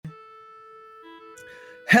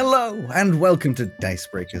Hello and welcome to Dice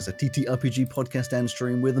Breakers, a TTRPG podcast and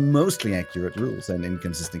stream with mostly accurate rules and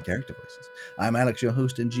inconsistent character voices. I'm Alex, your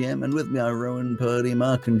host and GM, and with me are Rowan, Purdy,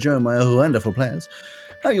 Mark, and Joe, my wonderful players.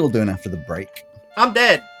 How you all doing after the break? I'm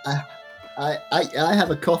dead. I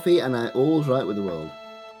have a coffee and all's right with the world.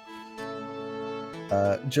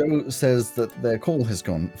 Joe says that their call has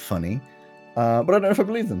gone funny, but I don't know if I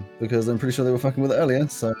believe them because I'm pretty sure they were fucking with it earlier.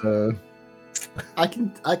 So I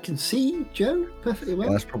can see Joe perfectly well.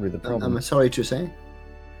 yeah, that's probably the problem. I'm sorry to say.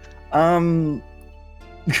 The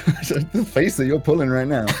face that you're pulling right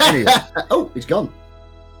now. Anyway. Oh, he's gone.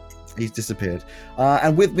 He's disappeared.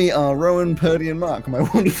 And with me are Rowan, Purdy, and Mark, my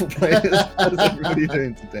wonderful players. How's everybody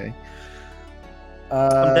doing today?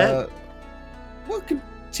 I'm dead. We'll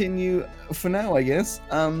continue for now, I guess.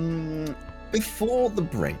 Before the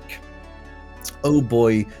break. Oh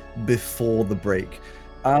boy, before the break.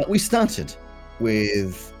 We started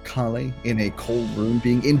with Carly in a cold room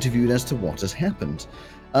being interviewed as to what has happened.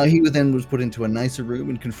 He then was put into a nicer room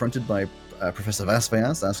and confronted by Professor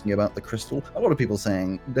Vasvayas asking about the crystal. A lot of people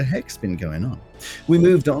saying, the heck's been going on? We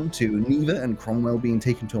moved on to Neva and Cromwell being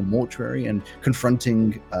taken to a mortuary and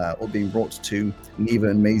confronting or being brought to Neva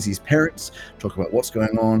and Maisie's parents, talk about what's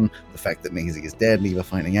going on, the fact that Maisie is dead, Neva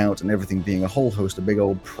finding out, and everything being a whole host of big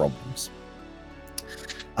old problems.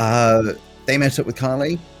 They met up with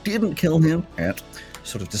Carly, didn't kill him yet,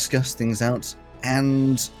 sort of discussed things out,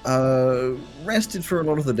 and rested for a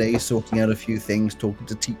lot of the day, sorting out a few things, talking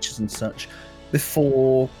to teachers and such,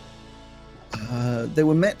 before they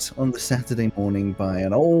were met on the Saturday morning by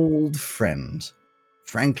an old friend,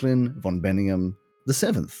 Franklin von Benningham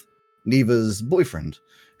VII, Neva's boyfriend,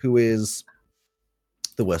 who is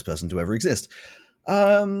the worst person to ever exist.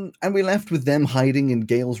 And we left with them hiding in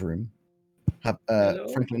Gail's room.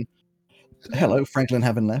 Franklin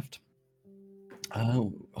having left.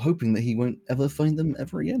 Hoping that he won't ever find them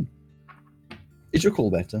ever again. Is your call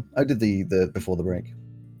better? I did the before the break.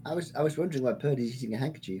 I was wondering why Purdy's using a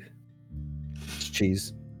handkerchief. It's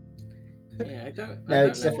cheese. Yeah, I don't No, know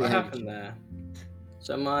it's definitely what a happened there.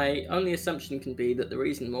 So my only assumption can be that the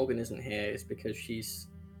reason Morgan isn't here is because she's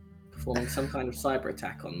performing some kind of cyber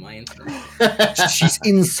attack on my internet. She's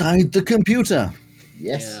inside the computer.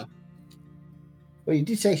 Yes. Yeah. Well, you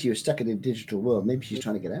did say she was stuck in a digital world. Maybe she's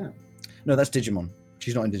trying to get out. No, that's Digimon.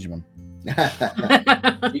 She's not in Digimon.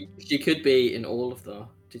 She could be in all of the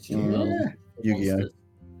digital worlds. Yu-Gi-Oh. Monsters.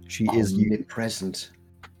 She is you. Omnipresent.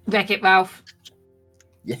 Wreck-It Ralph.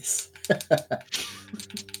 Yes.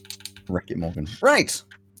 Wreck-It Morgan. Right.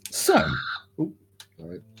 So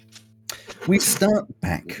Sorry. we start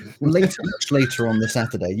back much later on the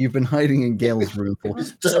Saturday. You've been hiding in Gail's room for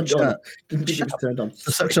such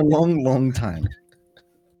a long time.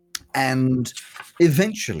 And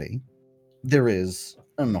eventually, there is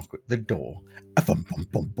a knock at the door. A bum, bum,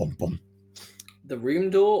 bum, bum, bum. The room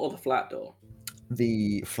door or the flat door?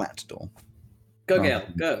 The flat door. Go, Gail,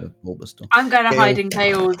 go. The bulbous door. I'm going to Gail- hide in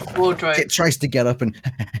Gail's wardrobe. It tries to get up and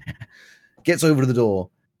gets over to the door.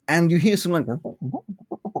 And you hear some like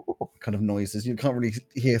kind of noises. You can't really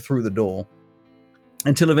hear through the door.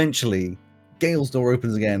 Until eventually, Gail's door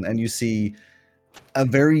opens again and you see a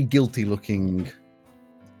very guilty looking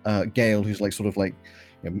Gail who's like sort of like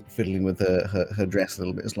fiddling with her dress a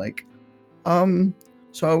little bit. It's like, so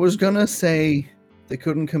I was gonna say they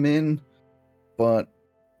couldn't come in, but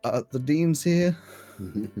the dean's here.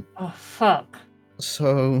 Oh, fuck.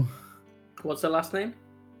 So What's her last name?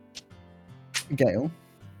 Gail.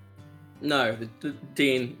 No, the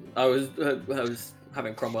Dean. I was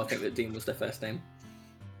having Cromwell think that Dean was their first name.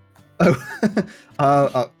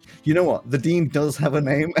 Oh, you know what? The dean does have a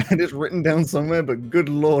name, and it's written down somewhere. But good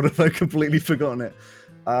lord, have I completely forgotten it?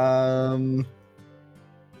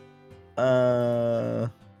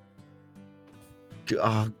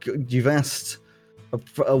 You've asked.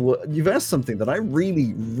 You've asked something that I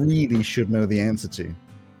really, really should know the answer to,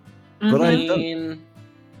 but I don't. Dean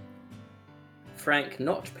Frank,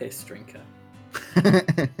 not piss drinker.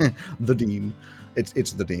 The dean.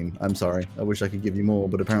 It's the dean. I'm sorry. I wish I could give you more,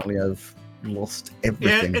 but apparently I've lost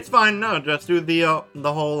everything. Yeah, it's fine. No, just do the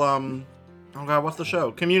whole oh god, what's the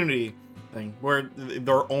show? Community thing where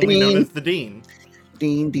they're only known as the dean.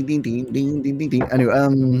 Dean, dean, dean, dean, dean, dean, dean, dean. Anyway,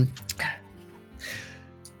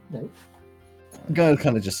 No. Go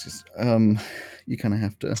kind of just you kind of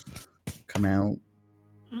have to come out.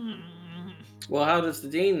 Well, how does the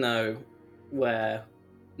Dean know where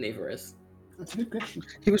Neva is? That's a good question.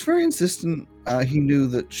 He was very insistent. He knew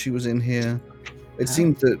that she was in here. It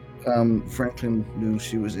seemed that Franklin knew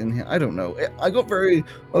she was in here. I don't know. I got very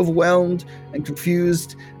overwhelmed and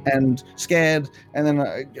confused and scared, and then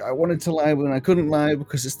I wanted to lie, but I couldn't lie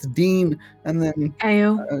because it's the dean. And then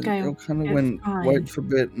Gale, it Gale, kind of it's went fine. white for a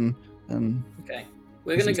bit, and Okay,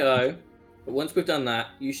 we're gonna go. But once we've done that,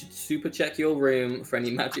 you should super check your room for any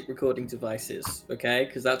magic recording devices, okay?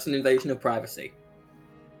 Because that's an invasion of privacy.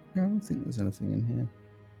 I don't think there's anything in here.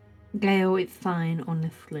 Gale, it's fine,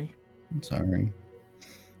 honestly. I'm sorry.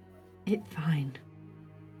 It's fine.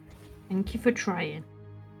 Thank you for trying.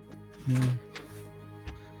 Yeah.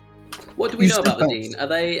 What do we You know about the step dean? out. Are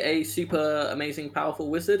they a super amazing, powerful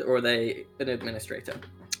wizard, or are they an administrator?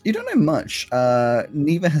 You don't know much.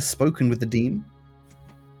 Neva has spoken with the dean,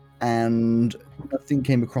 and nothing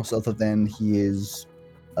came across other than he is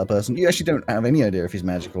a person. You actually don't have any idea if he's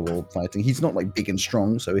magical or fighting. He's not like big and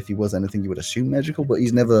strong, so if he was anything, you would assume magical. But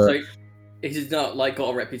he's never. So he's not like got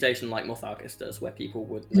a reputation like Morthagus does, where people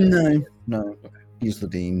would know. No. He's the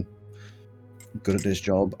dean. Good at his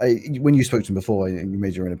job. When you spoke to him before, you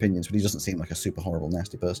made your own opinions, but he doesn't seem like a super horrible,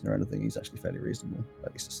 nasty person or anything. He's actually fairly reasonable,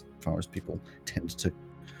 at least as far as people tend to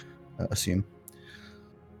assume.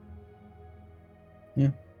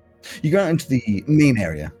 Yeah. You go out into the main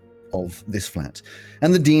area of this flat,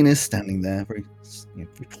 and the dean is standing there, very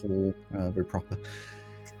tall, very proper.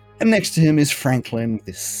 And next to him is Franklin with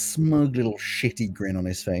this smug little shitty grin on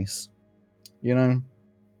his face. You know?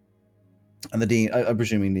 And the dean, I'm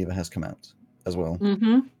presuming Neva has come out as well. Mm-hmm.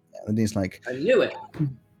 And the dean's like, I knew it.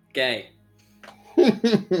 Gay.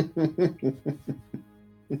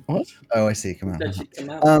 what? Oh, I see. Come out. Said she'd come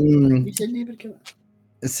out. You said Neva come out.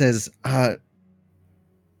 It says,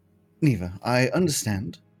 Neva, I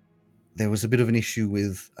understand there was a bit of an issue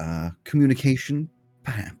with communication,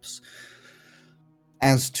 perhaps,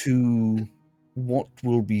 as to what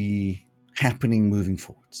will be happening moving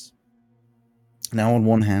forwards. Now, on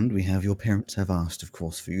one hand, we have your parents have asked, of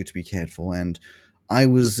course, for you to be cared for, and I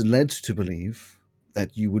was led to believe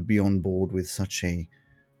that you would be on board with such a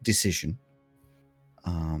decision.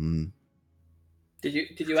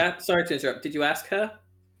 Did you ask? Sorry to interrupt. Did you ask her?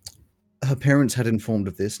 Her parents had informed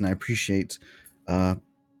of this, and I appreciate.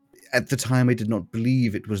 At the time, I did not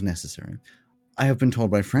believe it was necessary. I have been told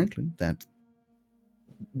by Franklin that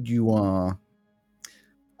you are.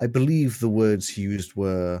 I believe the words he used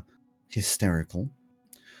were hysterical,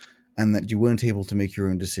 and that you weren't able to make your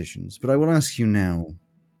own decisions. But I will ask you now: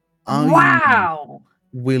 are Wow!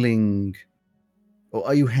 you willing, or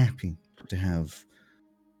are you happy to have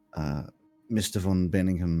Mr. von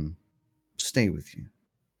Benningham stay with you?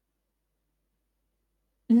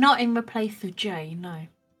 Not in the place of Jay, no.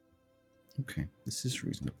 Okay, this is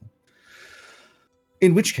reasonable.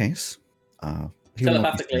 In which case, he will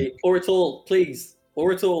not be Telepathically, or at all, please,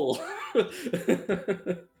 or at all.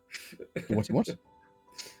 staying. What?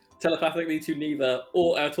 Telepathically to Neva,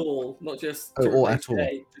 or at all, not just Oh, to or replace at all.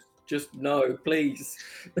 Jay. Just no, please.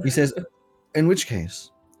 He says, in which case,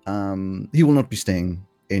 he will not be staying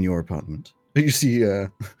in your apartment. You see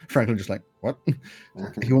Franklin just like, what?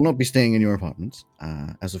 He will not be staying in your apartment,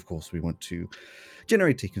 as of course we want to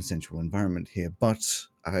generate a consensual environment here, but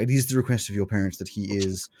it is the request of your parents that he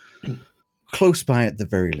is close by at the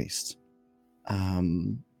very least.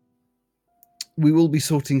 We will be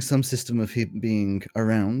sorting some system of him being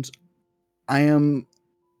around. I am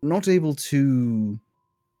not able to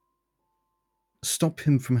stop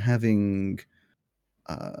him from having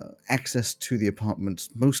access to the apartment,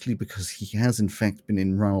 mostly because he has in fact been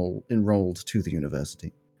enrolled to the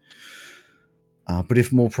university. But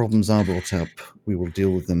if more problems are brought up, we will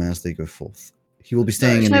deal with them as they go forth. He will be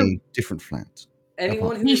staying in So- a different flat.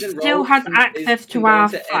 Anyone who He is still enrolled has can- access can to go our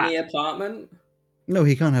into flat. any apartment. No,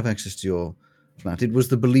 he can't have access to your flat. It was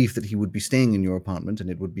the belief that he would be staying in your apartment and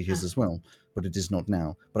it would be his as well, but it is not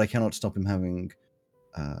now. But I cannot stop him having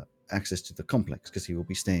access to the complex because he will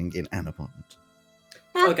be staying in an apartment.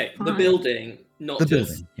 That's Okay, the fine. building, not The just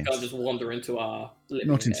building, yes. can't just wander into our living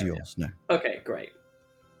Not into area. yours, no. Okay, great.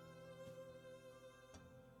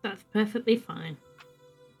 That's perfectly fine.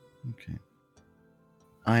 Okay.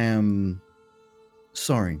 I am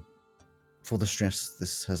sorry for the stress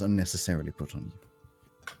this has unnecessarily put on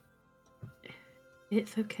you.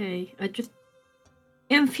 It's okay. I just,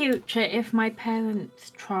 in future, if my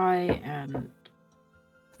parents try and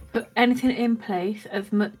put anything in place,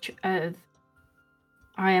 as much as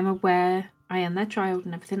I am aware I am their child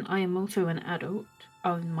and everything, I am also an adult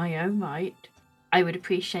of my own right. I would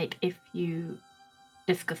appreciate if you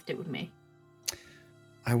discussed it with me.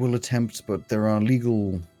 I will attempt, but there are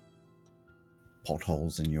legal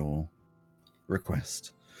potholes in your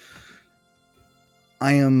request.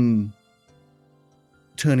 I am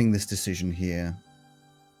turning this decision here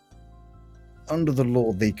under the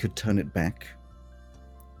law, they could turn it back.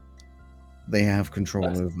 They have control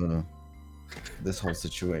over this whole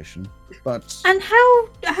situation. But And how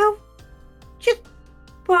just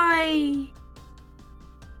by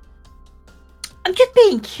I'm just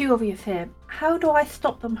being curious here. How do I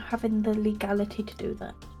stop them having the legality to do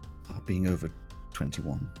that? being over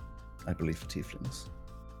 21, I believe, for tieflings.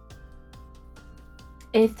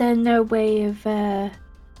 Is there no way of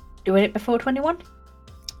doing it before 21?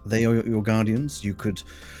 They are your guardians. You could,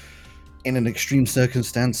 in an extreme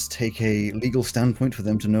circumstance, take a legal standpoint for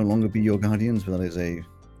them to no longer be your guardians, but that is a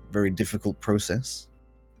very difficult process.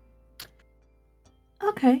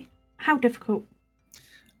 Okay. How difficult?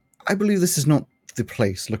 I believe this is not the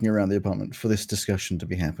place, looking around the apartment, for this discussion to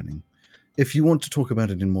be happening. If you want to talk about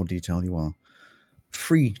it in more detail, you are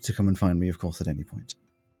free to come and find me, of course, at any point.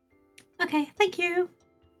 Okay, thank you.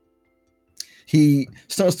 He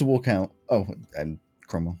starts to walk out. Oh, and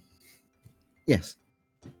Cromwell. Yes.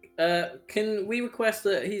 Can we request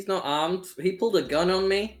that he's not armed? He pulled a gun on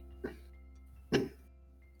me.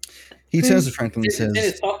 He turns to Franklin and It's in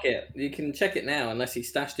his says, pocket. You can check it now, unless he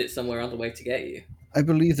stashed it somewhere on the way to get you. I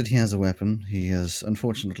believe that he has a weapon. He has,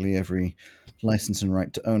 unfortunately, every license and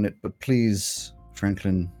right to own it, but please,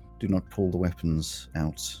 Franklin, do not pull the weapons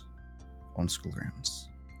out on school grounds.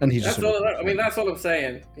 And he just That's all, I mean, that's all I'm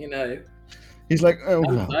saying, you know. He's like, oh,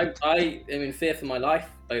 well. I am in fear for my life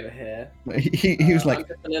over here. He was like, I'm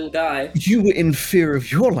just a little guy. you were in fear of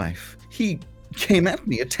your life. He came at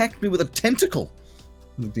me, attacked me with a tentacle.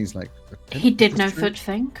 And he's like, He did no such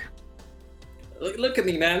thing. Look at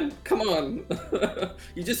me, man. Come on.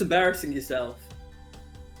 You're just embarrassing yourself.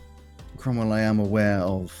 Cromwell, I am aware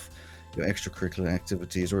of your extracurricular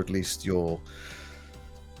activities, or at least your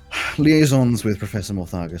liaisons with Professor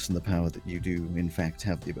Morthagus and the power that you do, in fact,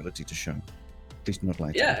 have the ability to show. Please do not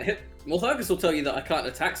lie to me. Yeah, Morthagus will tell you that I can't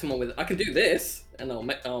attack someone with... I can do this, and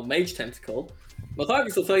I'll mage tentacle.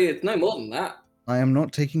 Morthagus will tell you it's no more than that. I am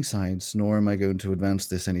not taking sides, nor am I going to advance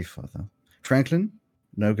this any further. Franklin,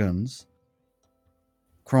 no guns.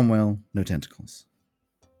 Cromwell, no tentacles.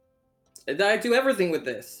 I do everything with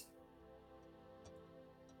this.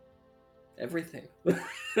 Everything.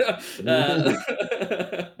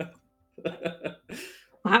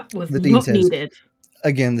 That was The dean not says, needed.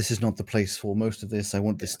 Again, this is not the place for most of this. I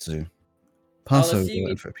want this to pass I'll over assume you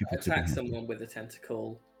and for people to be attack happy. someone with a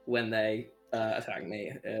tentacle when they attack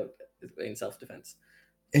me in self-defense.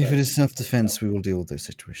 If So- it is self-defense, we will deal with those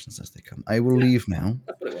situations as they come. I will leave now.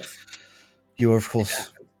 That's what it was. You are, of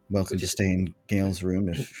course, welcome Good. to stay in Gail's room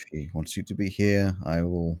if he wants you to be here. I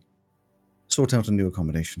will sort out a new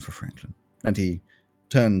accommodation for Franklin. And he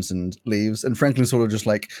turns and leaves, and Franklin sort of just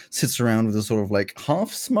like sits around with a sort of like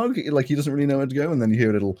half smug, like he doesn't really know where to go, and then you hear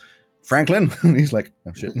a little Franklin, and he's like,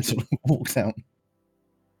 oh shit, and sort of walks out.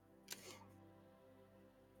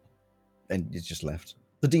 And he's just left.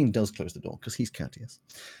 The dean does close the door because he's courteous.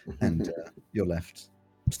 And you're left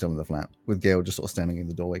still in the flat with Gail just sort of standing in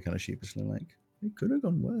the doorway, kind of sheepishly like, it could have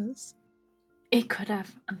gone worse. It could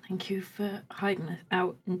have, and thank you for hiding it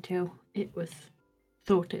out until it was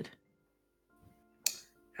sorted.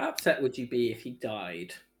 How upset would you be if he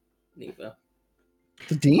died, Neva?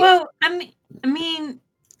 The dean? Well, I mean,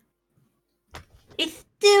 it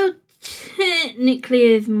still technically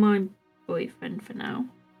is my boyfriend for now.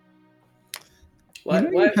 Why, You know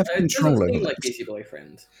why, you have it control doesn't over seem like this. he's your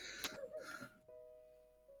boyfriend.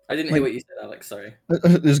 I didn't Like- hear what you said, Alex. Sorry.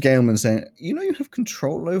 There's Gailman saying, you know you have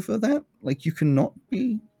control over that? Like you cannot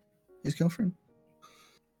be his girlfriend?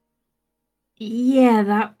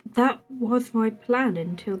 Yeah, that was my plan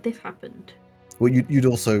until this happened. Well, you'd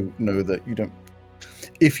also know that you don't,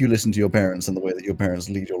 if you listen to your parents and the way that your parents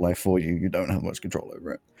lead your life for you, you don't have much control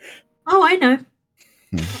over it. Oh, I know.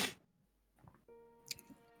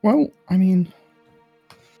 Well, I mean,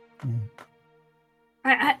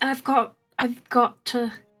 I've got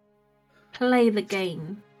to play the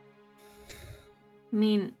game. I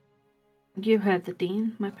mean, you heard the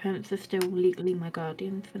dean. My parents are still legally my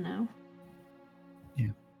guardians for now. Yeah.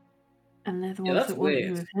 And they're the Yeah, ones that's that want me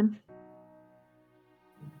weird. with him.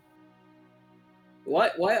 Why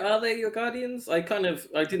are they your guardians? I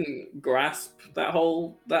didn't grasp that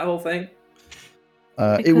whole thing. it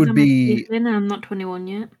Because would I'm a be, tiefling and I'm not 21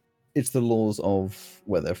 yet. it's the laws of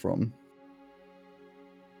where they're from.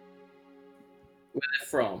 Where they're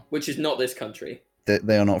from, which is not this country.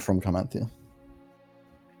 They are not from Carmanthia.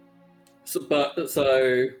 So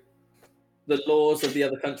the laws of the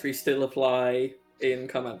other country still apply in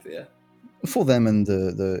Carmanthia. For them and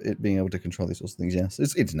the it being able to control these sorts of things, yes.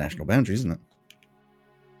 It's international boundaries, isn't it?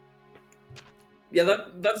 Yeah,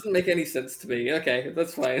 that doesn't make any sense to me. Okay,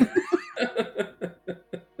 that's fine.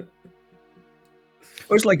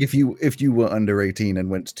 Or it's like if you were under 18 and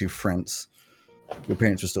went to France, your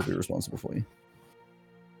parents would still be responsible for you.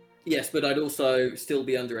 Yes, but I'd also still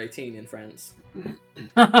be under 18 in France.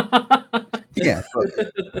 Yeah, but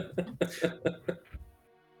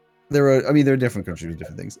there are different countries with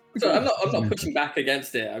different things. So I'm not pushing back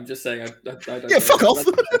against it. I'm just saying I don't Yeah, know. fuck off.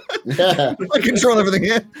 I control everything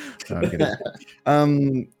here. No, I'm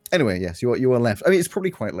kidding. Anyway, yes, you are left. I mean, it's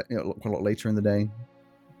probably quite a lot later in the day.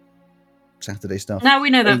 Saturday stuff. Now we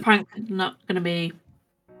know that Franklin's not going to be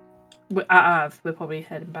at ours. We're probably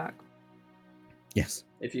heading back. Yes.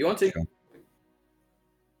 If you want to. Sure.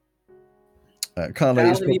 Carla, Cal,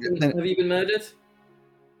 have you been murdered?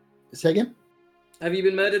 Say again? Have you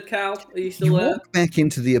been murdered, Cal? Are you still You there? walk back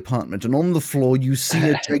into the apartment, and on the floor you see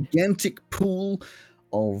a gigantic pool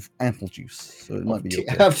of apple juice. So it might be your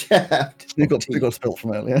It got spilled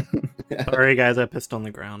from earlier. Sorry, guys, I pissed on the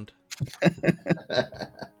ground.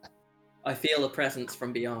 I feel a presence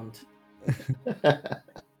from beyond.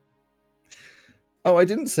 Oh, I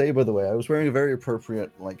didn't say, by the way, I was wearing a very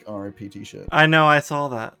appropriate RIP t-shirt. I know, I saw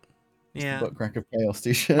that. Yeah. Butt crack of chaos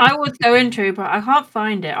t-shirt. I was going to, but I can't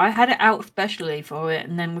find it. I had it out specially for it,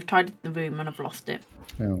 and then we've tidied the room and I've lost it.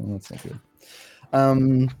 Oh, well, that's not good.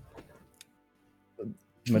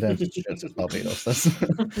 My dad just says Barbados. That's. I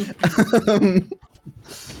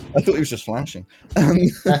thought he was just flashing.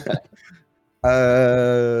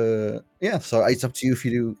 Yeah, so it's up to you if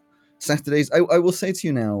you do Saturdays. I will say to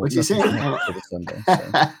you now. What'd you say? For the Sunday, so.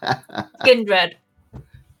 Skin dread.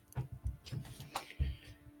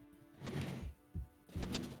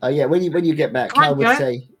 Yeah, when you get back, Come on,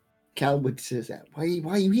 Cal would say,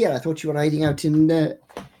 why are you here? I thought you were hiding out in the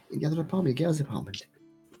other apartment, the girls' apartment.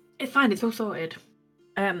 It's fine. It's all sorted.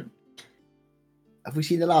 Have we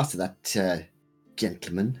seen the last of that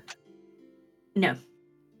gentleman? No.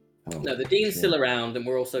 Oh, No, the dean's shame. still around, and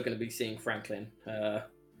we're also going to be seeing Franklin.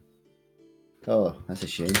 Oh, that's a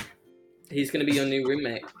shame. He's going to be your new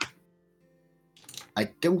roommate. I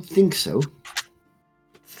don't think so.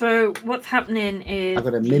 So what's happening is I've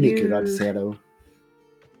got a mimic who'd like to say hello.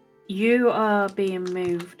 You are being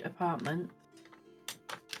moved apartment,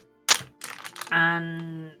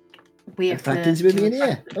 and we have Franklin's to moving in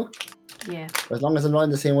here. Oh, Yeah. as long as I'm not in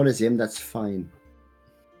the same one as him, that's fine.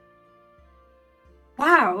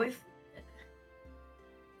 Wow.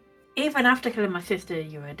 Even after killing my sister,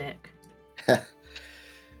 you're a dick.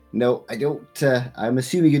 No, I don't. I'm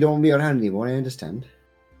assuming you don't want me around anymore. I understand.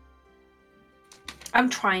 I'm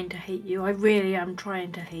trying to hate you. I really am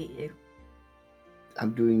trying to hate you.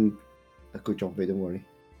 I'm doing a good job of it, don't worry.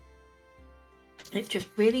 It's just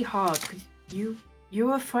really hard because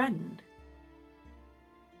you're a friend.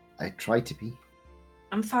 I try to be.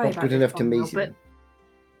 I'm sorry Not about good this, enough to Cromwell, Maisie. but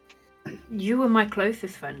you were my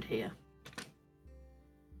closest friend here.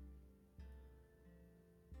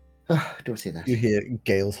 Don't say that. You hear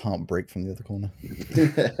Gail's heart break from the other corner.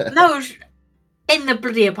 No, in the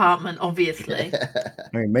bloody apartment, obviously.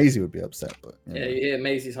 I mean, Maisie would be upset, but Yeah, you hear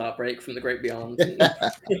Maisie's heartbreak from the great beyond.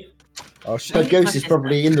 oh, she Her ghost is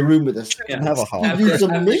probably in the room with us. doesn't have a heart. After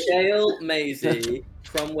Gail, Maisie,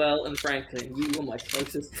 Cromwell, and Franklin, you were my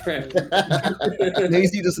closest friend.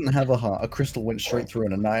 Maisie doesn't have a heart. A crystal went straight through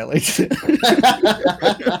and annihilated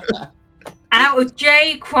it. Out of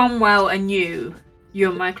Jay, Cromwell, and you're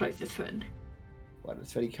my closest friend. Well,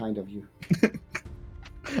 that's very kind of you.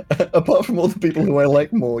 Apart from all the people who I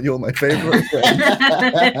like more, you're my favorite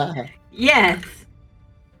friend. Yes.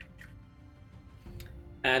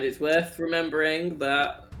 And it's worth remembering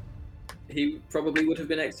that he probably would have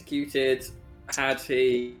been executed had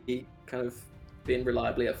he kind of been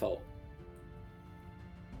reliably at fault.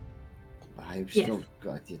 I still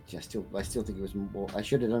think it was more. I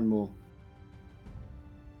should have done more.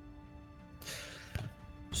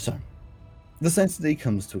 So, the Saturday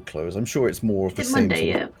comes to a close. I'm sure it's more of the Is it same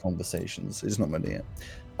Monday sort yet? of conversations. It's not Monday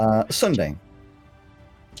yet. Sunday.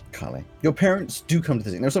 Carly, your parents do come to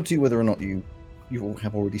visit. Now, it's up to you whether or not you all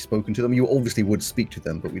have already spoken to them. You obviously would speak to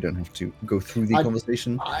them, but we don't have to go through the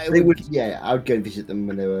conversation. I They would, would- yeah, I would go and visit them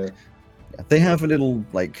when they were. Yeah, they have a little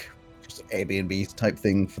just Airbnb type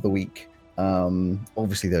thing for the week.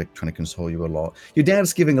 Obviously they're trying to console you a lot. Your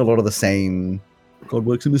dad's giving a lot of the same God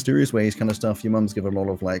works in mysterious ways kind of stuff. Your mum's giving a lot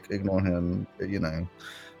of ignore him,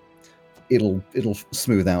 it'll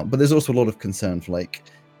smooth out. But there's also a lot of concern for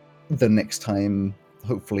the next time.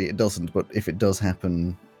 Hopefully it doesn't, but if it does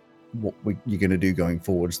happen, what you're going to do going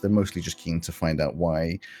forwards. They're mostly just keen to find out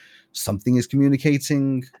why something is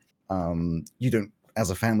communicating. You don't, as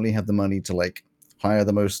a family, have the money to hire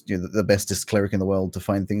the most, the bestest cleric in the world to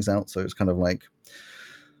find things out. So it's kind of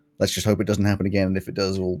let's just hope it doesn't happen again. And if it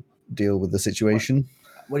does, we'll deal with the situation.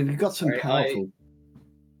 Well, if you've got some Sorry, powerful.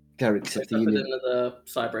 clerics I of the suffered union. another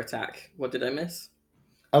cyber attack. What did I miss?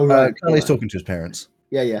 Oh right. Charlie's right. talking to his parents.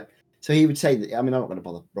 Yeah. So he would say that. I mean, I'm not going to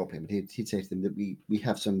bother rob him, but he'd say to them that we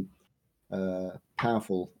have some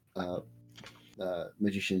powerful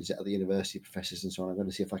magicians at the university, professors and so on. I'm going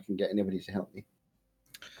to see if I can get anybody to help me.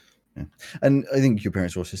 Yeah. And I think your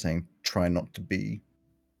parents were also saying, try not to be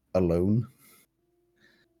alone.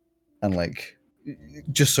 And like,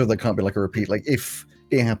 just so there can't be like a repeat. Like, if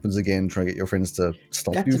it happens again, try to get your friends to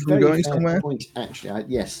stop That's you a from very going fair somewhere. point, actually.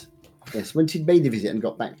 Yes. Once he'd made the visit and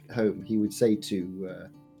got back home, he would say to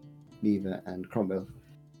Neva and Cromwell,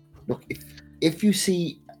 "Look, if you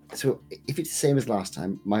see, so if it's the same as last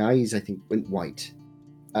time, my eyes I think went white,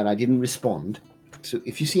 and I didn't respond. So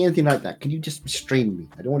if you see anything like that, can you just restrain me?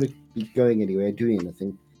 I don't want to be going anywhere, doing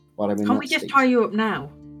anything while I'm in Can't that we just state." tie you up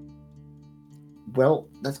now? Well,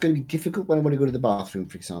 that's going to be difficult when I want to go to the bathroom,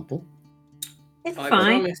 for example. It's I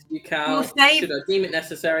fine. promise you, Cal, We'll save- should I deem it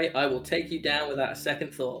necessary, I will take you down without a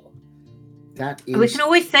second thought. That We is can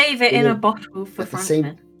always save it in in a a- bottle for at the same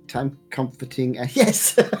Franklin. time comforting and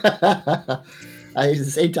yes, it's at the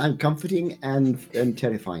same time comforting and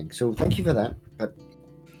terrifying. So thank you for that. But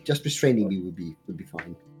just restraining me would be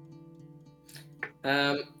fine.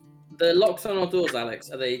 The locks on our doors, Alex,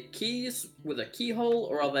 are they keys with a keyhole,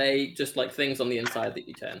 or are they just like things on the inside that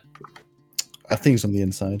you turn? Things on the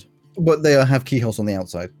inside. But they have keyholes on the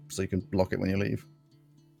outside, so you can lock it when you leave.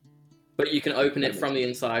 But you can open it from the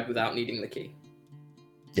inside without needing the key.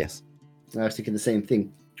 Yes. I was thinking the same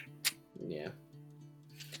thing. Yeah.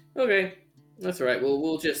 Okay, that's all right.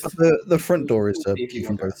 We'll just. The front door is We'll a see if key you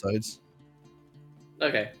from want both sides.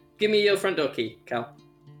 Okay, give me your front door key, Cal.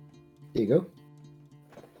 There you go.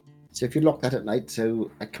 So if you lock that at night, so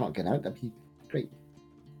I can't get out, that'd be great.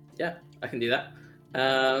 Yeah, I can do that.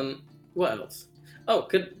 What else? Oh,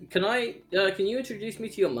 can I? Can you introduce me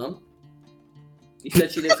to your mum? You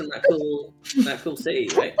said she lives in that cool city,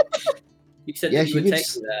 right? You said Yeah, that you she would take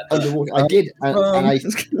lives me there. but- underwater. I did, and I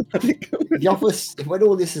the the office. When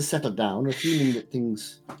all this is settled down, assuming that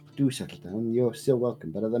things do settle down, you're still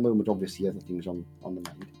welcome. But at the moment, obviously, other things on the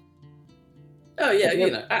mind. Oh yeah, Yeah.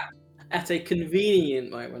 you know, at a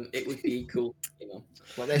convenient moment, it would be cool. You know.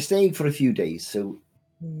 Well, they're staying for a few days, so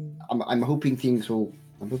I'm hoping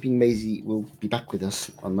I'm hoping Maisie will be back with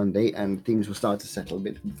us on Monday, and things will start to settle a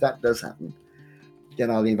bit. If that does happen, then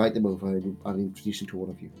I'll invite them over and I'll introduce them to all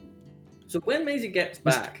of you. So when Maisie gets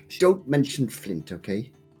back, Don't mention Flint, okay?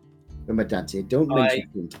 When my dad said, don't mention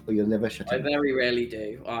Flint, or you'll never shut I him. very rarely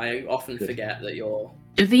do. I often Good. forget that you're.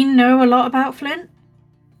 Does he know a lot about Flint?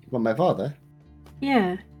 Well, my father?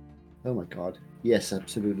 Yeah. Oh my god. Yes,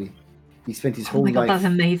 absolutely. He spent his Oh whole my god, life. that's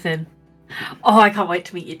amazing. Oh, I can't wait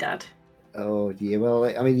to meet your dad. Oh dear. Well,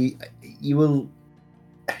 I mean, you will.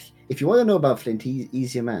 If you want to know about Flint,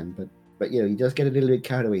 he's your man. But you know, he does get a little bit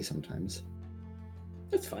carried away sometimes.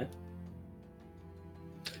 That's fine.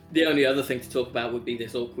 The only other thing to talk about would be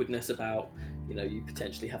this awkwardness about, you know, you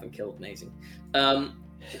potentially haven't killed Maisie.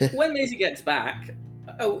 When Maisie gets back,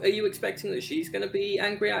 are you expecting that she's going to be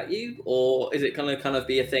angry at you, or is it going to kind of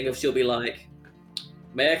be a thing of she'll be like,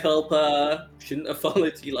 "Mea culpa, shouldn't have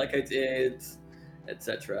followed you like I did,"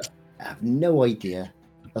 etc. I have no idea.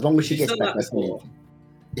 As long as she She's gets done back, that that's the main before.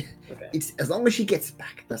 thing. Okay. It's as long as she gets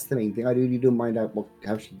back, that's the main thing. I really don't mind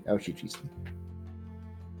how she treats me.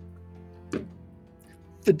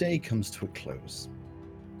 The day comes to a close,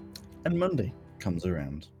 and Monday comes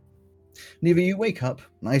around. Neva, you wake up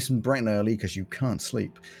nice and bright and early because you can't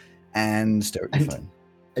sleep, and stare at your phone.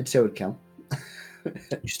 And so it can.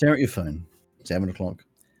 You stare at your phone. 7 o'clock,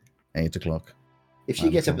 8 o'clock. If she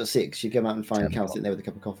 9 gets up o'clock, at 6, you come out and find 10 Cal o'clock. sitting there with a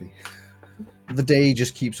cup of coffee. The day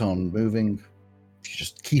just keeps on moving. She's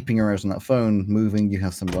just keeping her eyes on that phone, moving. You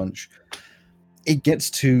have some lunch. It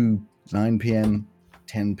gets to 9 p.m.,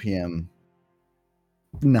 10 p.m.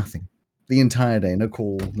 Nothing. The entire day. No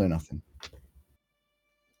call, no nothing.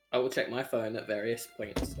 I will check my phone at various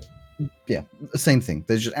points. Yeah, same thing.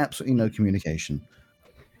 There's just absolutely no communication.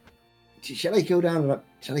 Shall I go down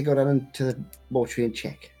to the mortuary and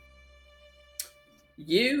check?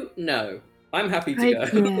 You know, I'm happy to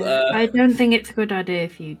go. I don't think it's a good idea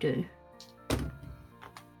if you do.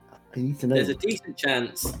 I need to know. There's a decent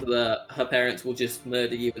chance that her parents will just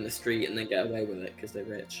murder you in the street and then get away with it because they're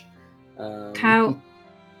rich. Cal,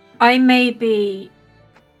 I may be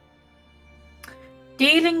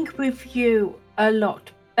dealing with you a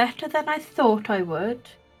lot better than I thought I would,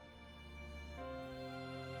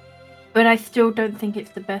 but I still don't think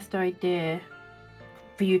it's the best idea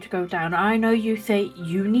for you to go down. I know you say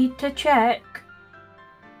you need to check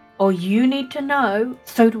or you need to know.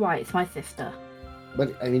 So do I. It's my sister.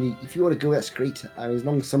 But I mean, if you want to go, that's great. I mean, as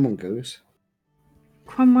long as someone goes.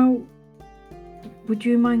 Cromwell, would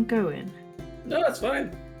you mind going? No, that's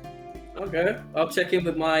fine. I'll go. I'll check in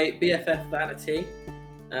with my BFF Vanity,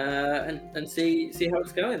 and see how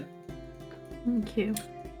it's going. Thank you.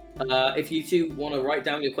 If you two want to write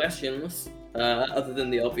down your questions, other than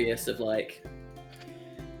the obvious of like,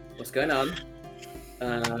 what's going on?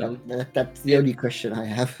 That's the only question I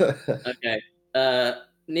have. Okay.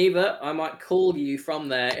 Neither, I might call you from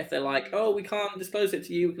there if they're like, oh, we can't disclose it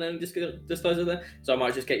to you, we can only disclose it there. So I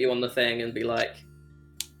might just get you on the thing and be like,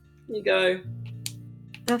 here you go.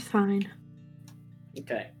 That's fine.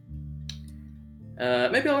 Okay.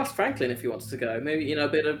 Maybe I'll ask Franklin if he wants to go. Maybe, a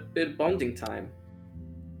bit of bonding time.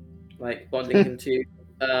 Like bonding him to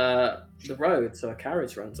the road so a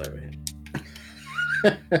carriage runs over him.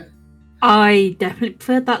 I definitely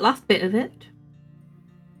preferred that last bit of it.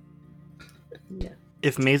 Yeah.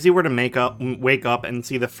 If Maisie were to wake up and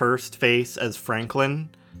see the first face as Franklin,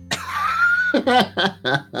 she would I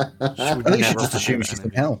think she never just forgive assumes she's any from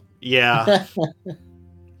of you. hell. Yeah,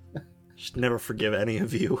 she'd never forgive any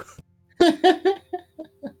of you.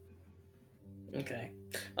 Okay.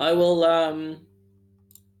 I will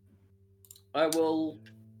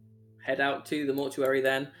head out to the mortuary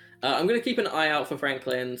then. I'm going to keep an eye out for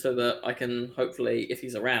Franklin so that I can hopefully, if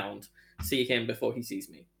he's around, see him before he sees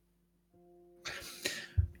me.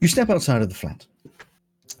 You step outside of the flat.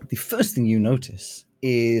 The first thing you notice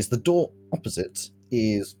is the door opposite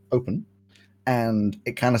is open, and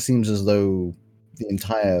it kind of seems as though the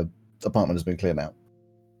entire apartment has been cleared out,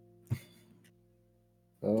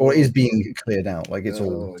 or is being cleared out. Like it's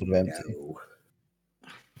all sort of empty. No.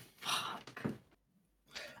 Fuck.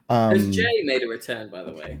 Has Jay made a return, by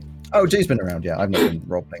the way? Oh, Jay's been around. Yeah, I've not been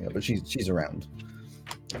role-playing her, but she's around.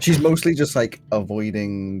 She's mostly just like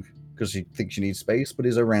avoiding because she thinks she needs space, but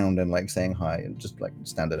is around and like saying hi and just like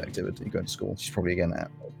standard activity. Going to school. She's probably again at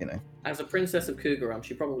As a princess of Cougaram,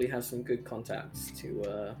 she probably has some good contacts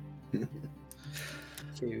to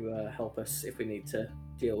help us if we need to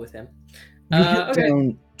deal with him. You head Okay.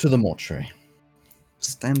 down to the mortuary.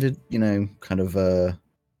 Standard, kind of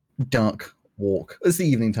dark walk. It's the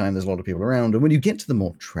evening time. There's a lot of people around, and when you get to the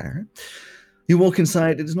mortuary, you walk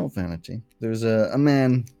inside. It is not vanity. There's a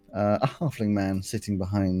man, a halfling man, sitting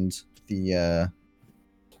behind the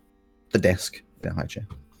desk, the high chair.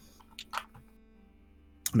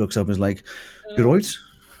 Looks up and is like, "Good right."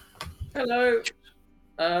 Hello.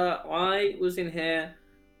 I was in here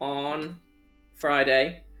on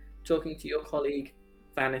Friday talking to your colleague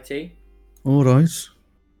Vanity, All right.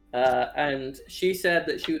 and she said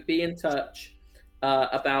that she would be in touch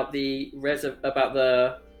about the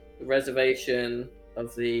reservation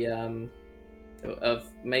of the of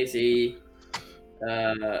Maisie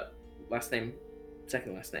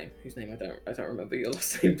second last name. Whose name I don't remember your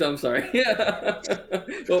last name. I'm sorry.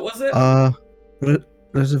 What was it?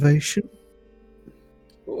 Reservation.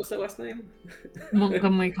 What was her last name?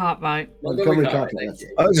 Montgomery Cartwright. Montgomery Cartwright, Cartwright.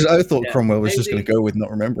 thank you. I thought Yeah. Cromwell was just going Maybe- to go with not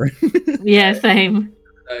remembering. Yeah, same.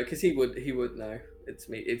 Because he would know. It's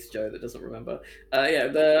me. It's Joe that doesn't remember.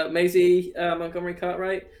 The Maisie Montgomery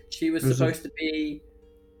Cartwright. She was Is it- supposed to be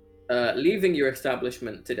leaving your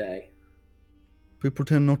establishment today. People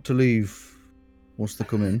tend not to leave once they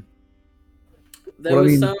come in. There Well, I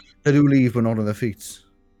was mean- They do leave, but not on their feet.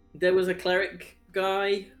 there was a cleric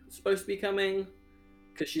guy supposed to be coming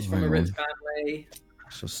because she's from a Hang rich on. family.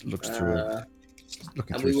 Just looks through it.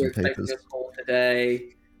 Looking And through we were some expecting papers. a call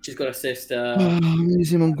today. She's got a sister.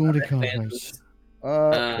 Easy Montgomery Cartwright. twins.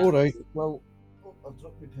 All right. Well, I'll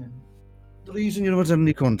drop your pen. The reason you haven't had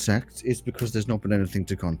any contact is because there's not been anything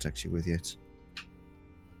to contact you with yet.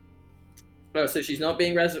 Oh, so she's not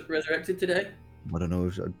being resurrected today? I don't know.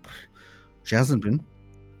 She hasn't been.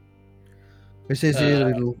 It says here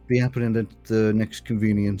that it'll be happening at the next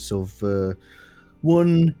convenience of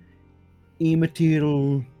one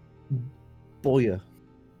immaterial Boyer.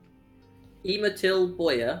 Ematil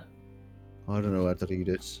Boyer. I don't know how to read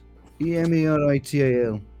it.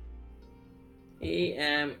 Emerital.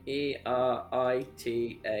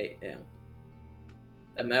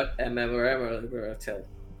 Emerital. Emerital.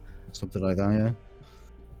 Something like that,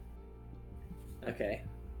 yeah. Okay.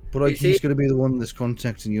 But like, Is he's he- going to be the one that's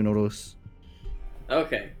contacting you, not us.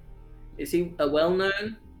 Okay. Is he a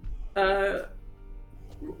well-known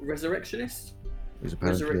resurrectionist? He's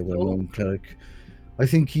apparently a Resurrector? well-known cleric. I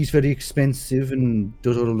think he's very expensive and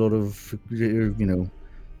does a lot of,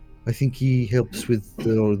 I think he helps with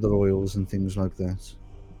the royals and things like that.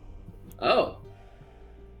 Oh.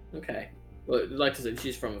 Okay. Well, like I said,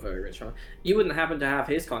 she's from a very rich family. You wouldn't happen to have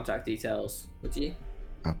his contact details, would you?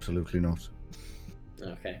 Absolutely not.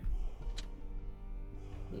 Okay.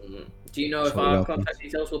 Do you know if Sorry our about that. contact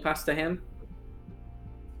details will pass to him?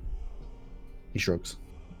 He shrugs.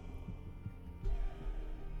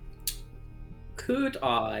 Could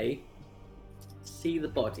I see the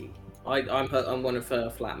body? I'm one of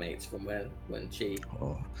her flatmates from when she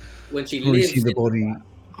Oh, when she probably lives see the in body.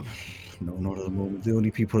 No, not at the moment. The only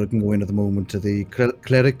people that can go in at the moment are the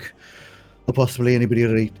cleric, or possibly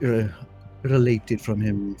anybody related from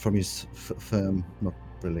him, from his firm. Not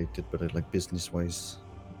related, but like business-wise.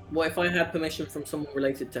 What if I had permission from someone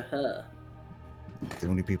related to her? The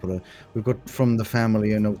only people that we've got from the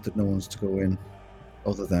family a note that no one's to go in,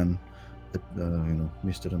 other than the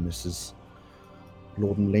Mr. and Mrs.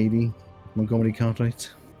 Lord and Lady Montgomery Cartwright.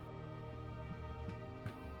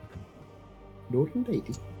 Lord and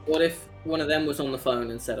Lady. What if one of them was on the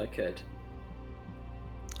phone and said I could?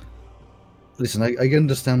 Listen, I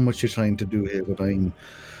understand what you're trying to do here, but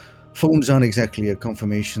phones aren't exactly a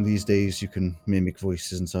confirmation these days. You can mimic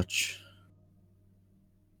voices and such.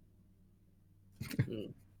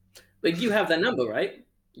 But you have their number, right?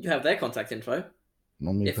 You have their contact info.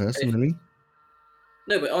 Not me If- personally.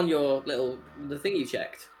 No, but on your the thing you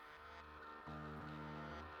checked.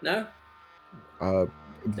 No?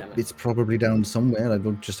 Damn it. It's probably down somewhere. I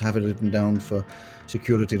don't just have it written down for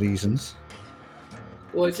security reasons.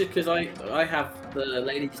 Well, it's just because I have the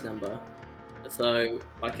lady's number, so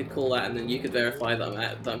I could call that, and then you could verify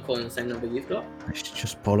that I'm calling the same number you've got. It's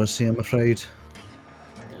just policy, I'm afraid.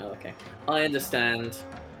 Oh, okay. I understand.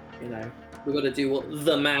 We've got to do what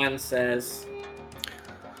the man says.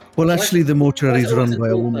 Well, actually, the mortuary is Why is run it by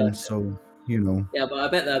a tall woman, person? so Yeah, but I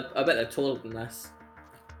bet they're taller than us.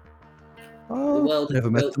 The Oh, world is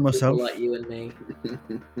never met built them for people myself. like you and me.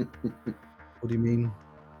 What do you mean?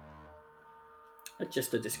 It's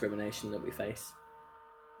just a discrimination that we face.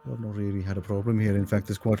 I've not really had a problem here. In fact,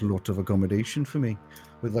 there's quite a lot of accommodation for me,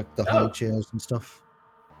 with like the high Oh. chairs and stuff.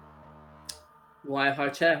 Why a high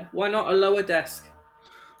chair? Why not a lower desk?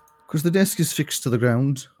 Because the desk is fixed to the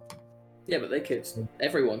ground. Yeah, but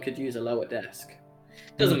everyone could use a lower desk.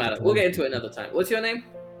 Doesn't matter. We'll get into it another time. What's your name?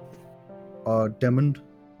 Demond.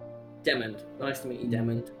 Demond. Nice to meet you,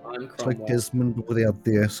 Demond. I'm It's like Cromwell. Desmond, but without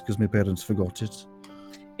the S, because my parents forgot it.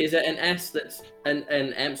 Is it an S that's an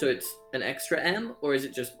M, so it's an extra M, or is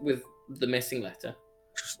it just with the missing letter?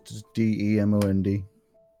 Just Demond.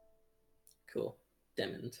 Cool.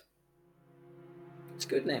 Demond. It's a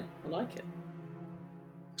good name. I like it.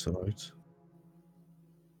 It's alright.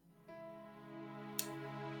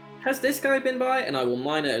 Has this guy been by? And I will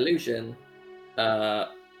minor illusion.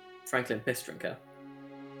 Franklin Piss Drinker.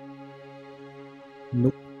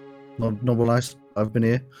 Nope. Not while I've been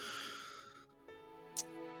here.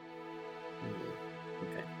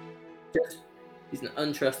 Okay. He's an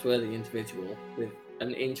untrustworthy individual with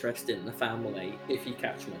an interest in the family, if you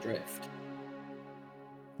catch my drift.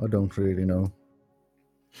 I don't really know.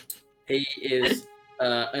 He is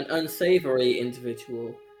an unsavory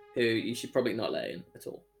individual who you should probably not let in at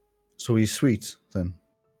all. So he's sweet, then?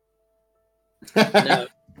 No.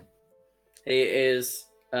 He is,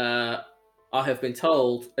 I have been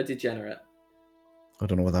told, a degenerate. I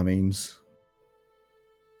don't know what that means.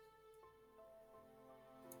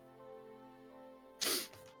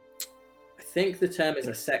 I think the term is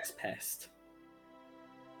a sex pest.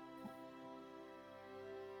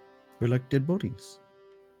 We're like dead bodies.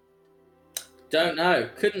 Don't know.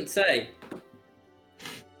 Couldn't say.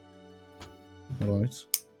 Alright.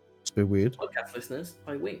 It's a bit weird. Podcast listeners,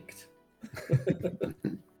 I winked.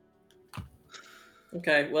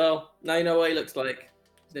 Okay, well, now you know what he looks like.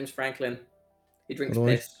 His name's Franklin. He drinks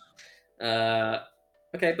Alright. piss.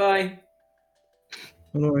 Okay, bye.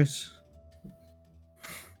 Alright.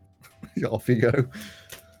 Off you go.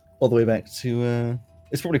 All the way back to,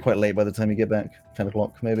 it's probably quite late by the time you get back. 10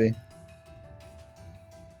 o'clock, maybe.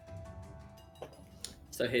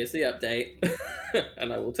 So here's the update.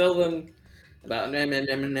 And I will tell them about and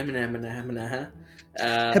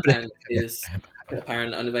his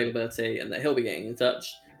apparent unavailability, and that he'll be getting in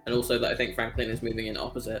touch, and also that I think Franklin is moving in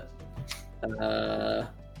opposite. I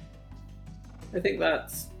think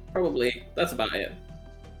that's about it.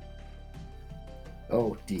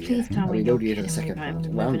 Oh dear. Please tell me we you're know you the kidding me second about part.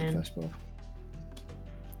 moving Round the in. first part.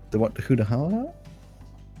 The what? Who the hell?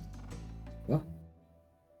 What?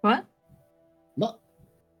 What? What?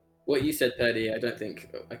 What you said, Purdy, I don't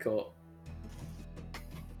think I caught.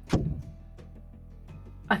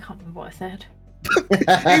 I can't remember what I said.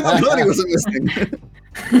 Even Bloody wasn't listening.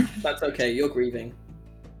 That's okay, you're grieving.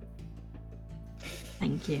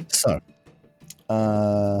 Thank you. So,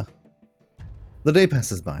 the day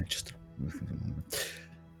passes by.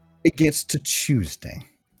 It gets to Tuesday.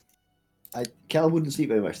 Cal wouldn't sleep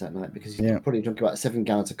very much that night because he Yeah. probably drunk about 7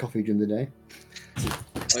 gallons of coffee during the day.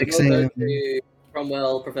 6 I will go a.m. to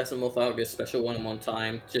Cromwell, Professor Morthagus, special one-on-one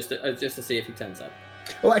time, just to see if he turns up.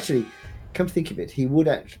 Oh, actually, come to think of it, he would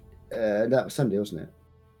actually. That was Sunday, wasn't it?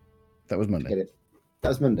 That was Monday. Get it? That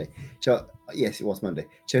was Monday. So yes, it was Monday.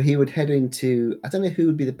 So he would head into. I don't know who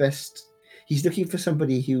would be the best. He's looking for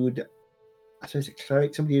somebody who would. I suppose a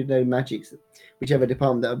cleric, somebody who would know magic, whichever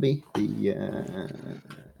department that would be.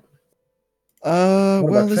 What Well,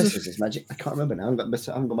 about there's Professor's magic? I can't remember now. I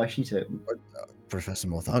haven't got my sheet open. Professor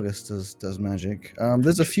Morthagus does magic.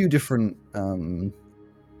 There's a few different Well,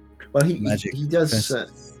 he magic. does.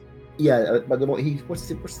 professors. But what's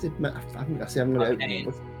the? I'm going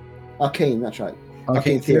Arcane. to. Arcane. That's right.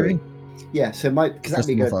 Arcane theory. Yeah. So because that'd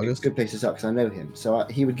be a Professor good place to start because I know him. So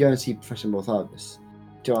he would go and see Professor Morthagus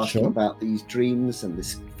to ask him Sure. about these dreams and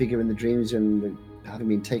this figure in the dreams and having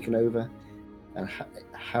been taken over, and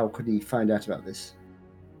how could he find out about this?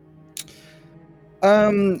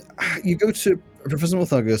 You go to Professor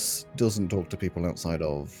Morthagus doesn't talk to people outside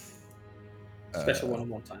of Special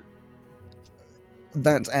one-on-one time.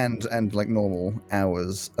 that and like normal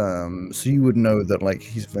hours. So you would know that like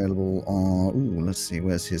he's available on. Let's see,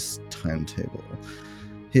 where's his timetable?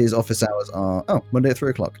 His office hours are Monday at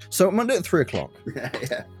 3:00. So Monday at 3:00.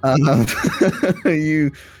 Yeah.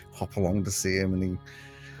 You hop along to see him, and he's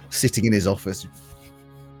sitting in his office,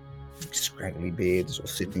 scraggly beard, sort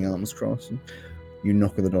of sitting arms crossed. And you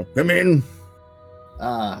knock on the door. Come in.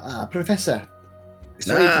 Professor.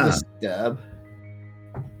 Sorry to disturb.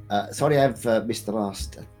 Sorry, I've missed the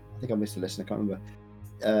last. I think I missed the lesson. I can't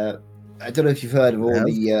remember. I don't know if you've heard of all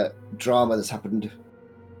the drama that's happened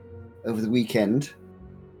over the weekend.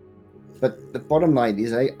 But the bottom line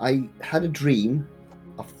is, I had a dream.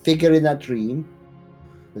 A figure in that dream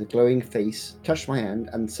with a glowing face touched my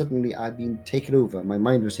hand, and suddenly I'd been taken over. My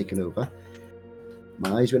mind was taken over.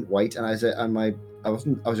 My eyes went white, and I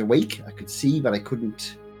was awake. I could see, but I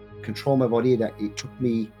couldn't control my body. It took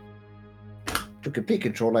complete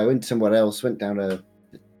control. I went somewhere else. Went down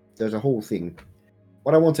there's a whole thing.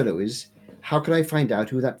 What I want to know is, how can I find out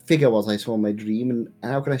who that figure was I saw in my dream, and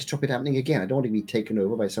how can I stop it happening again? I don't want to be taken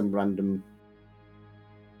over by some random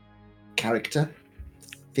character,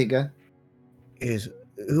 figure.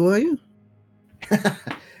 Who are you?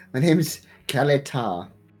 My name is Kaletar.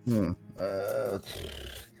 You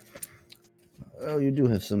do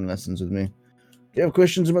have some lessons with me. Do you have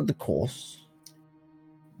questions about the course?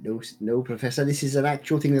 No, Professor. This is an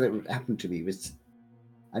actual thing that happened to me.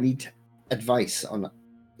 I need advice on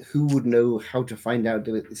who would know how to find out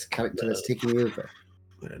this character that's taking me over.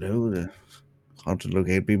 I don't know. Hard to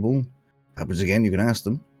locate people. Happens again, you can ask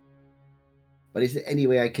them. But is there any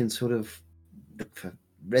way I can sort of look for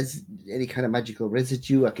any kind of magical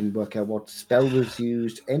residue? I can work out what spell was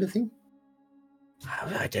used. Anything?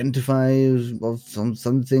 Identify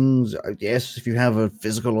some things. Yes, if you have a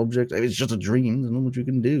physical object, it's just a dream. There's not much you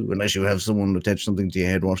can do unless you have someone attach something to your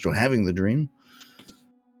head whilst you're having the dream.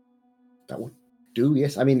 That would do.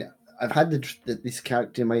 Yes, I mean I've had this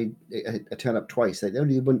character in my turn up twice. Like,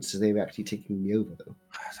 only once they've actually taken me over, though.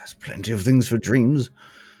 There's plenty of things for dreams.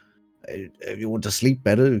 If you want to sleep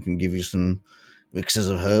better, we can give you some mixes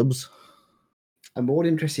of herbs. I'm more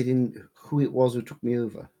interested in who it was who took me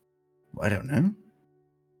over. I don't know.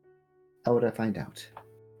 How would I find out?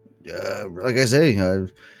 Like I say,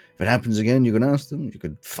 if it happens again, you can ask them. You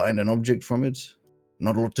could find an object from it.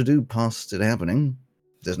 Not a lot to do past it happening.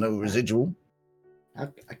 There's no residual.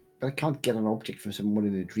 I can't get an object from someone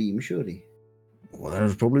in a dream, surely. Well, that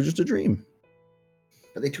was probably just a dream.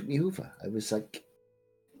 But they took me over. I was like...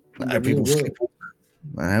 People sleepwalk.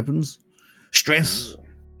 That happens. Stress.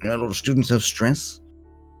 A lot of students have stress.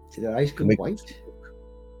 See, their eyes go white?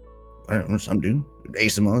 I don't know, some do.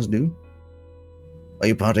 ASMRs do. Are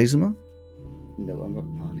you part ASMR? No, I'm not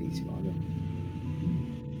part ASMR, no.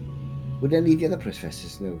 Would any of the other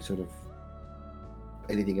professors know sort of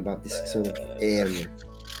anything about this sort of area?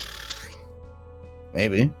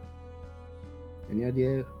 Maybe. Any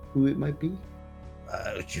idea who it might be?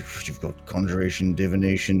 You've got conjuration,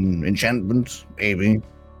 divination, enchantment, maybe.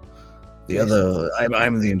 The Yes. other,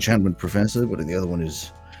 I'm the enchantment professor, but the other one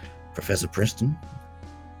is Professor Preston.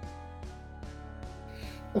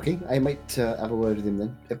 Okay, I might have a word with him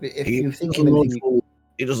then. If He you think does of a anything... module-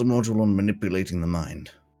 He does a module on manipulating the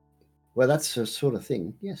mind. Well, that's the sort of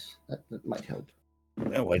thing. Yes, that might help.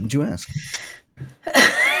 Why didn't you ask?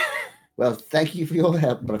 Well, thank you for your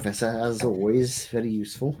help, Professor. As always, very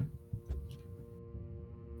useful.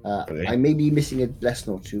 Okay. I may be missing a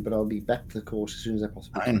lesson or two, but I'll be back to the course as soon as I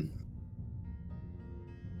possibly can.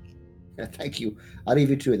 Fine. Thank you. I'll leave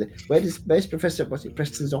you to it. Where's Professor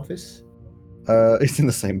Preston's office? It's in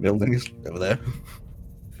the same building. It's over there.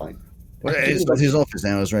 Fine. Well, it's his office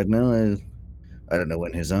hours right now. I don't know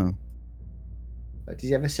when his are. Does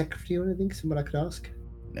he have a secretary or anything? Someone I could ask?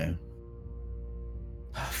 No.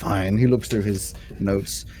 Fine. He looks through his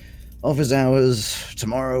notes. Office hours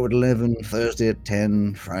tomorrow at 11, Thursday at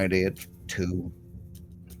 10, Friday at 2.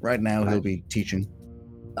 Right now he'll be teaching.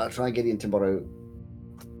 I'll try and get in tomorrow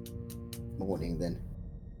morning then.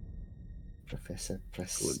 Professor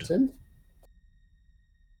Preston.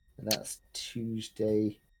 And that's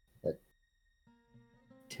Tuesday at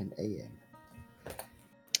 10 a.m.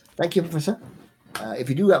 Thank you, Professor. If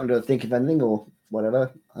you do happen to think of anything or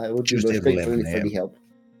whatever, I would be Tuesday most at grateful 11 for any help.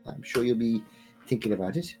 I'm sure you'll be thinking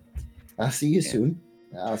about it. I'll see you soon.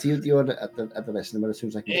 I'll see you at the lesson as soon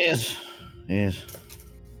as I can. Yes.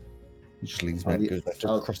 He just leans back, goes back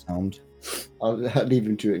to cross-armed. I'll leave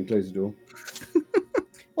him to it and close the door.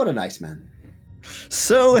 What a nice man.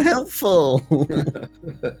 So helpful.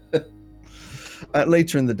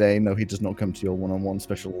 Later in the day, no, he does not come to your one-on-one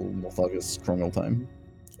special Morthagus Cromwell time.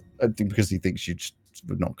 I think because he thinks you just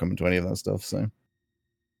would not come into any of that stuff. So,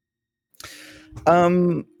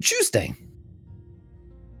 Tuesday,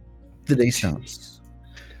 the day starts.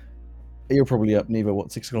 You're probably up, Neva.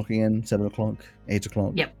 What, 6 o'clock again? 7 o'clock? 8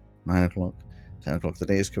 o'clock? Yep. 9 o'clock? 10 o'clock. The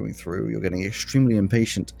day is coming through. You're getting extremely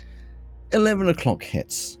impatient. 11 o'clock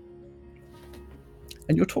hits,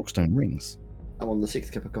 and your talkstone rings. I'm on the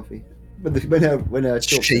 6th cup of coffee. When I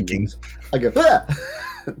talk Shaking. I go, ah!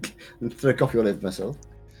 and throw coffee all over myself.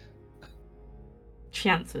 She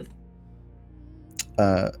answers.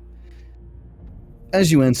 As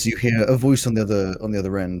you answer, you hear a voice on the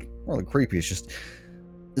other end. Rather creepy. It's just,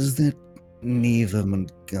 is that Neva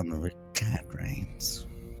Montgomery Cartwright?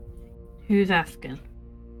 Who's asking?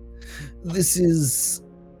 This is.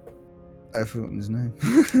 I've forgotten his name.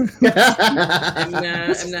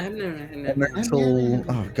 Emerital.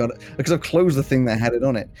 Oh god, because I've closed the thing that had it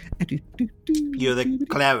on it. You're the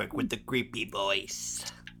cleric with the creepy voice.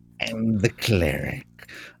 I'm the cleric.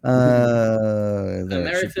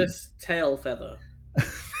 Emeritus tail feather.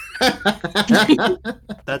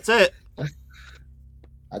 That's it.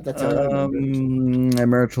 That's how I remember it.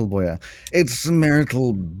 Emerital Boyer. It's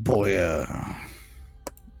Emerital Boyer.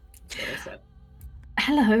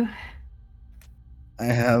 Hello. I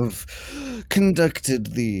have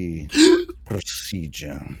conducted the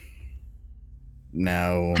procedure.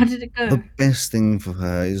 Now, How did it go? the best thing for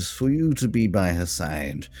her is for you to be by her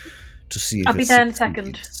side to see if I'll be it there in a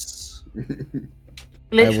second. succeeds.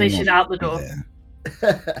 Literally, I will she's not out the be door. there.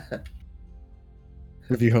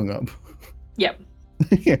 Have you hung up? Yep.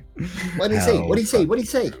 What did he say? What did he say? What did he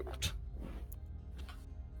say?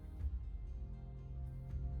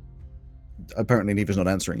 Apparently, Neva's not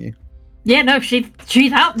answering you. Yeah, no, she's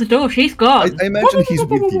out the door. She's gone. I imagine he's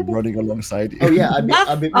with you, running alongside you. Oh yeah,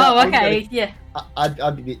 okay, yeah.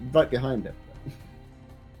 I'd be right behind her.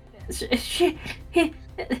 What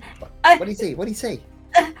did he say? What did he say?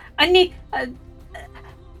 I need.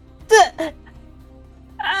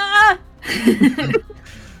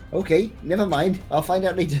 Okay, never mind. I'll find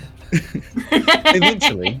out later.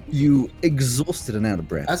 Eventually, you, exhausted and out of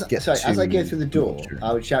breath, As I go through the door,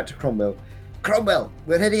 I would shout to Cromwell, "Cromwell,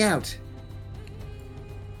 we're heading out."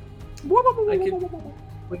 We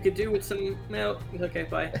could do with some milk. Okay,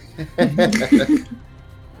 bye.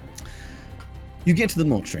 You get to the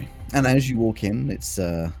mortuary, and as you walk in, it's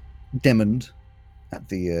Demond at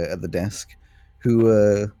the desk,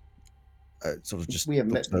 who sort of just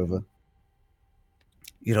looks over.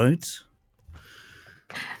 You right?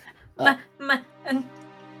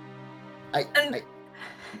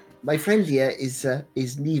 My friend here is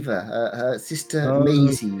Neva, her sister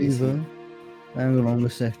Maisie. Neva. Hang on a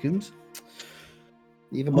second.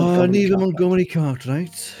 Neva Montgomery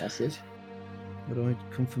Cartwright. That's it. How do I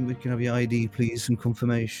confirm? We can have your ID, please, and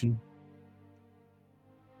confirmation.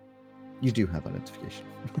 You do have identification.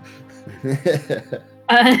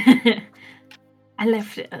 I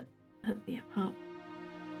left it at the apartment.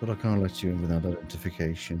 But I can't let you in without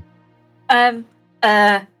identification. Oh,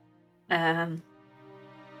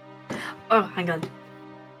 hang on.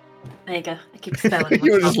 There you go. I keep spelling.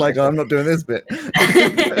 You were just like, oh, I'm not doing this bit.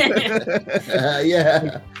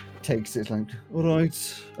 Yeah. Takes it like, all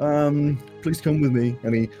right, please come with me.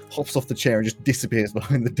 And he hops off the chair and just disappears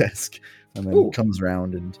behind the desk, and then comes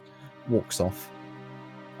around and walks off.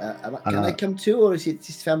 Can I come too, or is it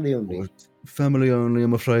just family only? Family only,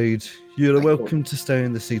 I'm afraid. You're welcome to stay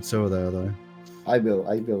in the seats over there, though. I will.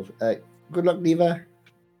 Good luck, Neva.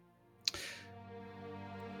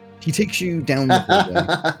 He takes you down the hallway.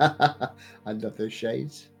 I love those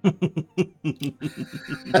shades. They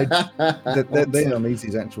are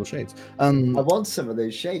Maisie's actual shades. I want some of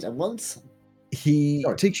those shades. I want some. He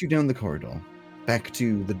takes you down the corridor, back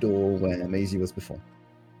to the door where Maisie was before,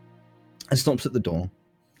 and stops at the door,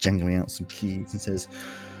 jangling out some keys, and says,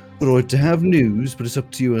 "Right, to have news, but it's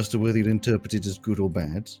up to you as to whether you'd interpret it as good or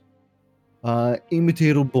bad.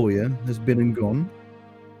 Immaterial Boyer has been and gone,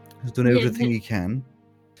 has done Yeah, everything he can.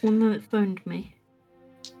 One that phoned me.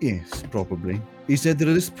 Yes, probably. He said that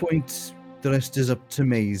at this point, the rest is up to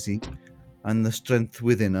Maisie and the strength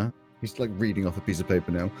within her." He's like reading off a piece of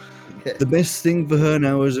paper now. "The best thing for her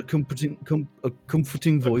now is a comforting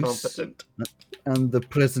voice Competent. and the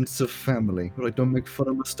presence of family." Right, don't make fun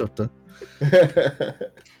of my stutter.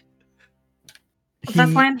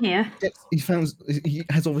 That's why I'm here. He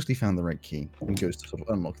has obviously found the right key and goes to sort of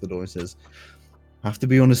unlock the door. He says, "I have to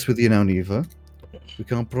be honest with you now, Neva. We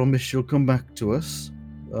can't promise she'll come back to us.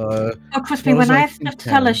 Oh, trust as me, far as when I I have can stuff to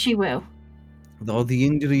tell her, tell, she will. though the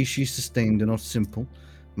injuries she sustained are not simple,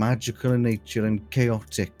 magical in nature and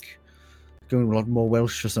chaotic." Going a lot more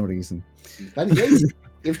Welsh for some reason. Funny, yes,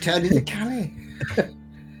 you've turned into Calais. At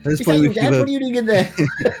this Is that point, we your can dad? give What are you doing in there?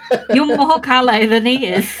 You're more Calais than he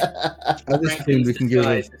is. At this point, Franklin's we can give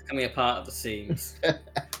disguise is coming apart at the seams.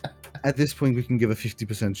 a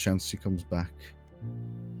 50% chance she comes back.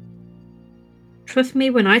 Trust me,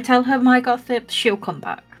 when I tell her my gossip, she'll come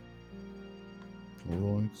back. All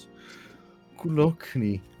right. Good luck. And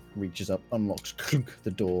he reaches up, unlocks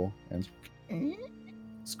the door, and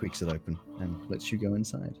squeaks it open and lets you go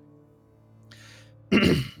inside.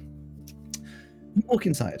 You walk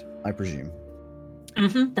inside, I presume.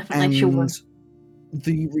 Definitely, she'll run. And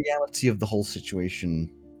the reality of the whole situation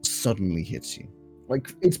suddenly hits you.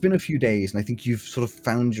 Like, it's been a few days, and I think you've sort of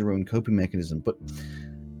found your own coping mechanism, but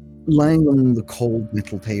lying on the cold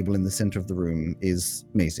metal table in the center of the room is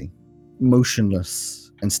Maisie,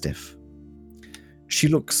 motionless and stiff. She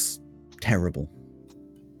looks terrible.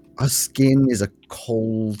 Her skin is a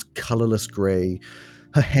cold, colorless gray.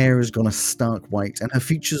 Her hair has gone a stark white, and her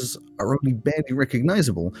features are only barely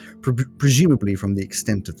recognizable, presumably from the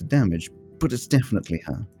extent of the damage, but it's definitely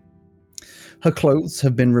her. Her clothes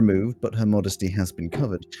have been removed, but her modesty has been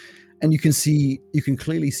covered, and you can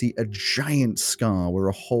clearly see a giant scar where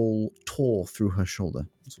a hole tore through her shoulder,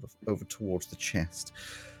 sort of over towards the chest,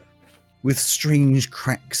 with strange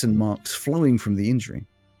cracks and marks flowing from the injury.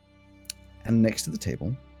 And next to the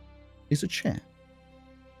table is a chair.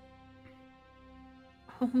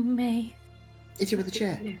 Oh, May. Hit you with a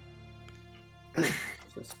chair.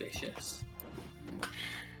 Suspicious.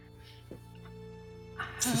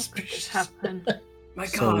 How could this happen? My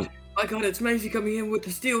So- God, it's Maisie coming in with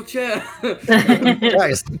the steel chair.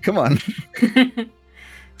 Guys, come on.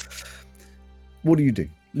 What do you do?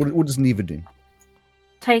 What does Neva do?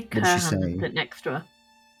 Take What her does she hand say? and sit next to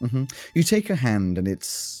her. You take her hand, and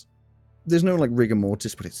there's no like rigor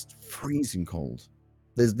mortis, but it's freezing cold.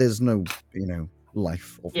 There's no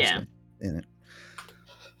life obviously in it.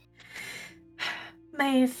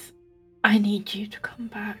 Maze, I need you to come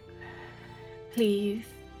back. Please.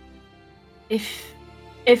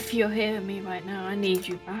 If you're hearing me right now, I need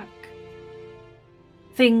you back.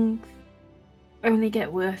 Things only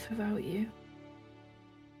get worse without you.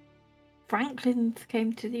 Franklin's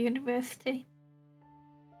came to the university.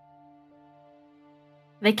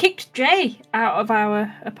 They kicked Jay out of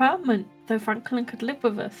our apartment so Franklin could live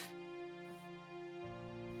with us.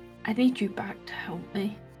 I need you back to help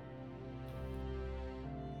me.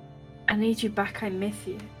 I need you back, I miss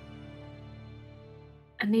you.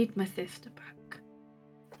 I need my sister back.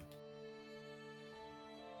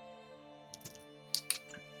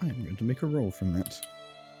 I'm going to make a roll from that.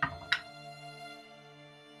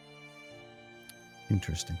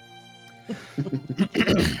 Interesting.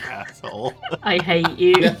 Asshole. I hate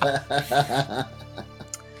you.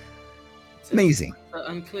 Maisie.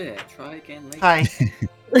 Unclear. Try again later. Hi.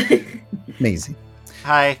 Maisie.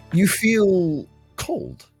 Hi. You feel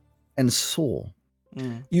cold and sore.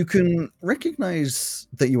 Mm. You can recognize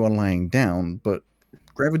that you are lying down, but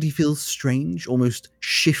gravity feels strange, almost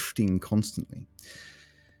shifting constantly.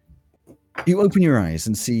 You open your eyes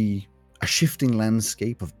and see a shifting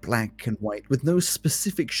landscape of black and white with no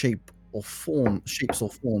specific shapes or forms,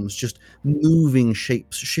 just moving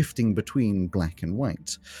shapes shifting between black and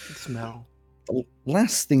white. Smell. The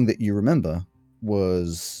last thing that you remember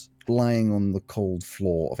was lying on the cold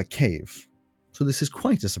floor of a cave. So this is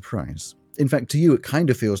quite a surprise. In fact, to you, it kind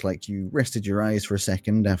of feels like you rested your eyes for a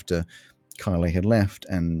second after Carly had left,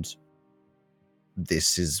 and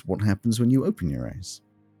this is what happens when you open your eyes.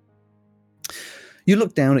 You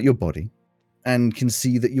look down at your body and can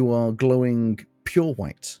see that you are glowing pure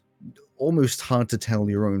white. Almost hard to tell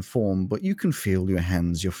your own form, but you can feel your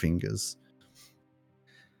hands, your fingers.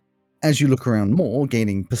 As you look around more,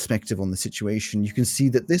 gaining perspective on the situation, you can see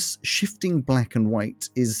that this shifting black and white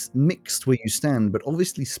is mixed where you stand, but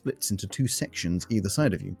obviously splits into two sections either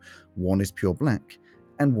side of you. One is pure black,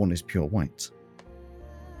 and one is pure white.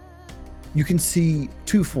 You can see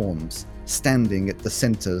two forms standing at the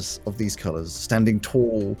centers of these colors, standing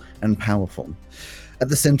tall and powerful. At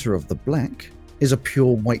the center of the black is a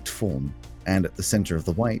pure white form, and at the center of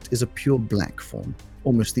the white is a pure black form,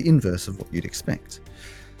 almost the inverse of what you'd expect.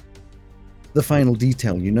 The final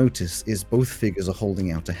detail you notice is both figures are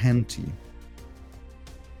holding out a hand to you.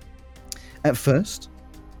 At first,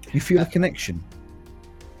 you feel a connection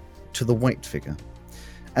to the white figure,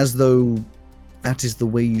 as though that is the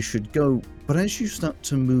way you should go, but as you start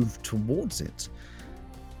to move towards it,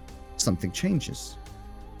 something changes.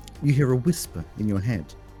 You hear a whisper in your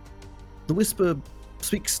head. The whisper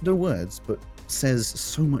speaks no words, but says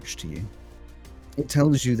so much to you. It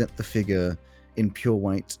tells you that the figure in pure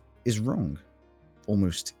white is wrong,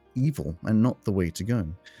 almost evil, and not the way to go.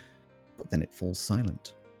 But then it falls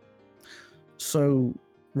silent. So,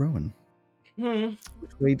 Rowan,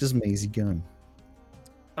 which way does Maisie go?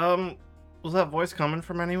 Was that voice coming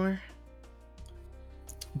from anywhere?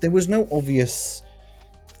 There was no obvious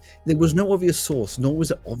source, nor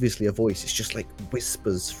was it obviously a voice. It's just like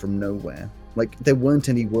whispers from nowhere. Like there weren't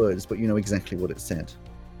any words, but you know exactly what it said.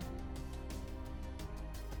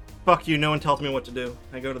 Fuck you, no one tells me what to do.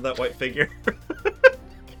 I go to that white figure.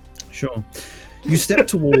 Sure. You step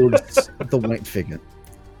towards the white figure,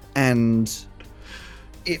 and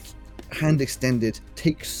it, hand extended,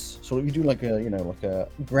 takes sort of, you do like a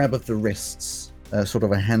grab of the wrists, sort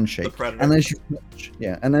of a handshake. And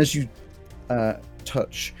as you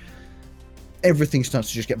touch, everything starts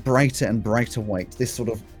to just get brighter and brighter white. This sort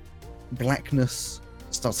of blackness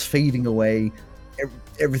starts fading away.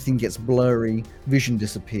 Everything gets blurry. Vision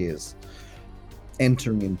disappears,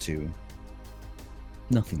 entering into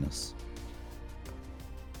nothingness.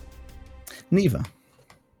 Neva,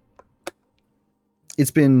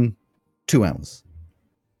 it's been 2 hours.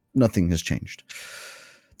 Nothing has changed.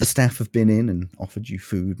 The staff have been in and offered you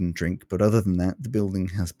food and drink, but other than that, the building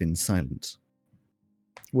has been silent.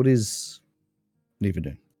 What is Neva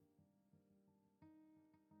doing?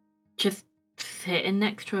 Just sitting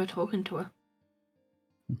next to her, talking to her.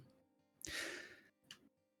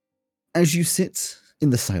 As you sit in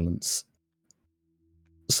the silence,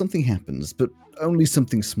 something happens, but only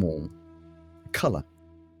something small. Color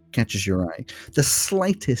catches your eye. The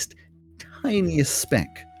slightest, tiniest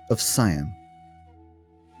speck of cyan.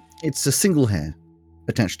 It's a single hair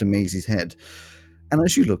attached to Maisie's head. And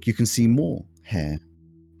as you look, you can see more hair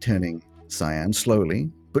turning cyan,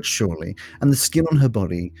 slowly but surely, and the skin on her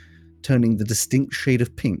body turning the distinct shade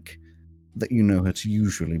of pink that you know her to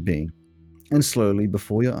usually be. And slowly,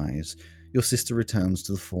 before your eyes, your sister returns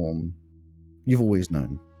to the form you've always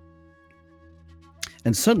known.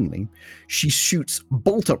 And suddenly, she shoots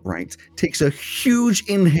bolt upright, takes a huge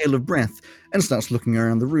inhale of breath, and starts looking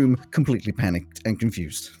around the room, completely panicked and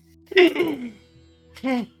confused. Amazing!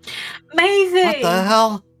 What the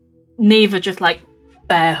hell? Neva just like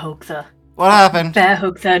bear hugs her. What happened? Bear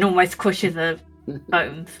hugs her and almost squishes her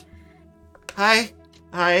bones. Hi.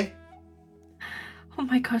 Hi. Oh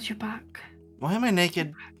my god, you're back. Why am I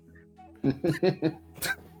naked?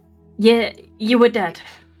 Yeah, you were dead.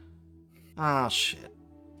 Oh, shit.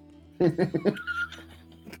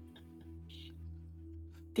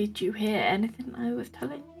 Did you hear anything I was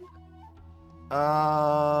telling you?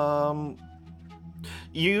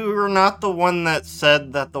 You're not the one that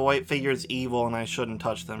said that the white figure's evil and I shouldn't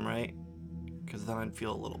touch them, right? Because then I'd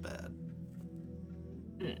feel a little bad.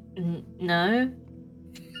 No.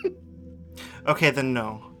 Okay, then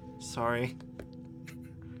no. Sorry.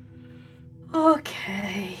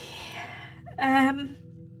 Okay.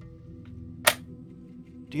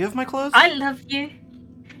 Do you have my clothes? I love you.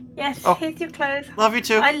 Yes, Oh. here's your clothes. Love you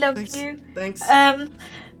too. I love Thanks. you. Thanks.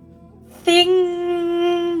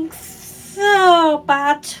 Things so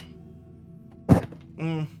bad.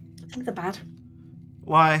 Mm, Things are bad.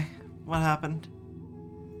 why? What happened?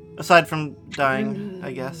 Aside from dying,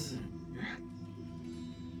 I guess.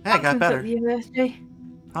 Hey, I got Franklin's better. At the university.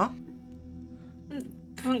 Huh?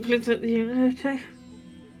 Franklin's at the university.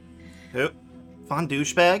 Who? Von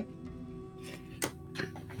douchebag?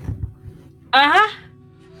 Uh-huh.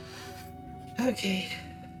 Okay.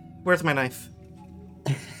 Where's my knife?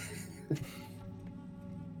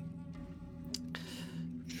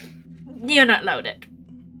 You're not loaded.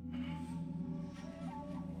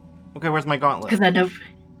 Okay, where's my gauntlet? Because I know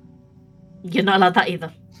you're not allowed that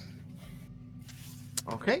either.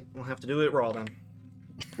 Okay, we'll have to do it raw then.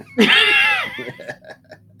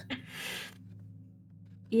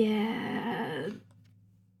 Yeah.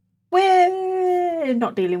 We're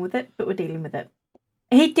not dealing with it, but we're dealing with it.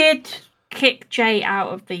 He did kick Jay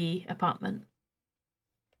out of the apartment.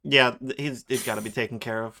 Yeah, he's got to be taken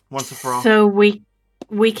care of once and for all. So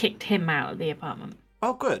we kicked him out of the apartment.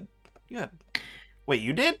 Oh, good. Good. Wait,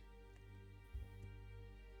 you did?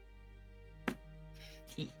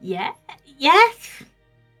 Yeah. Yes.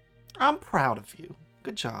 I'm proud of you.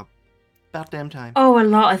 Good job. About damn time. Oh, a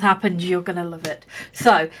lot has happened. You're gonna love it.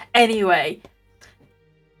 So, anyway,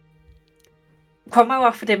 Cromwell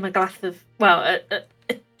offered him a glass of, a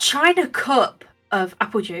china cup of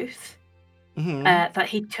apple juice Mm-hmm. that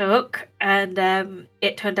he took, and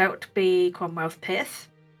it turned out to be Cromwell's piss.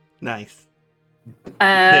 Nice.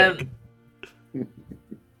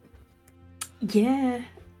 Yeah.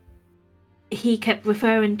 He kept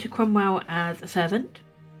referring to Cromwell as a servant.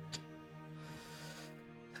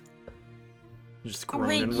 Just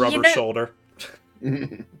groaning rubber shoulder.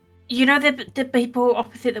 You know the people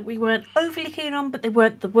opposite that we weren't overly keen on, but they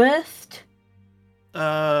weren't the worst?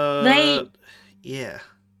 Yeah.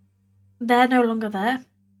 They're no longer there.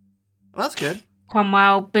 Well, that's good.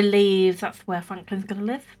 Cromwell believes that's where Franklin's gonna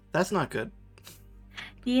live. That's not good.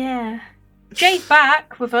 Yeah. Jay's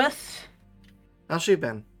back with us. How's she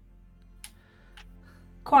been?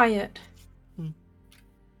 Quiet.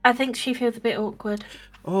 I think she feels a bit awkward.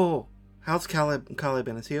 Oh, how's Caleb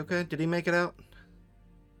been? Is he okay? Did he make it out?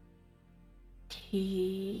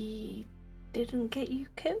 He didn't get you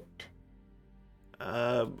killed?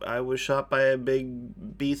 I was shot by a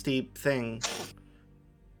big beastie thing.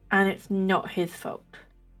 And it's not his fault.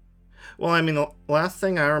 Well, I mean, the last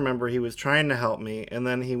thing I remember, he was trying to help me, and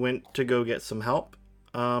then he went to go get some help.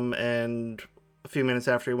 And a few minutes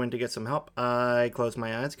after he went to get some help, I closed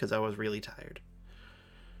my eyes because I was really tired.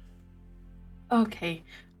 Okay.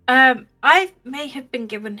 I may have been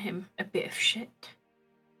giving him a bit of shit.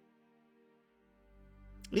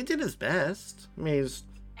 He did his best. I mean,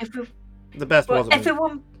 Everyone the best wasn't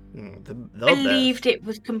the believed best. it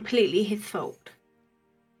was completely his fault.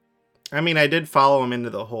 I mean, I did follow him into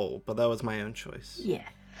the hole, but that was my own choice. Yeah.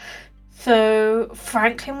 So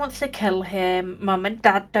Franklin wants to kill him. Mum and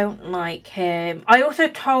Dad don't like him. I also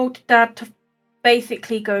told Dad to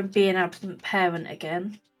basically go and be an absent parent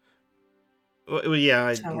again. Well,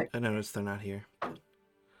 yeah, So, I noticed they're not here.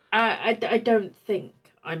 I don't think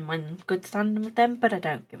I'm in good standing with them, but I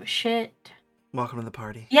don't give a shit. Welcome to the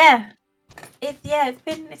party. Yeah. It's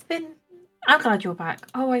been. I'm glad you're back.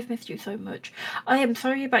 Oh, I've missed you so much. I am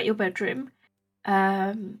sorry about your bedroom. What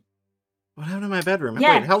happened to my bedroom?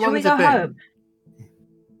 Yeah, Wait, how long has we it been? home?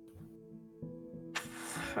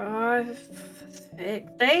 5,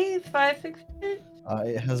 6 days? 5, 6 days?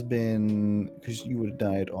 It has been, because you would have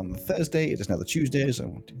died on the Thursday. It is now the Tuesday, so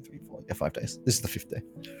 1, 2, 3, 4, 5 days. This is the 5th day.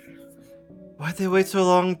 Why'd they wait so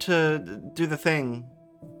long to do the thing?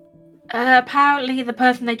 Apparently the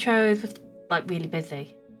person they chose was like really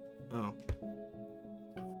busy. Oh.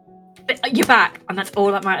 But you're back, and that's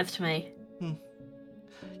all that matters to me.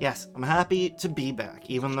 Yes, I'm happy to be back,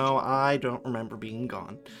 even though I don't remember being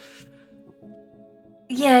gone.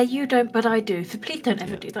 Yeah, you don't, but I do. So please don't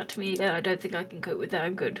ever do that to me again. I don't think I can cope with that.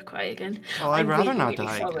 I'm going to cry again. Well, I'd I'm rather really, not really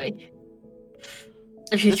die. Sorry.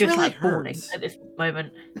 She's This just really like bawling hurts. at this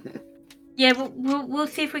moment. Yeah, we'll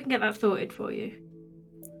see if we can get that sorted for you.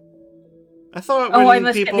 I thought Oh, I when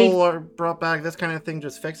must get people are brought back, this kind of thing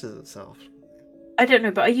just fixes itself. I don't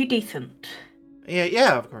know, but are you decent?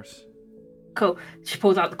 Yeah, of course. Cool. She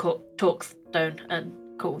pulls out the talk stone and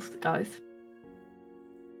calls the guys.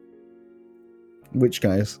 Which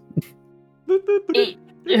guys?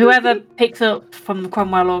 Whoever picks up from the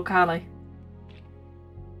Cromwell or Carly.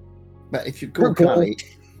 But if you call Carly,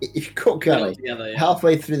 Together, yeah.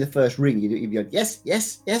 halfway through the first ring, you'd be like, yes,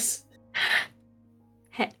 yes, yes.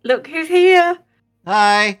 Hey, look who's here!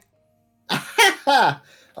 Hi.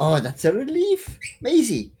 Oh, that's a relief.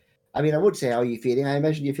 Maisie. I mean, I would say, how are you feeling? I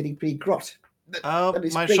imagine you're feeling pretty grot. But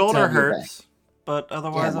it's My great to shoulder have you back. hurts, but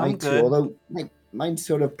otherwise I'm mine too, good. although mine's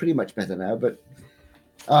sort of pretty much better now, but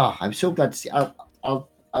I'm so glad to see. I'll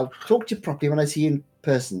talk to you properly when I see you in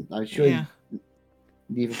person. I'm sure Yeah.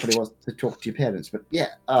 you probably wants to talk to your parents, but yeah.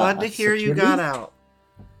 Glad to that's hear such a you got relief. out.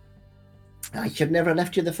 I should never have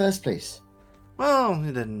left you in the first place. Well, we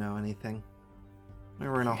didn't know anything. We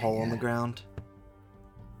were in a hole in the ground.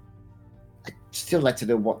 I'd still like to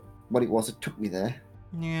know what it was that took me there.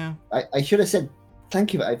 Yeah. I should have said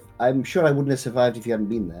thank you. I'm sure I wouldn't have survived if you hadn't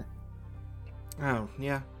been there. Oh,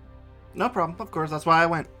 yeah. No problem. Of course, that's why I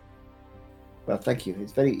went. Well, thank you.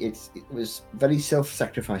 It was very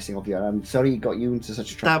self-sacrificing of you. And I'm sorry it got you into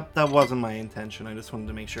such a trouble. That wasn't my intention. I just wanted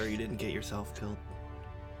to make sure you didn't get yourself killed.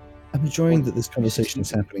 I'm enjoying that this conversation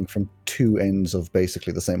is happening from two ends of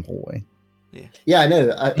basically the same hallway. Yeah, I know.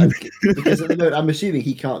 Because at the moment, I'm assuming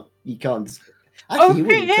he can't. Actually, Oh, he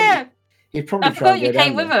would. yeah. He'd I probably try forgot and go you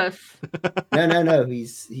came down with there. us. No.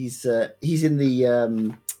 He's in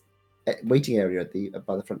the waiting area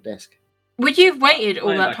by the front desk. Would you have waited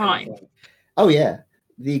all Flying that back on the time? phone. Oh yeah.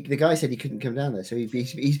 The guy said he couldn't come down there, so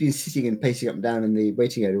he's been sitting and pacing up and down in the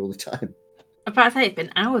waiting area all the time. I'm about to say it's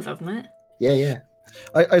been hours, hasn't it? Yeah.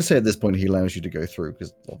 I'd say at this point he allows you to go through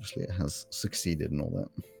because obviously it has succeeded and all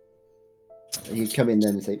that. And he'd come in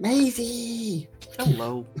then and say, Maisie!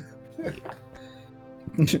 Hello.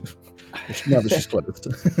 Now that she's closed.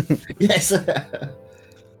 Yes.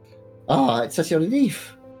 It's such a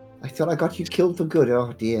relief. I thought I got you killed for good.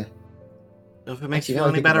 Oh dear. If it makes Actually, you now feel I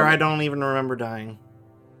any think better, about I it. don't even remember dying.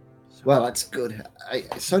 So, Well, that's good.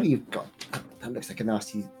 Sorry you've got. That looks like a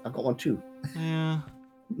nasty. I've got one too. yeah.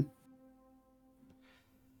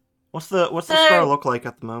 What's the So- scar look like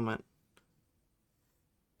at the moment?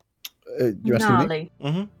 You asking me?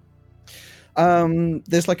 Gnarly. Mm-hmm.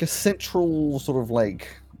 There's like a central sort of like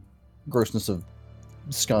grossness of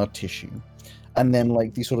scar tissue, and then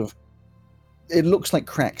like these sort of, it looks like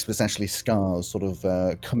cracks, but it's actually scars sort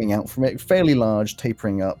of coming out from it, fairly large,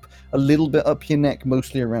 tapering up a little bit up your neck,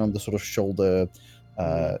 mostly around the sort of shoulder,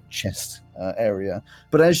 chest area.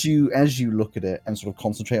 But as you look at it and sort of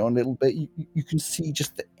concentrate on it a little bit, you can see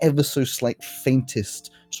just the ever so slight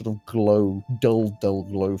faintest sort of glow, dull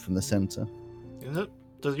glow from the center. Is it?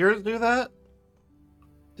 Does yours do that?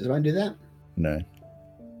 Does mine do that? No.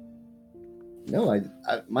 No,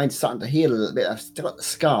 mine's starting to heal a little bit. I've still got the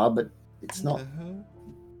scar, but it's not.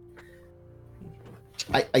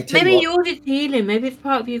 I tell Maybe you what, yours is healing. Maybe it's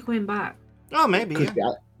part of you coming back. Oh, maybe. could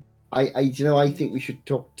Yeah. be. I think we should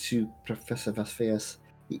talk to Professor Vasfias.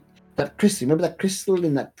 That crystal, remember that crystal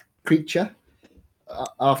in that creature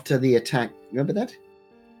after the attack? Remember that?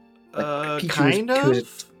 Peter was Kind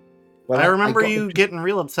cursed. of. Well, I remember got you the- getting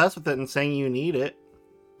real obsessed with it and saying you need it.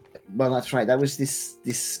 Well, that's right. That was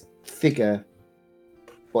this figure.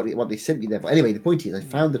 What they sent me there. But anyway, the point is, I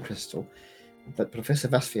found the crystal. But Professor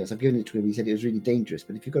Vasfias, I've given it to him. He said it was really dangerous.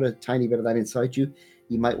 But if you've got a tiny bit of that inside you,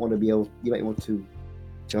 you might want to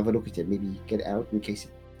have a look at it. Maybe get it out in case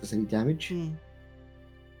it does any damage.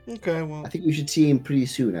 Okay, well. I think we should see him pretty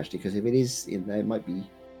soon, actually, because if it is in there, it might be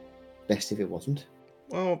best if it wasn't.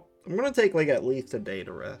 Well, I'm gonna take like at least a day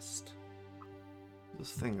to rest.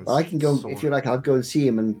 This thing is. Well, I can go sore. if you like. I'll go and see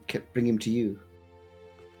him and bring him to you.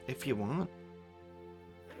 If you want.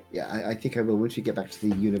 Yeah, I think I will once we get back to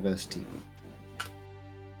the university.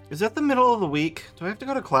 Is that the middle of the week? Do I have to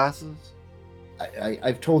go to classes?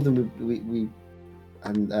 I've told them we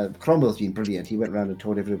and Cromwell's been brilliant. He went around and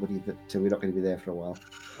told everybody that we're not going to be there for a while.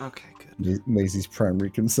 Okay, good. Maisie's primary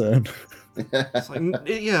concern. It's like,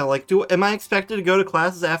 yeah, like, am I expected to go to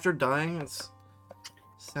classes after dying? It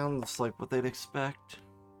sounds like what they'd expect.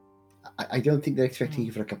 I don't think they're expecting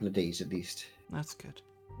you for a couple of days at least. That's good.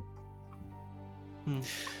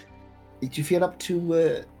 Did you feel up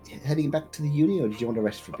to heading back to the uni, or did you want to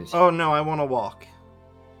rest for a bit? Oh no, I want to walk.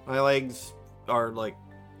 My legs are like,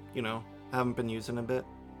 haven't been using a bit.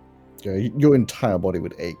 Yeah, your entire body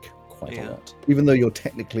would ache quite a lot, even though you're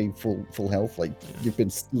technically full health. Like you've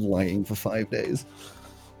been lying for 5 days.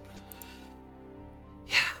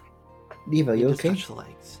 Yeah. Neva, you Just okay? touch the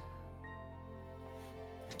legs.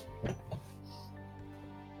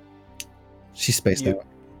 She's spaced out.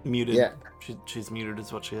 Muted. Yeah. She's muted,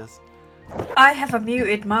 is what she is. I have a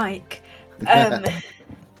muted mic. I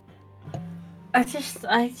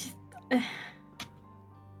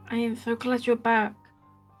am so glad you're back.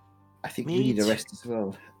 I think Me you need a too. rest as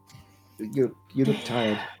well. You look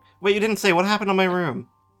tired. Wait, you didn't say what happened to my room.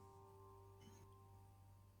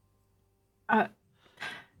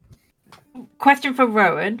 Question for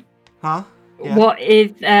Rowan. Huh? Yeah. What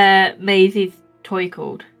is Maisie's toy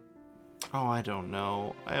called? Oh, I don't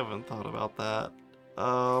know. I haven't thought about that.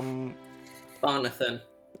 Barnathan.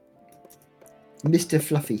 Mr.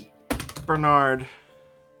 Fluffy. Bernard.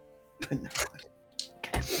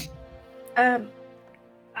 I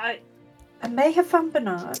may have found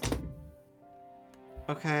Bernard.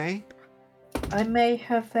 Okay. I may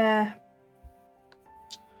have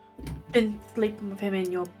been sleeping with him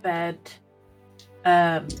in your bed,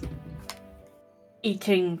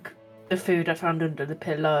 eating the food I found under the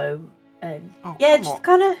pillow, and Oh, yeah, come just on.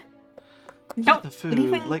 kind of not The food,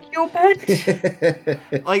 leaving like- your bed.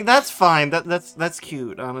 Like, that's fine. That's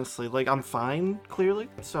cute, honestly. Like, I'm fine, clearly.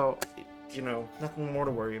 So, nothing more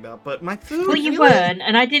to worry about. But my food. Well, you really? weren't,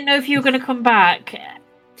 and I didn't know if you were going to come back,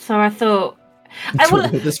 so I thought. I will.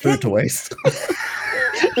 Put this food to waste.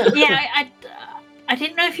 Yeah, I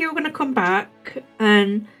didn't know if you were going to come back,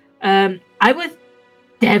 and I was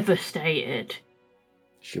devastated.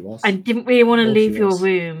 She was. I didn't really want to Oh, leave she your was.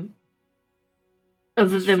 room, other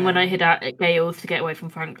That's than when I fair. hid out at Gale's to get away from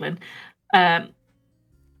Franklin.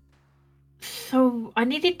 So I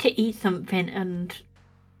needed to eat something, and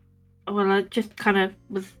I just kind of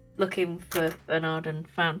was looking for Bernard and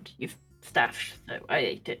found your stash, so I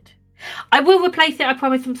ate it. I will replace it. I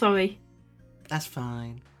promise. I'm sorry. That's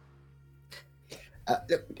fine.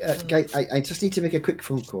 Look, guys, I just need to make a quick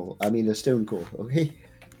phone call. I mean, a stone call, okay?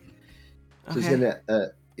 So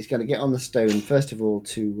he's gonna get on the stone first of all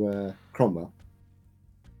to Cromwell.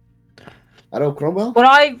 Hello, Cromwell.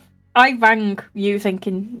 Well, I rang you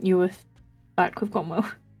thinking you were back with Cromwell.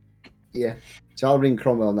 Yeah. So I'll ring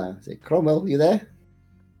Cromwell now. Say, Cromwell, you there?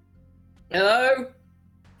 Hello?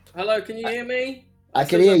 Hello, can you hear me? I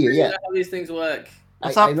can suppose hear you, really yeah. know how these things work.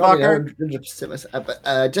 What's I up, know, fucker?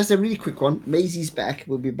 but just a really quick one. Maisie's back.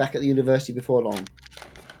 We'll be back at the university before long.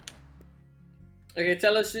 Okay,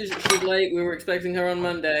 tell us she's late. We were expecting her on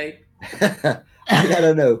Monday. I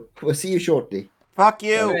don't know. We'll see you shortly. Fuck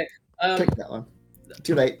you. Okay. Click that one.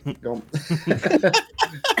 Too late. Gone.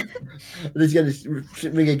 He's going to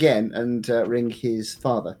ring again and ring his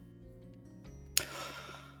father.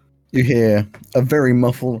 You hear a very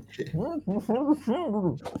muffled.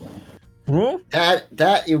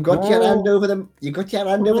 Dad, you've got your hand over the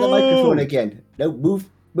microphone again. No, move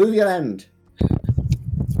your hand.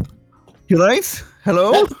 You right?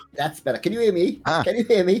 Hello? That's better. Can you hear me? Ah. Can you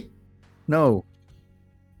hear me? No.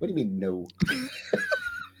 What do you mean no?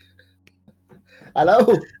 Hello?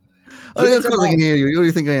 Oh, of course I can hear you. Who do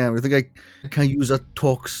you think I am? You think I can't use a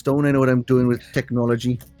talk stone? I know what I'm doing with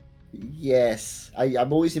technology. Yes,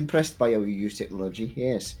 I'm always impressed by how you use technology.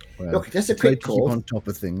 Yes. Well, Look, just a try quick to keep call. on top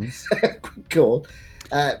of things. Quick call.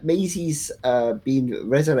 Maisie's been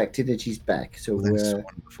resurrected and she's back. So, Well, that's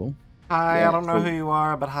wonderful. Hi, Yeah, I don't know so- who you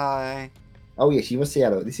are, but hi. oh yes, you must say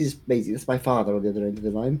hello. This is Maisie. That's my father on the other end of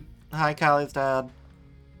the line. Hi, Callie's dad.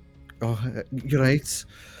 Oh, you're right.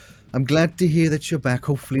 I'm glad to hear that you're back.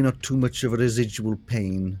 Hopefully not too much of a residual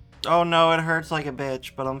pain. Oh no, it hurts like a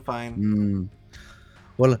bitch, but I'm fine. Hmm.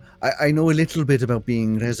 Well, I know a little bit about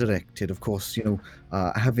being resurrected. Of course, you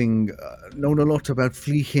know, having known a lot about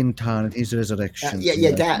Flea Hinton and his resurrection.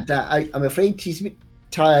 Dad. I'm afraid she's a bit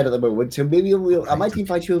tired at the moment, so maybe I might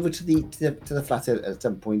invite you over to the flat at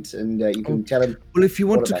some point, and you can tell him. Well, if you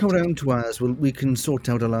want all to about come it. round to ours, we can sort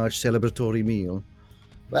out a large celebratory meal.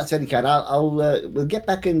 Well, that's very kind. We'll get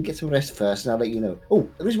back and get some rest first, and I'll let you know. Oh,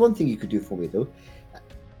 there is one thing you could do for me though.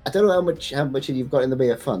 I don't know how much you've got in the way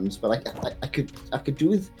of funds, but I could do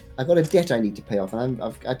with. I've got a debt I need to pay off, and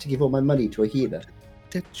I've had to give all my money to a healer.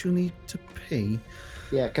 Debt you need to pay?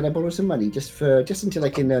 Yeah, can I borrow some money just until I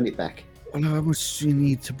can earn it back? Well, how much do you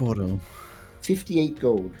need to borrow? 58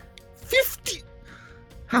 gold. 50?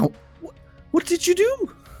 How? What did you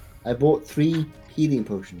do? I bought 3 healing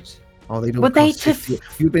potions. Oh, they don't Would they cost 50.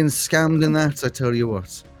 You've been scammed in that, I tell you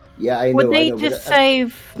what. Yeah, I know. Would they I know, just but,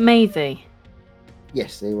 save Maisie?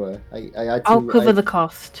 yes, they were. I had to. I'll cover the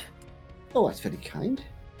cost. Oh, that's very kind.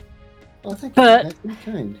 Oh, thank you. But- That's very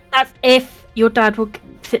kind. That's if your dad will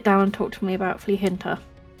sit down and talk to me about Flea Hinter.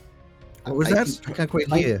 What was that? I can't quite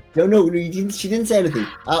hear. No, she didn't say anything.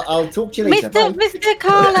 I'll talk to you later. Mr.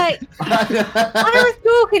 Carlyle, I was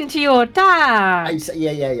talking to your dad.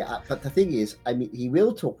 Yeah. But the thing is, I mean, he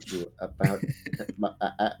will talk to you about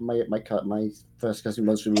my first cousin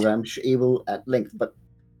was from I'm sure he will at length. But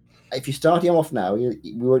if you start him off now, we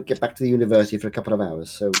won't get back to the university for a couple of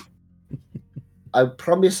hours. So I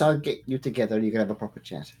promise I'll get you together and you can have a proper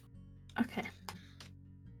chat. Okay.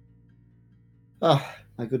 Oh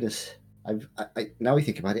my goodness! Now we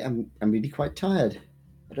think about it, I'm really quite tired.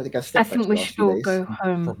 I don't think I've I slept. think we should all go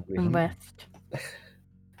home Probably and hungry. rest.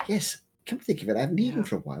 Yes, come to think of it, I haven't eaten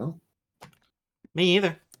for a while. Me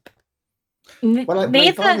either. Well, my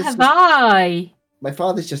Neither father's have just- I. My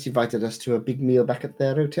father's just invited us to a big meal back at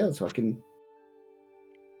their hotel, so I can.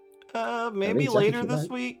 Maybe Lisa, I think later you're this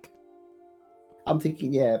right. week. I'm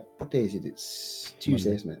thinking, yeah. What day is it? It's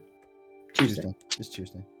Tuesday, Monday. isn't it? Tuesday. It's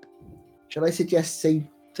Tuesday. Shall I suggest say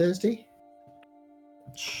Thursday?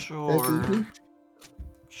 Thursday Sure. evening?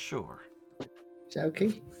 Sure. Is that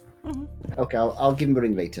okay? Mhm. Okay, I'll give him a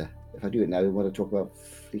ring later. If I do it now, we want to talk about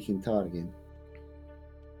freaking tar again.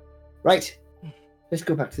 Right. Let's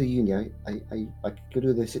go back to the uni. I could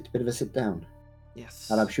do this bit of a sit down, Yes.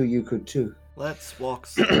 and I'm sure you could too. Let's walk.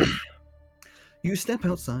 You step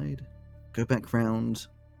outside, go back round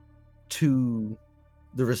to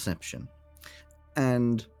the reception,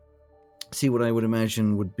 and see what I would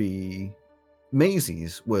imagine would be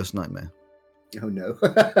Maisie's worst nightmare. Oh no.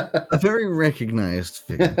 A very recognized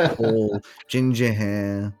figure. Tall, ginger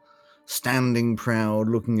hair, standing proud,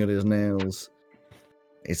 looking at his nails.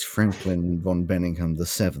 It's Franklin von Benningham the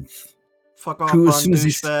Seventh. Fuck off, Who, as bun soon as he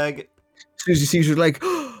douchebag. As soon as he sees you, like,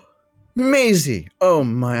 Maisie! Oh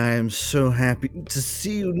my, I am so happy to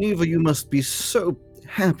see you. Neva, you must be so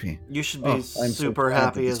happy. You should Oh, be I'm so super glad that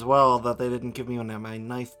happy this- as well that they didn't give me my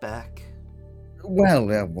knife back.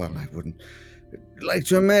 Well, I wouldn't like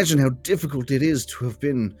to imagine how difficult it is to have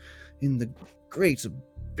been in the great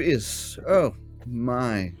abyss. Oh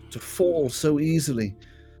my, to fall so easily.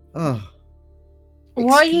 Oh,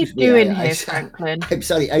 What are you Excuse me, doing here, Franklin? I'm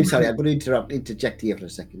sorry. I'm going to interject here for a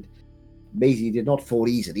second. Maisie did not fall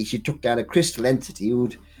easily. She took down a crystal entity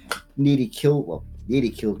who'd nearly killed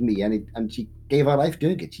me, and she gave her life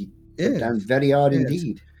doing it. She took yes, down very hard yes.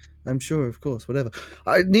 indeed. I'm sure, of course, whatever.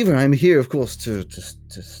 Neva, I'm here, of course, to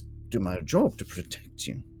do my job, to protect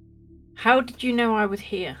you. How did you know I was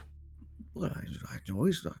here? Well, I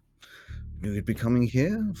always knew you'd be coming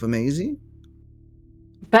here for Maisie.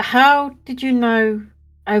 But how did you know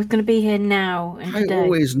I was going to be here now and I today?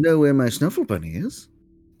 always know where my snuffle bunny is.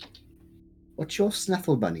 What's your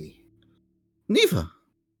snuffle bunny? Neva.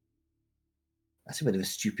 That's a bit of a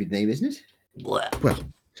stupid name, isn't it? Well,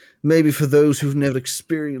 maybe for those who've never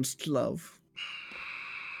experienced love.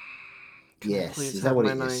 Can I Yes, please is have that what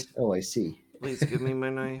my it knife? is? Oh, I see. Please give me my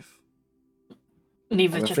knife.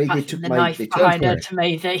 Neva's I'm just afraid they passing took the my- knife they took- behind her Don't to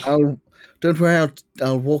Maisie. Don't worry.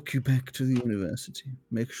 I'll walk you back to the university.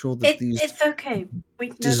 Make sure that these It's okay. We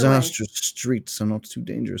know the way. disastrous streets are not too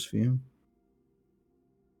dangerous for you.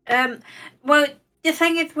 Well, the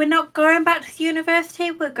thing is, we're not going back to the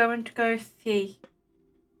university. We're going to go see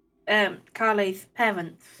Carly's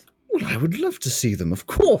parents. Well, I would love to see them, of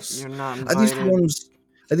course. You're not Are these the invited. ones?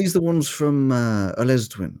 Are these the ones from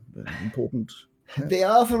Lesdwin? Important. They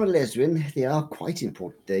are from a lesbian. They are quite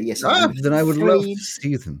important. Yes, Then I would love to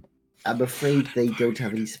see them. I'm afraid they don't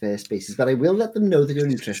have any spare spaces, but I will let them know that you're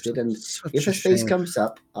interested. And Such if a a space shame. comes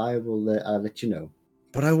up, I will. I'll let you know.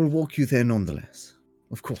 But I will walk you there nonetheless.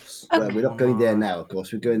 Of course. Well, we're not going there now, of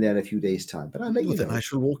course. We're going there in a few days' time. But I'll let Well, you then know. I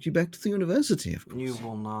shall walk you back to the university, of course. You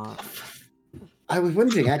will not. I was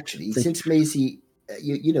wondering, actually, Thank since Maisie,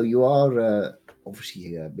 you are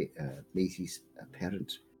obviously Maisie's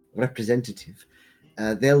parent representative.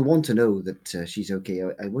 They'll want to know that she's okay.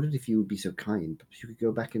 I wondered if you would be so kind. Perhaps you could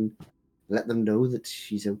go back and let them know that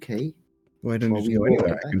she's okay. Why don't Well, you go we walk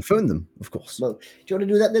anywhere? it I can phone them, of course. Well, do you want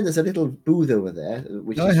to do that then? There's a little booth over there,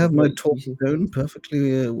 which I is have my great for talk using- stone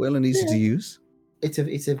perfectly well and easy to Yeah. use. It's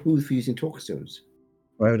a booth for using talk stones,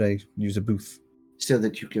 Why would I use a booth? so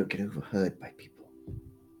that you don't get overheard by people.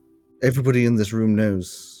 Everybody in this room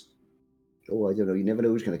knows. Oh, I don't know. You never know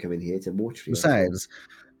who's going to come in here. It's a mortuary. after all. Besides,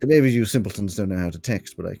 maybe you simpletons don't know how to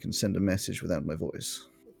text, but I can send a message without my voice.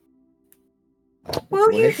 Will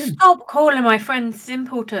Go you ahead then. stop calling my friends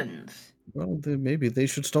simpletons? Well, maybe they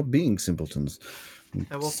should stop being simpletons.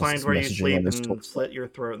 I will Stop find where you messaging sleep on this and talk slit your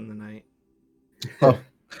throat in the night. Oh,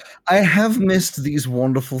 I have missed these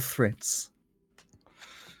wonderful threats.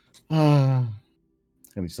 And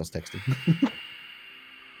he starts texting.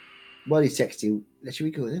 While he's texting, should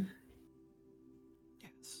we go then?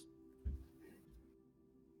 Yes.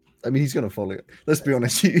 I mean, he's going to follow it. Let's be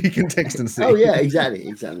honest. He can text and see. Oh yeah,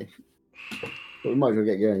 exactly. But we might as well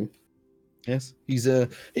get going. Yes, he's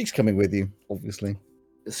coming with you, obviously.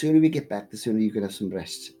 The sooner we get back, the sooner you can have some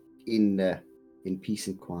rest in peace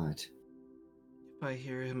and quiet. If I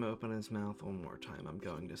hear him open his mouth one more time, I'm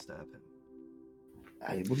going to stab him.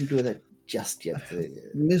 I wouldn't do that just yet.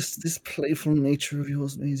 Missed this playful nature of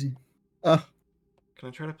yours, Maisie. Ah, Can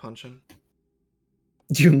I try to punch him?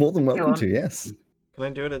 you're more than welcome on. to, yes. Can I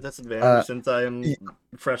do it at disadvantage since I am y-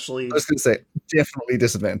 freshly? I was going to say, definitely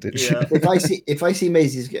disadvantage. Yeah. if I see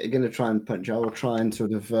Maisie's going to try and punch, I will try and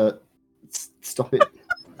sort of stop it.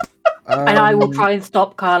 And I will try and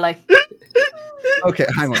stop Carly. Okay,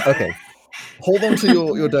 hang on. Okay. Hold on to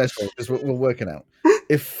your dice roll because we'll work it out.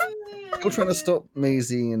 If you're trying to stop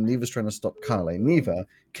Maisie and Neva's trying to stop Carly, Neva,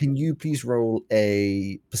 can you please roll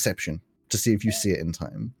a perception to see if you see it in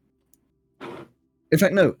time? In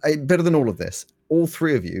fact, no, better than all of this. All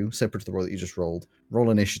three of you, separate to the roll that you just rolled, roll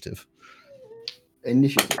initiative.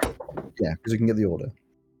 Initiative Yeah, because you can get the order.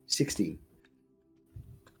 16.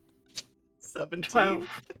 17. 12.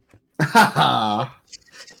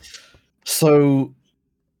 So,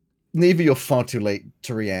 Neva, you're far too late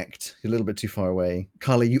to react. You're a little bit too far away.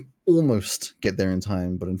 Carly, you almost get there in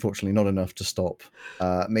time, but unfortunately not enough to stop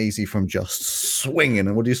Maisie from just swinging.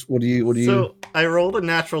 And what do you? So I rolled a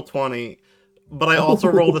natural 20, but I also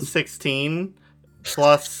rolled a 16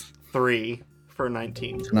 plus 3 for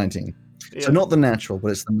 19. 19. Yeah. So not the natural,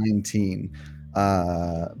 but it's the 19.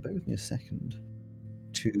 Bear with me a second.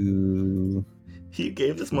 To You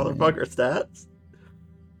gave this motherfucker stats?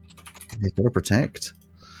 he's got to protect.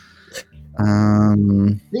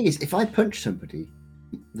 The thing is, if I punch somebody,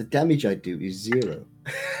 the damage I do is 0.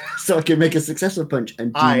 So I can make a successful punch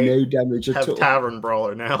and do no damage at Have all. Tavern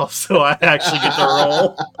Brawler now, so I actually get to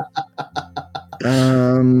roll.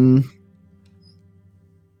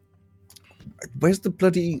 Where's the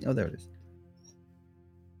bloody? Oh, there it is.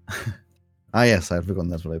 Yes, I've forgotten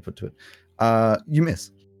that's what I put to it. You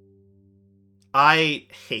miss. I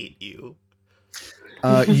hate you.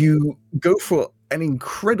 You go for an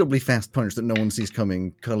incredibly fast punch that no one sees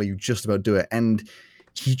coming. Carly, you just about do it, and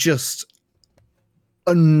he just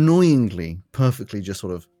annoyingly, perfectly just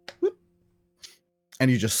sort of, whoop, and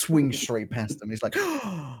you just swing straight past him. He's like,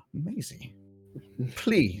 oh, Maisie,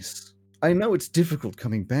 please. I know it's difficult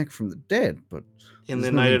coming back from the dead, but In there's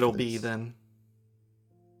the no night need it'll for be this. then.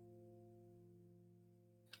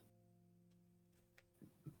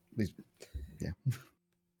 Please, yeah,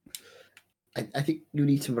 I think you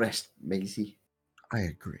need some rest, Maisie. I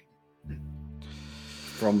agree.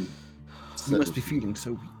 From You must be feeling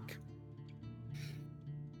so weak.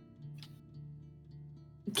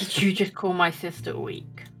 Did you just call my sister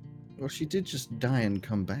weak? Well, she did just die and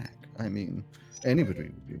come back. I mean, anybody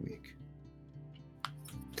would be weak.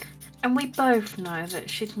 And we both know that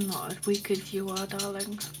she's not as weak as you are,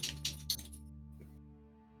 darling.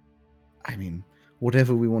 I mean,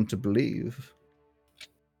 whatever we want to believe.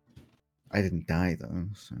 I didn't die, though,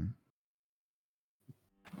 so...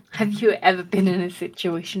 Have you ever been in a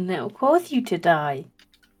situation that will cause you to die?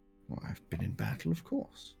 Well, I've been in battle, of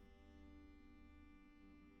course.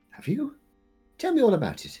 Have you? Tell me all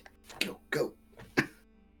about it. Go.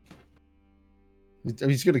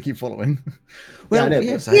 He's going to keep following. Well, Well, yeah, I know,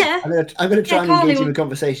 yes, but- Yeah. I'm going to try and Carly engage him will- in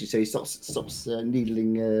conversation so he stops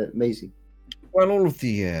needling Maisie. well, all of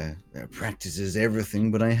the practices,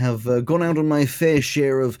 everything, but I have gone out on my fair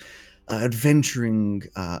share of adventuring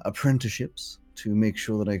apprenticeships to make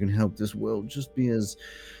sure that I can help this world just be as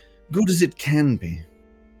good as it can be.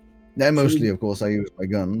 Now, mostly, of course, I use my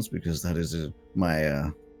guns because that is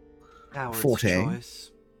my Howard's Forte.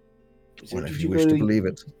 choice. So well, if did you you wish go to to- believe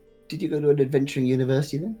it. Did you go to an adventuring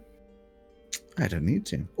university then? I don't need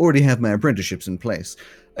to. Already have my apprenticeships in place.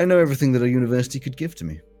 I know everything that a university could give to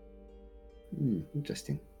me.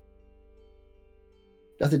 Interesting.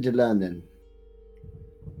 Nothing to learn then.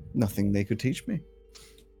 Nothing they could teach me.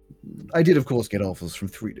 I did, of course, get offers from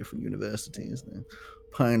 3 different universities. They're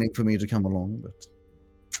pining for me to come along, but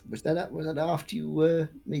Was that after you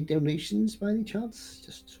made donations by any chance?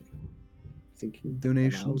 Just sort of thinking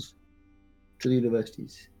donations? aloud to the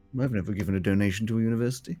universities. I've never given a donation to a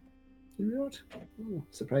university. You know what? Oh,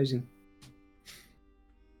 surprising.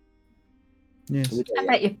 Yes. I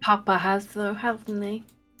bet your papa has, though, hasn't he?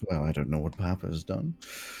 Well, I don't know what Papa has done.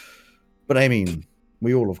 But I mean,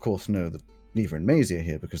 we all, of course, know that Neva and Maisie are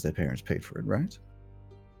here because their parents paid for it, right?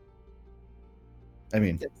 I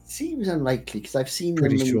mean, That seems unlikely because I've seen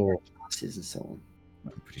pretty them in sure. classes and so on.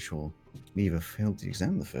 I'm pretty sure Neva failed the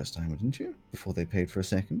exam the first time, didn't you? Before they paid for a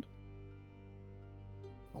second.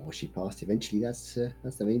 Oh, she passed eventually. That's the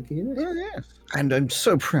main thing, isn't it? Oh, yes. And I'm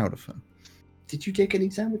so proud of her. Did you take an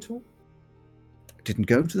exam at all? Didn't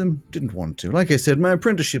go to them, didn't want to. Like I said, my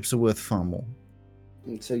apprenticeships are worth far more.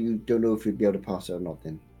 So you don't know if you'd be able to pass it or not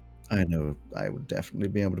then? I know I would definitely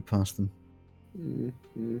be able to pass them. I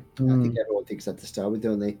think everyone thinks that to start with,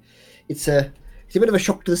 don't they? It's a bit of a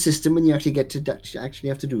shock to the system when you actually get to actually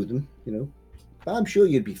have to do them, you know. But I'm sure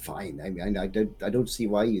you'd be fine. I mean, I don't see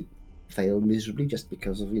why you'd fail miserably just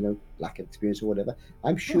because of lack of experience or whatever.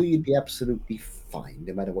 I'm sure you'd be absolutely fine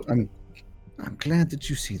no matter what. I'm glad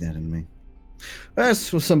that you see that in me. As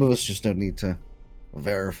for some of us, just don't need to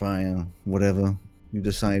verify whatever you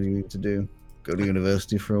decide you need to do. Go to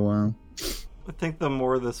university for a while. I think the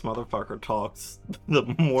more this motherfucker talks, the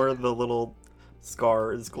more the little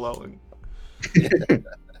scar is glowing.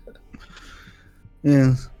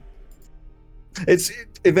 Yeah.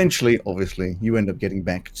 Eventually, obviously, you end up getting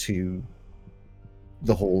back to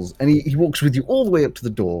the halls, and he walks with you all the way up to the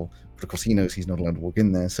door, but of course he knows he's not allowed to walk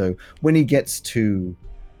in there, so when he gets to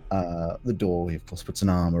the door, he of course puts an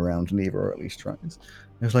arm around Neva, or at least tries.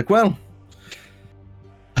 He's like, well,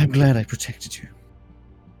 I'm glad I protected you.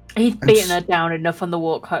 He's beaten her down enough on the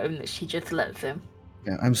walk home that she just lets him.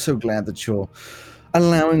 Yeah, I'm so glad that you're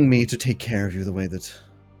allowing me to take care of you the way that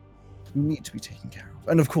you need to be taken care of.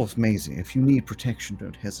 And of course, Maisie, if you need protection,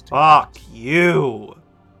 don't hesitate. Fuck you!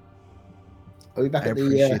 Are we back I at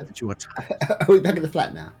appreciate the? that you are tired. Are we back at the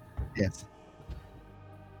flat now? Yes.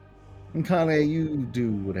 And Carly, you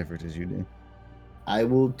do whatever it is you do. I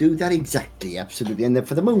will do that exactly, absolutely. And then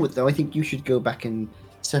for the moment, though, I think you should go back and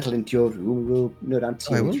settle into your room. We'll no doubt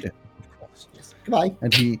see I you. will do, of course. Yes. Goodbye.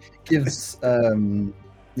 And he gives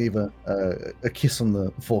Neva a kiss on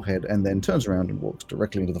the forehead and then turns around and walks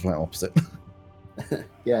directly into the flat opposite.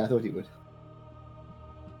 Yeah, I thought he would.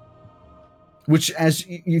 Which,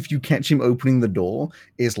 if you catch him opening the door,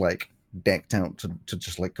 is like decked out to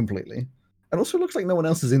just like completely. It also looks like no one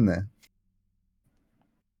else is in there.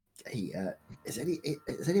 Hey, has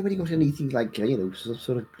anybody got anything like some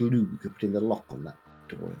sort of glue you could put in the lock on that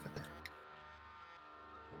door over there?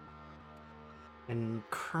 And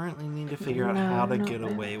currently need to figure out No, how to not get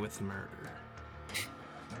really. away with murder.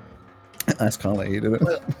 Ask Carla, you do it.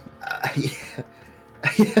 Well,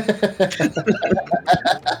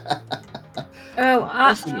 Oh,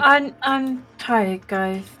 Absolutely. I'm tired,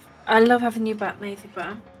 guys. I love having you back, Maisie,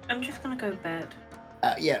 but I'm just gonna go to bed.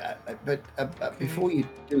 But before you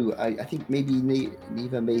do, I think maybe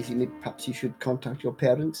Neva, Maisie, maybe perhaps you should contact your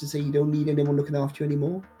parents and say you don't need anyone looking after you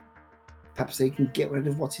anymore. Perhaps they can get rid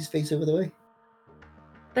of what's his face over the way.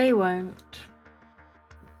 They won't.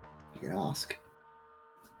 You can ask.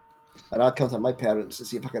 And I'll contact my parents to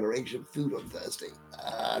see if I can arrange some food on Thursday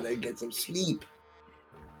and then get some sleep.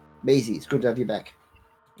 Maisie, it's good to have you back.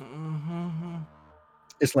 Mm-hmm.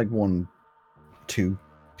 It's like 2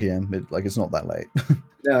 p.m. It's not that late.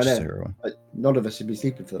 No, Just so no. you're aware. But none of us should be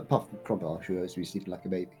sleeping apart from Cromwell, I'm sure he has to be sleeping like a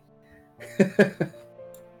baby.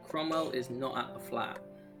 Cromwell is not at the flat.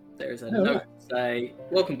 There is a Oh, note right. to say,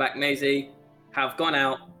 "Welcome back, Maisie. Have gone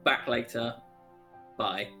out. Back later.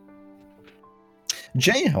 Bye."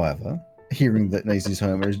 Jay, however, hearing that Maisie's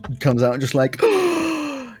home, comes out and just like,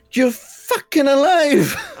 you're fucking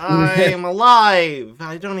alive! I am alive.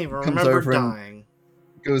 I don't even Comes remember over and- dying.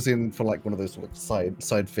 Goes in for like one of those sort of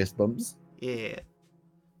side fist bumps. Yeah.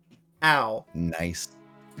 Ow. Nice.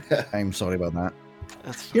 I'm sorry about that.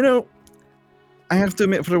 That's You know, I have to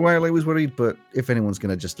admit, for a while I was worried, but if anyone's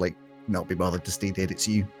gonna just like not be bothered to stay dead, it's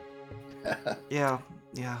you. yeah.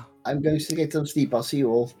 I'm going to get some sleep. I'll see you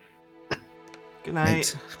all. Good night.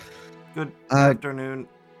 Right. Good Uh, afternoon.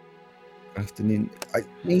 Afternoon.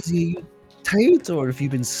 Maisie, are you tired or have you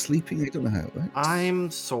been sleeping? I don't know how it works. I'm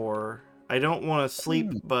sore. I don't want to sleep,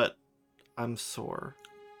 Hmm. but I'm sore.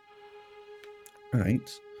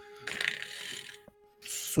 Alright.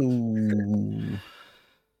 So, want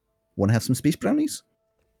to have some space brownies?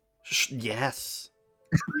 Yes.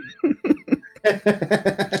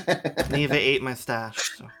 Neva ate my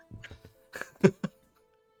stash. So.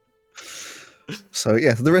 So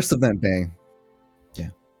yeah, the rest of that day,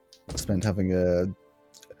 spent having a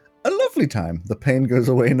lovely time. The pain goes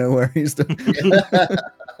away, no worries.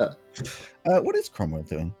 What is Cromwell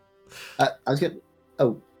doing? I was going to...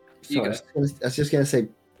 Oh, You sorry. I was just going to say,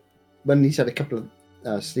 when he said a couple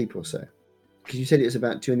of sleep or so, because you said it was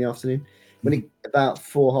about 2 in the afternoon, when he about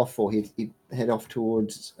 4, half 4, he'd head off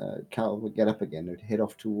towards... Cal would get up again and head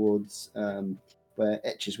off towards where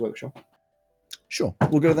Etch's workshop. Sure,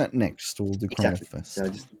 we'll go to that next. We'll do Cromwell Exactly. first. So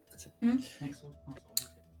that's it.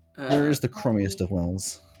 Where is the crummiest of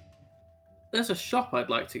wells? There's a shop I'd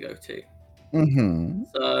like to go to. Mm-hmm.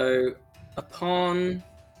 So, upon,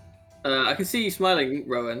 I can see you smiling,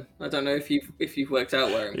 Rowan. I don't know if you've worked out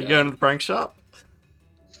where I'm You going. going to the prank shop?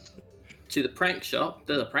 To the prank shop.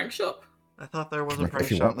 There's a prank shop. I thought there was a If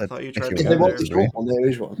prank you shop. want I that- thought you if tried you to If go they want there. to draw one, there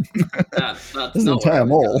is one. That's There's an not where entire I was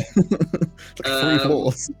mall. going. Like 3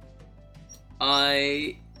 floors.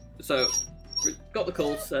 So got the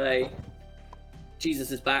call to say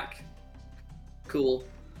Jesus is back. Cool.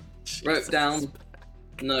 Wrote down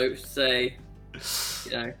note say,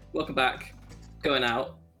 welcome back, going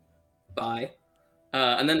out, bye.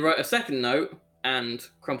 And then wrote a second note and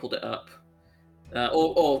crumpled it up,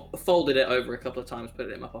 or folded it over a couple of times, put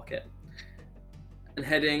it in my pocket, and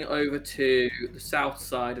heading over to the south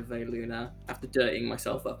side of Veiluna after dirtying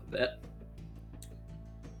myself up a bit.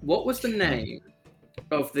 What was the name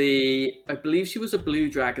of I believe she was a blue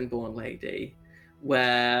dragonborn lady,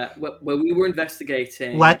 where we were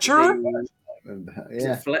investigating Fletcher? Is it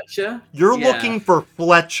Yeah. Fletcher? You're Yeah. looking for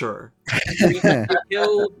Fletcher. She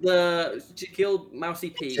killed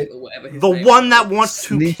Mousy Pete or whatever his The name one was, that wants to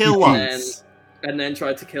Sneaky kill Pete. us. and then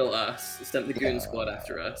tried to kill us. Sent the goon squad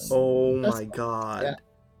after us. Oh That's- my god.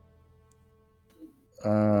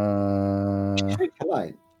 Very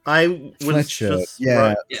polite. I was Fletcher, just,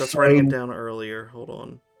 yeah. just So- writing it down earlier.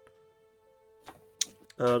 Hold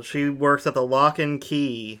on. She works at the Lock and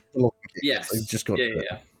Key. Yes. I just got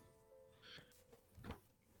yeah.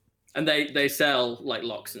 And they sell like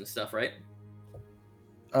locks and stuff, right?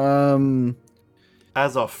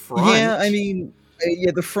 As a front. Yeah, I mean,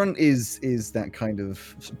 Yeah, the front is that kind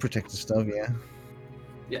of protective stuff. Yeah.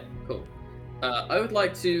 Yeah, cool. I would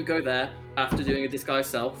like to go there after doing a disguise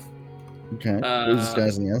self. Okay. What is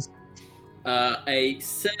this guy's as? A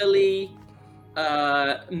surly,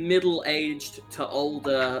 middle-aged to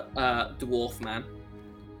older dwarf man.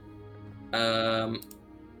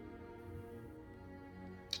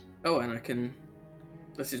 Oh, and I can.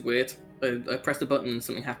 This is weird. I pressed a button and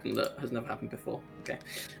something happened that has never happened before. Okay.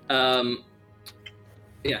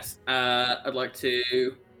 Yes. I'd like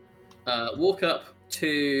to walk up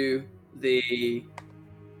to the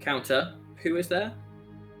counter. Who is there?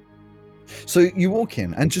 So you walk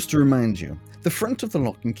in, and just to remind you, the front of the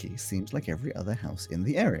Lock and Key seems like every other house in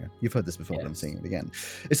the area. You've heard this before, but I'm saying it again.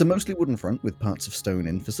 It's a mostly wooden front with parts of stone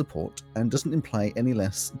in for support, and doesn't imply any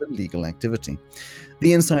less than legal activity.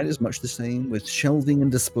 The inside is much the same, with shelving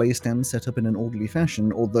and display stands set up in an orderly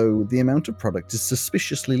fashion, although the amount of product is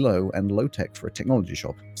suspiciously low and low-tech for a technology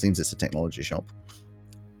shop. Seems it's a technology shop.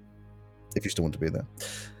 If you still want to be there.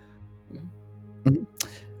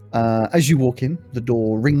 As you walk in, the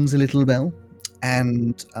door rings a little bell,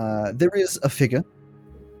 and there is a figure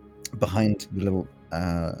behind the little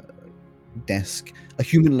desk, a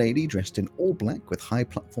human lady dressed in all black with high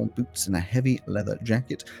platform boots and a heavy leather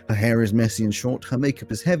jacket. Her hair is messy and short, her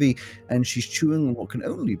makeup is heavy, and she's chewing on what can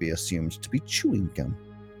only be assumed to be chewing gum.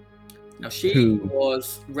 Now, she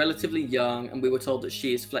was relatively young, and we were told that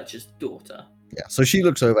she is Fletcher's daughter. Yeah, so she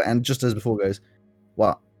looks over and just as before goes,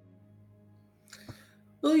 "What?"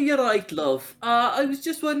 Oh, you're right, love. I was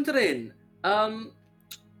just wondering, do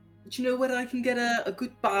you know where I can get a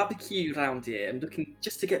good barbecue around here? I'm looking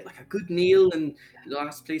just to get like a good meal, and the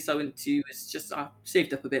last place I went to was just I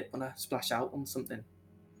saved up a bit when I splash out on something.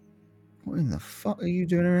 What in the fuck are you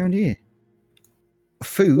doing around here?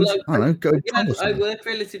 Food? Well, I don't know, go yeah, pub or I something. work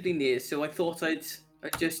relatively near, so I thought I'd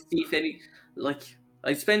just see if any, like,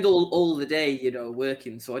 I spend all the day,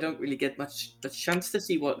 working, so I don't really get much chance to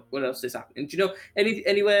see what else is happening. Do you know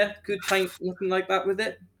anywhere good find nothing like that with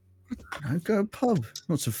it? No, go pub.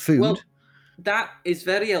 Lots of food. Well, that is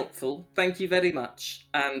very helpful. Thank you very much.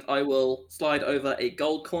 And I will slide over a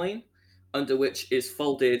gold coin, under which is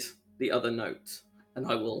folded the other note, and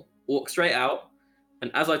I will walk straight out. And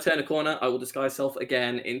as I turn a corner, I will disguise self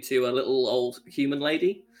again into a little old human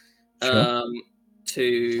lady, Sure.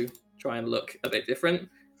 to try and look a bit different,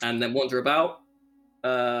 and then wander about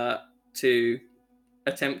to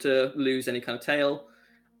attempt to lose any kind of tail.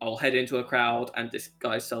 I'll head into a crowd and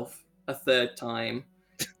disguise self a third time,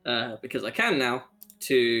 because I can now,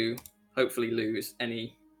 to hopefully lose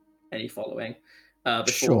any following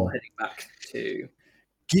before heading back to.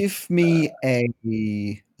 Give me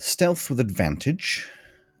a stealth with advantage.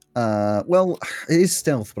 Well, it is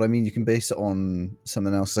stealth, but I mean, you can base it on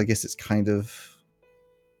something else. I guess it's kind of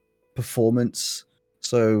performance.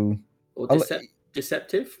 So, Or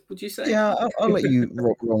deceptive, would you say? Yeah, I'll let you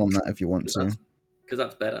roll on that if you want to. Because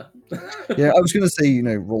that's better. Yeah, I was going to say,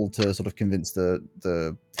 roll to sort of convince the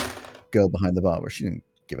girl behind the bar, but she didn't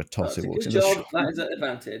give a toss. That's It a walks good in. job. That is an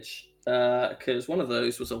advantage, because one of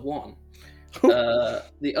those was a 1.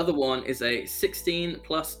 The other one is a 16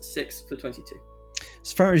 plus 6 for 22.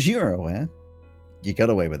 As far as you're aware, you got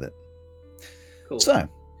away with it. Cool. So,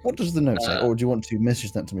 what does the note say? Or do you want to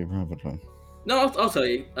message that to me privately? No, I'll tell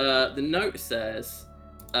you. The note says,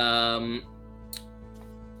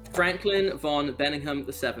 Franklin von Benningham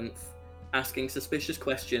VII asking suspicious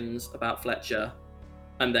questions about Fletcher,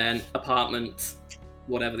 and then apartment,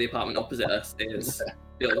 whatever the apartment opposite us is,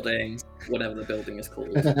 building, whatever the building is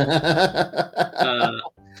called.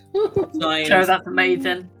 Signed, Sure, that's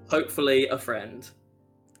amazing. hopefully a friend.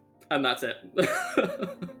 And that's it.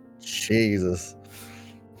 Jesus.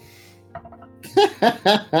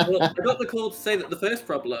 Well, I got the call to say that the first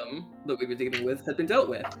problem that we were dealing with had been dealt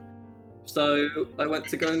with. So I went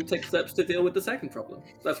to go and take steps to deal with the second problem.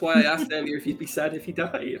 That's why I asked earlier if you'd be sad if he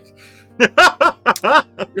died.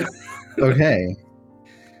 Okay.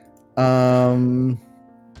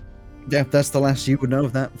 Yeah, that's the last you would know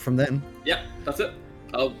of that from then. Yeah, that's it.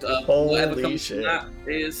 Whatever Holy comes shit. from that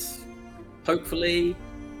is hopefully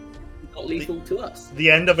not lethal to us.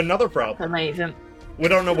 The end of another problem. Amazing. We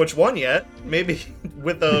don't know which one yet. Maybe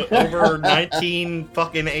with the over 19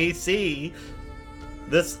 fucking AC,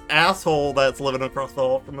 this asshole that's living across the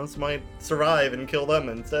hall from us might survive and kill them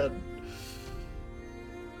instead.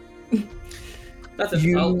 That's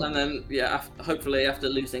it. Oh, and then, yeah, hopefully after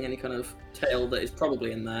losing any kind of tail that is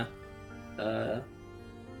probably in there,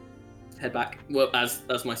 head back. Well,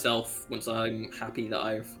 as myself, once I'm happy that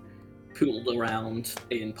I've pooled around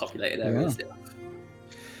in populated areas. Yeah.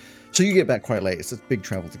 So you get back quite late. It's a big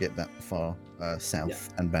travel to get that far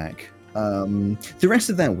south and back. The rest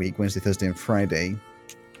of that week, Wednesday, Thursday, and Friday,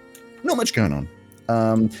 not much going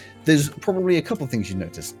on. There's probably a couple of things you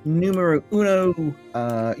notice. Numero uno,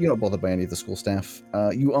 you're not bothered by any of the school staff.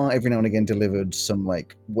 You are every now and again delivered some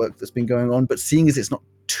like work that's been going on, but seeing as it's not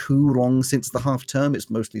too long since the half term, it's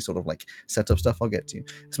mostly sort of like setup stuff. I'll get to you.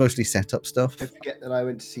 It's mostly setup stuff. Don't forget that I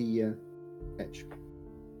went to see Edge.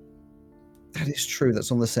 That is true.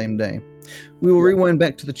 That's on the same day. We will rewind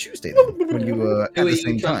back to the Tuesday then, when you were at Who are the you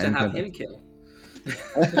same trying time. to have him kill?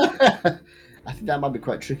 I think that might be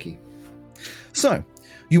quite tricky. So,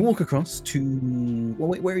 you walk across to. Well,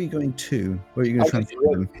 wait, where are you going to? Where are you going to try and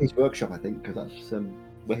find him? His workshop, I think, because that's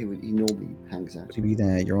where he normally hangs out. To be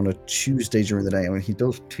there, you're on a Tuesday during the day. I mean, he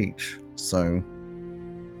does teach, so.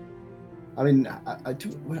 I mean,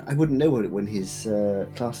 I wouldn't know when his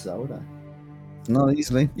classes are, would I? Not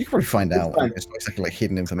easily. You can probably find It's out. fine. It's not exactly like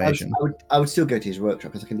hidden information. I would still go to his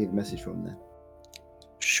workshop because I can leave a message for him there.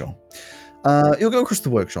 Sure. You'll go across the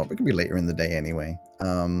workshop. It can be later in the day anyway.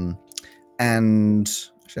 And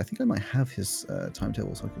actually, I think I might have his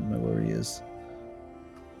timetable so I can know where he is.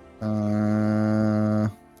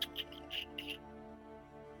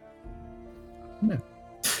 No.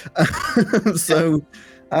 So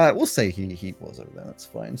we'll say he was over there. That's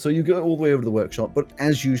fine. So you go all the way over to the workshop, but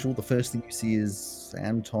as usual, the first thing you see is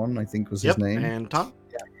Anton, I think was his name. Anton.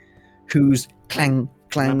 Who's clang.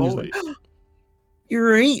 My He's boy. like,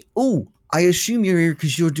 you're right. Oh, I assume you're here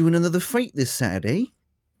because you're doing another fight this Saturday.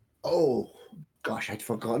 Oh, gosh, I'd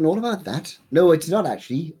forgotten all about that. No, it's not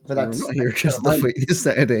actually. But I'm that's not here because of the fight this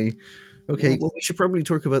Saturday. Okay, Yeah. well, we should probably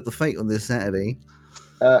talk about the fight on this Saturday.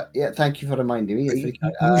 Yeah, thank you for reminding me. It's very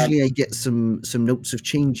kind. Usually I get some notes of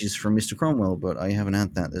changes from Mr. Cromwell, but I haven't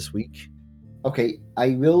had that this week. Okay, I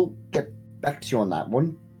will get back to you on that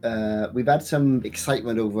one. We've had some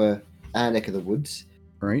excitement over our neck of the woods,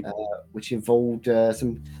 Right? which involved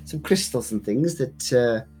some crystals and things that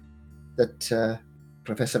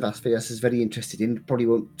Professor Vasfias is very interested in. Probably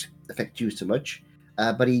won't affect you so much,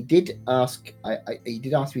 but he did ask. He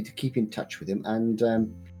did ask me to keep in touch with him, and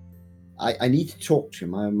I need to talk to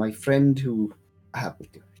him. My friend who,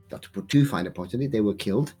 not to put too fine a point on it, they were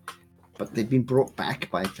killed, but they've been brought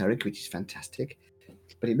back by a cleric, which is fantastic.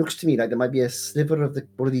 But it looks to me like there might be a sliver of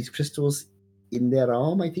one of these crystals in their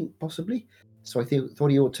arm, I think, possibly. So I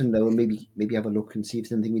thought he ought to know and maybe have a look and see if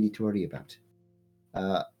there's anything we need to worry about.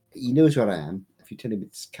 He knows where I am. If you tell him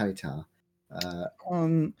it's Kaitar.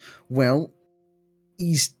 Well,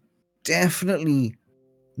 he's definitely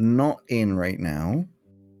not in right now,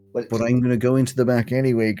 Well, but I'm going to go into the back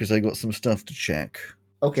anyway because I got some stuff to check.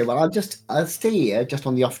 okay, well, I'll stay here just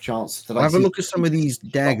on the off chance that I'll I have a see- look at some of these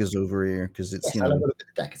daggers over here because it's, Yes, you I'll know. have a look at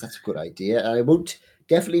the deck. That's a good idea. I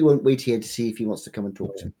definitely won't wait here to see if he wants to come and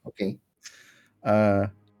talk to him. Okay.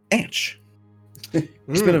 Etch.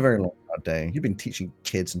 It's been a very long hard day. You've been teaching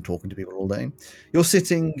kids and talking to people all day. You're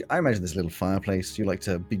sitting, I imagine there's a little fireplace. You like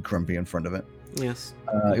to be grumpy in front of it. Yes.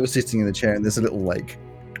 You're sitting in the chair and there's a little like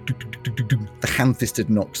the hand-fisted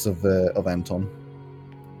knocks of Anton.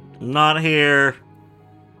 Not here.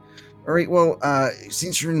 All right, well,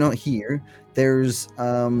 since you're not here, there's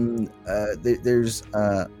a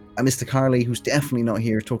Mr. Carley who's definitely not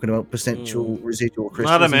here talking about potential residual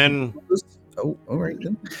crystals. Not him in. Oh, all right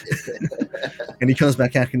then. And he comes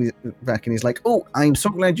back and he's like, "Oh, I'm so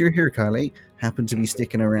glad you're here, Carly. Happen to be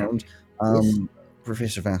sticking around. Yes.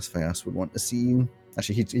 Professor Vasfias would want to see you.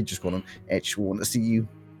 Actually, he just called him Etch. Will want to see you.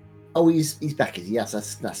 Oh, he's back, is he? Yes,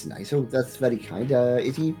 that's nice. Oh, that's very kind.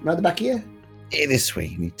 Is he round the back here? This way."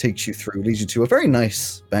 And he takes you through, leads you to a very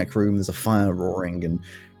nice back room. There's a fire roaring, and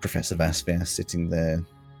Professor Vasfias sitting there,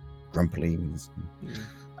 grumpily.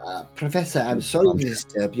 Professor, I'm sorry to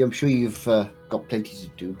disturb you. I'm sure you've got plenty to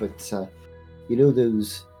do, but you know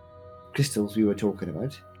those crystals we were talking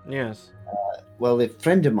about? Yes. Well, a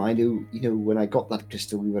friend of mine who, when I got that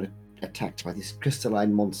crystal, we were attacked by this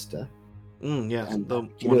crystalline monster. Yes, And, the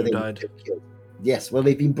you one know, who they were died. killed. Yes, well,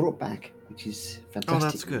 they've been brought back, which is fantastic. Oh,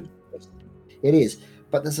 that's good. It is,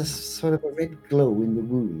 but there's a sort of a red glow in the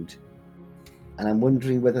wound, and I'm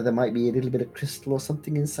wondering whether there might be a little bit of crystal or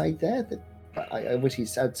something inside there. That I wish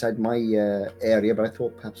it's outside my area, but I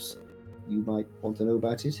thought perhaps you might want to know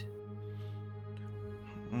about it.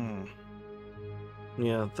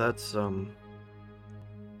 Yeah, that's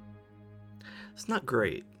it's not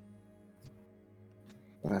great.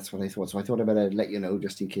 Well, that's what I thought. So I thought I better let you know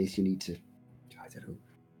just in case you need to, I don't know,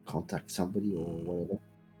 contact somebody or whatever.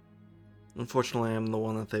 Unfortunately, I'm the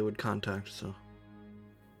one that they would contact, so.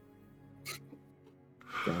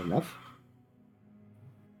 Fair enough.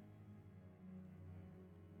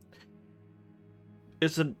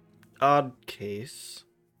 It's an odd case.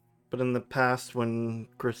 But in the past, when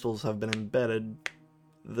crystals have been embedded,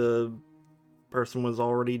 the person was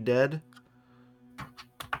already dead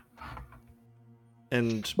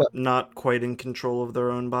and Well- not quite in control of their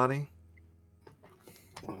own body.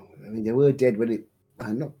 I mean, they were dead when it.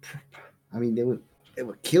 I'm not. I mean, they were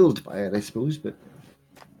killed by it, I suppose, but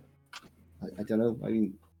I don't know. I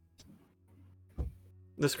mean,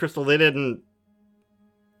 This crystal, they didn't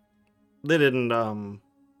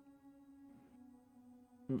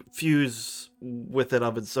fuse with it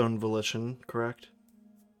of its own volition, correct?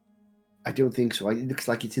 I don't think so. It looks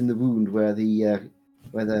like it's in the wound where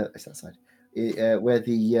it's that side, where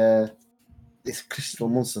the this crystal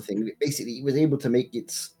monster thing. Basically, it was able to make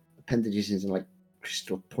its appendages into like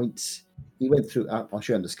crystal points. He went through. I'll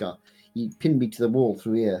show him the scar. He pinned me to the wall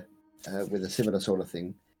through here with a similar sort of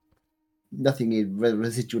thing. Nothing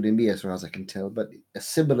residual in me, as far as I can tell, but a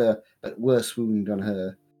similar but worse wound on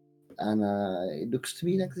her. And it looks to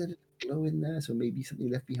me like there's a glow in there, so maybe something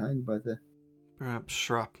left behind by the. Perhaps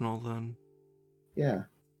shrapnel, then. Yeah.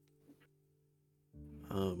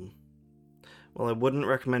 Well, I wouldn't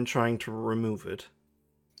recommend trying to remove it.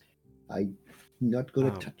 I'm not going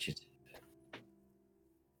to Oh. touch it.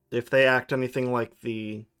 If they act anything like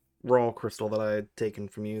the raw crystal that I had taken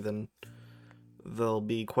from you, then they'll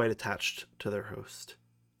be quite attached to their host.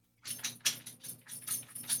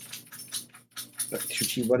 But should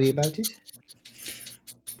she worry about it?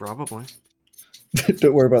 Probably.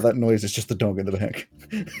 Don't worry about that noise. It's just the dog in the back.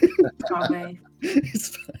 Sorry.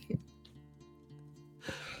 It's fine.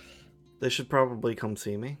 They should probably come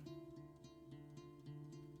see me.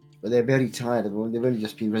 But they're very tired at the moment. They've only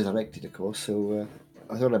just been resurrected, of course, so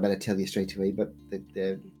I thought I'd better tell you straight away, but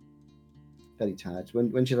they're very tired.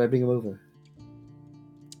 When should I bring them over?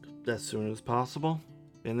 As soon as possible.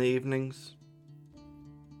 In the evenings.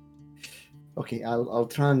 Okay, I'll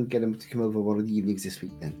try and get them to come over one of the evenings this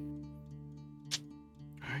week then.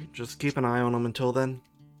 Alright, just keep an eye on them until then.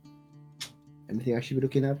 Anything I should be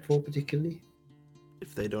looking out for particularly?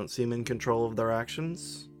 If they don't seem in control of their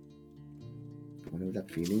actions. I know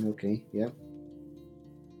that feeling. Okay, yeah.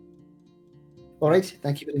 All right,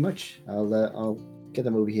 thank you very much. I'll get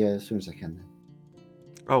them over here as soon as I can. Then.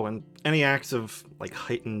 Oh, and any acts of like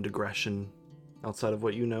heightened aggression outside of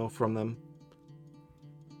what you know from them.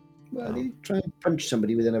 Well, they try and punch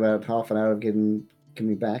somebody within about half an hour of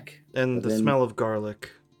coming back. And But the then- smell of garlic.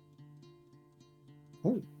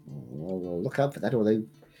 Oh, I'll look out for that. Although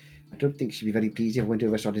I don't think she'd be very pleased if I went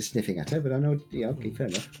over and started sniffing at her. But I know, yeah, okay, fair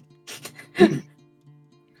enough.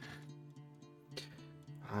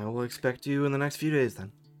 I will expect you in the next few days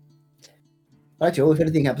then. Right, Joe. If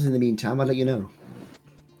anything happens in the meantime, I'll let you know.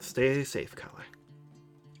 Stay safe, Kyler.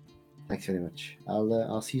 Thanks very much.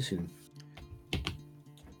 I'll see you soon.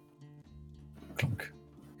 Clunk.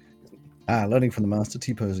 Learning from the master,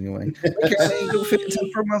 T-posing away. Okay, go fit until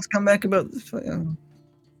Frogmouth's come back about this. All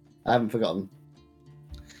I haven't forgotten.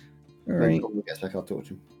 When right. Cromwell gets back, I'll talk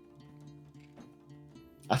to him.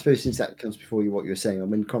 I suppose since that comes before you, what you were saying, and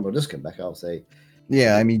when Cromwell does come back, I'll say,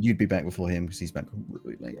 Yeah, I mean, you'd be back before him because he's back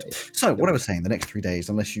really late. Yeah. So, what I was saying, the next 3 days,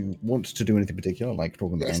 unless you want to do anything particular, like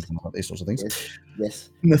talking about Yes. Anton about these sorts of things,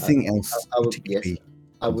 yes, nothing else. I will. particularly- Yes,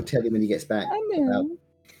 I will tell him when he gets back. I know.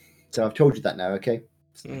 So I've told you that now, okay?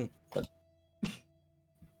 Mm. But,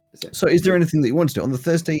 that's it. So, is there anything that you want to do on the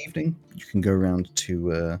Thursday evening? You can go around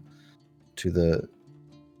to the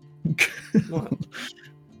What?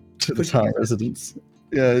 to the Pushing Tar it. residence.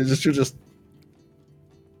 Yeah, you're just to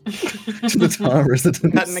the Tar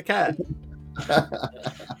residence. Petting a cat.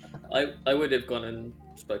 I would have gone and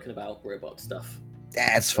spoken about robot stuff.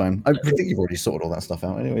 That's fine. I think you've already sorted all that stuff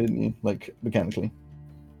out anyway, didn't you? Like mechanically.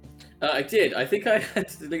 I did. I think I had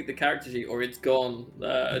to delete the character sheet, or it's gone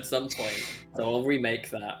at some point. So I'll remake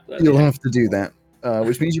that. You'll have to do that,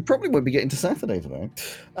 which means you probably won't be getting to Saturday today.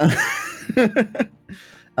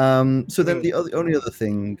 So then the only other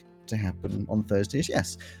thing to happen on Thursday is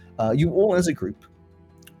yes, you all as a group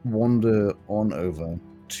wander on over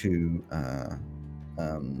to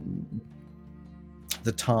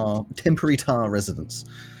the temporary Tar residence.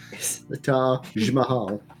 Yes, the Taj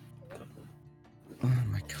Mahal. Oh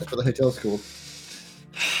my god. That's what the hotel's called.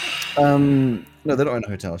 No, they're not in a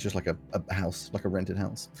hotel. It's just like a house, like a rented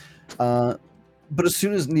house. But as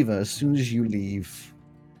soon as you leave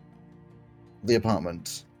the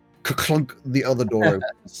apartment, clunk, the other door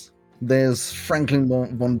opens. There's Franklin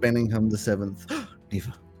von Benningham the Seventh.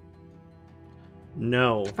 Neva,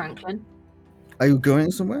 No. Franklin. are you going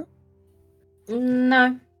somewhere?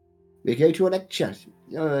 No. We go to a lecture.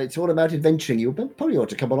 It's all about adventuring. You probably ought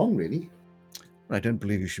to come along, really. I don't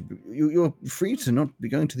believe you should be. You're free to not be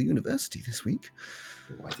going to the university this week.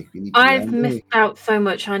 Oh, I think we need to I've learn missed out so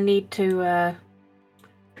much. I need to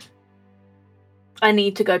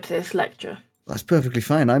go to this lecture. That's perfectly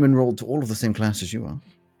fine. I'm enrolled to all of the same classes you are.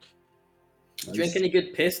 Drink any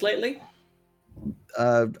good piss lately?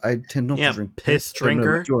 I tend not to drink piss I don't know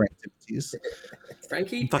drinker. what your activities.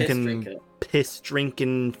 Frankie, piss Fucking drinker. piss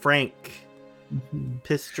drinking Frank. Mhm.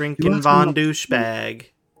 Piss You drinking asked me Von not to- douchebag.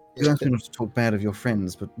 You ask me not to talk bad of your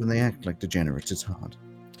friends, but when they act like degenerates, it's hard.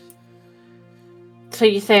 So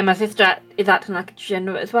you say my sister is acting like a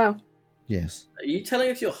degenerate as well? Yes. Are you telling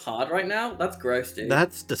us you're hard right now? That's gross, dude.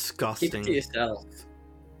 That's Keep it disgusting. to yourself.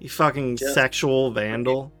 You fucking Just- sexual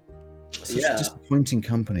vandal. Such Yeah. disappointing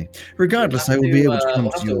company. Regardless, I We'll will have be to, able to come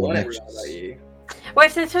we'll to have to your warn lectures. everyone about you. Well,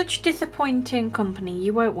 if they're such disappointing company,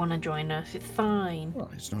 you won't want to join us. It's fine. Well,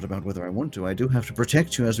 it's not about whether I want to. I do have to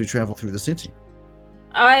protect you as we travel through the city.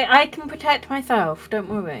 I can protect myself. Don't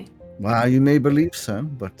worry. Well, you may believe so,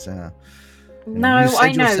 but you No, said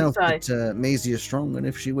I know. yourself So that Maisie is strong, and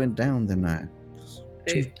if she went down, then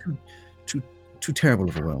Hey. too terrible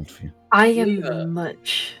of a world for you. I am Neither.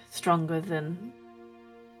 much stronger than.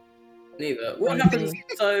 Neither. What Maybe. happens?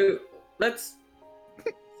 So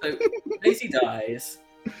Daisy dies.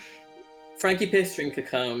 Frankie Piss Drinker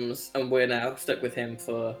comes, and we're now stuck with him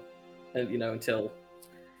for, until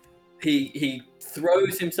he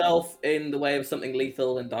throws himself in the way of something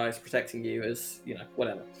lethal and dies protecting you as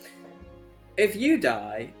whatever. If you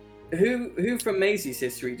die, who from Maisie's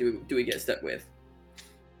history do we get stuck with?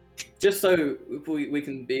 Just so we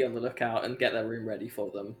can be on the lookout and get their room ready for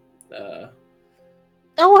them.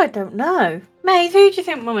 Oh, I don't know. Maze, who do you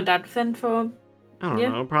think Mum and Dad send for? I don't Yeah.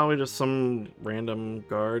 know. Probably just some random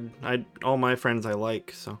guard. All my friends I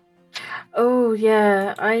like, so. Oh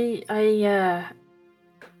yeah, I need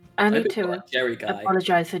Maybe to that Jerry guy.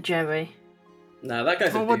 apologize for Jerry. No, that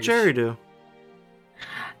guy's a Oh, what douche. Jerry do?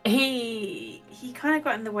 He kind of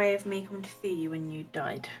got in the way of me coming to see you when you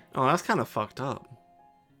died. Oh, that's kind of fucked up.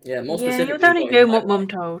 Yeah, more Yeah, he specifically. was only got doing his what life. Mum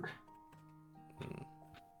told.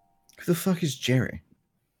 Who the fuck is Jerry?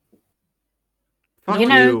 Fuck You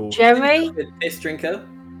know, Jerry, Good piss drinker.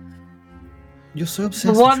 You're so obsessed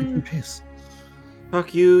The with one- drinking piss.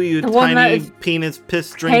 Fuck you, you The one that tiny is- penis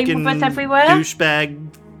piss came drinking with us everywhere?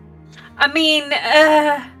 douchebag. I mean,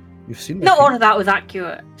 You've seen my not all penis. of that was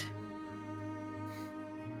accurate.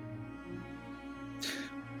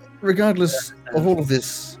 Regardless of all of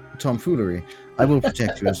this tomfoolery, I will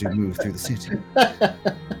protect you as you move through the city.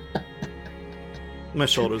 My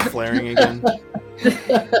shoulder's flaring again.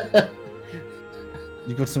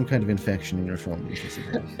 You've got some kind of infection in your shoulder. You should see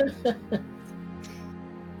that.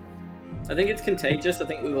 I think it's contagious. I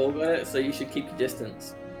think we've all got it, so you should keep your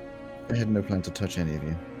distance. I had no plan to touch any of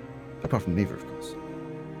you. Apart from Neither, of course.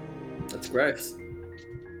 That's gross.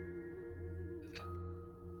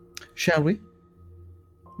 Shall we?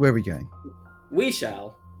 Where are we going? We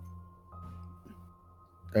shall.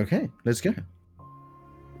 Okay, let's go.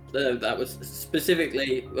 That was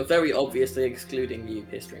specifically, very obviously excluding you,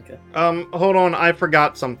 piss drinker. Hold on, I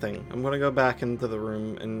forgot something. I'm gonna go back into the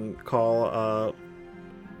room and call,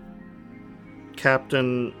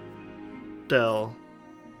 Captain Dell.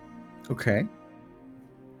 Okay.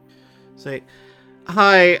 Say,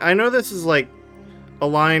 hi, I know this is like a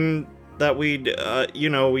line that we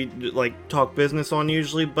like talk business on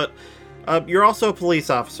usually, but you're also a police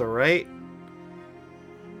officer, right?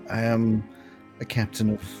 I am a captain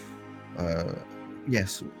of,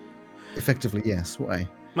 yes. Effectively, yes. Why?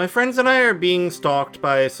 My friends and I are being stalked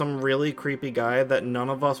by some really creepy guy that none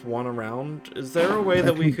of us want around. Is there a way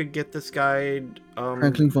that we could get this guy,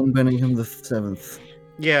 Franklin von Benningham the 7th.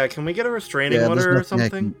 Yeah, can we get a restraining there's order or nothing I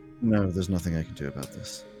something? No, there's nothing I can do about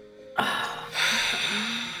this.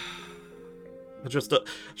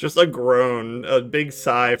 Just a groan, a big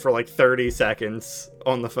sigh for like 30 seconds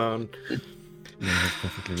on the phone. Yeah, that's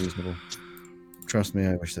perfectly reasonable. Trust me,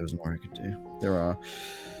 I wish there was more I could do. There are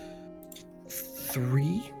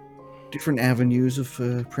 3 different avenues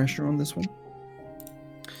of pressure on this one.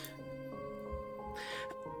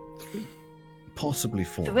 3. Possibly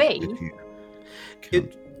 4. 3? If you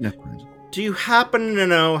count. No, right. Do you happen to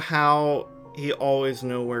know how he always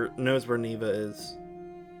knows where Neva is?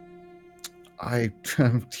 I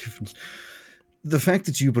the fact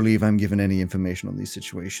that you believe I'm given any information on these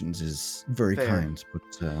situations is very Fair. kind,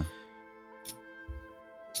 but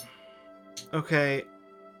Okay.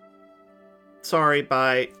 Sorry,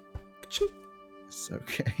 bye. it's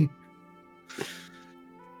okay.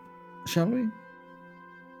 Shall we?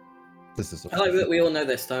 This is I like that we all know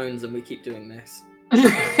they're stones and we keep doing this.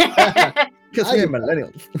 because we're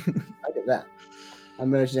millennials. I get that.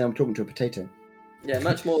 I'm imagining I'm talking to a potato. Yeah,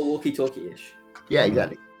 much more walkie-talkie-ish. Yeah,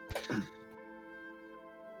 exactly.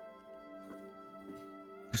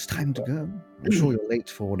 It's time to go. I'm sure you're late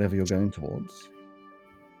for whatever you're going towards.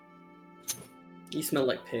 You smell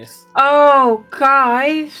like piss. Oh,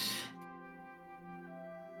 guys.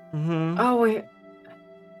 Mm-hmm. Oh,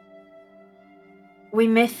 we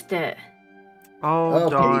missed it. Oh, Okay.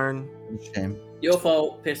 darn. Shame. Your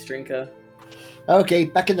fault, piss drinker. Okay,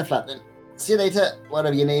 back in the flat then. See you later,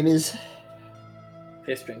 whatever your name is.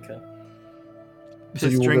 Piss drinker. So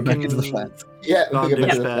you all go back into the flat. Yeah, Gone we go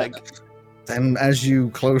back in the flat. douchebag. And as you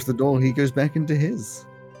close the door, he goes back into his.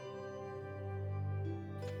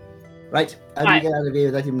 Right, how do we get out of here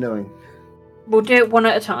without him knowing? We'll do it one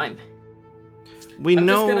at a time. We I'm just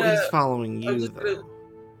know gonna- he's following you, though.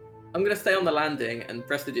 I'm gonna stay on the landing and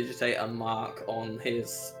prestidigitate a mark on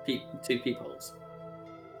his two peepholes.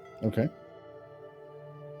 Okay.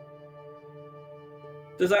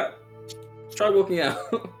 Does that? Try walking out.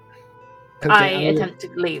 I Okay, I'm gonna- attempt to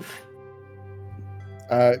leave.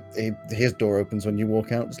 His door opens when you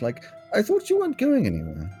walk out. It's like, I thought you weren't going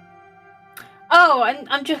anywhere. Oh,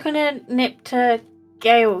 I'm just gonna nip to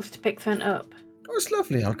Gale's to pick something up. Oh, it's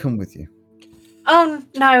lovely. I'll come with you. Oh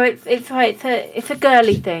no, it's a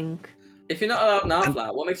girly thing. If you're not allowed in our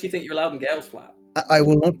flat, what makes you think you're allowed in Gale's flat? I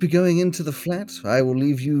will not be going into the flat. I will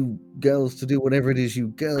leave you girls to do whatever it is you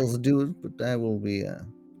girls do, but I will be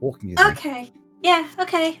walking you there. Okay. Yeah.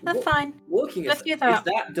 Okay. That's What? fine. Walking Let's is do that.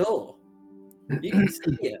 that door. You can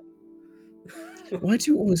see it. Why do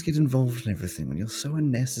you always get involved in everything when you're so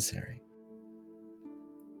unnecessary?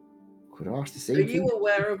 Could ask the Are same you thing.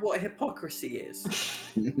 aware of what hypocrisy is?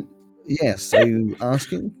 Yes, are you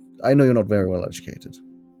asking? I know you're not very well educated.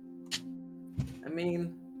 I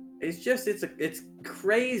mean, it's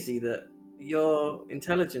crazy that your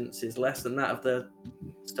intelligence is less than that of the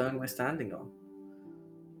stone we're standing on.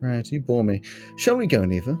 Right, you bore me. Shall we go,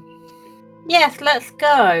 Neva? Yes. Let's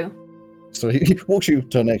go. So he walks you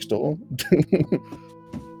to next door.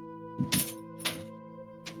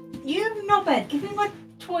 You knobhead, give me my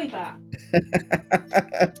toy back.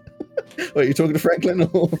 Wait, you talking to Franklin?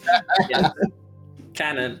 Or? Yeah.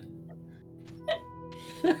 Cannon.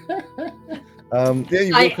 Yeah,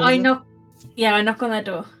 you walk I over. knock. Yeah, I knock on their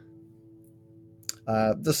door.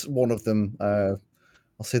 This one of them, I'll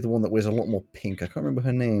say the one that wears a lot more pink. I can't remember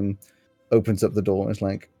her name. Opens up the door and is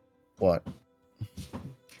like, "What?"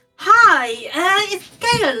 Hi. Is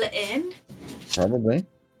Gale in? Probably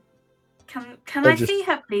Can They're I just- see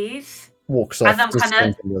her, please? walks As off. I'm Just the kinda-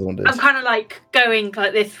 same thing the other one did. I'm kind of like going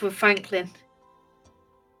like this with Franklin.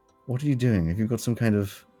 What are you doing? Have you got some kind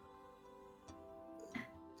of?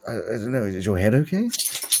 I don't know. Is your head okay?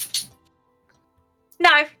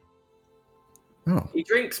 No. Oh, He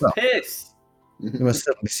drinks Well. piss. you must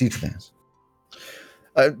certainly see to that.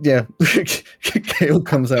 Yeah, Kale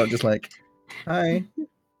comes out just like, "Hi."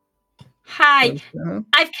 Hi. Uh-huh.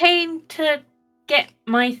 I came to get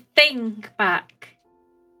my thing back.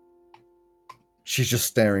 She's just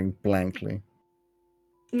staring blankly.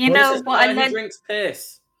 You What is know this what I guy who lent? drinks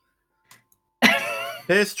piss.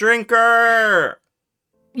 Piss drinker!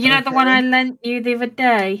 You know the one Okay. I lent you the other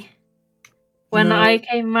day when No. I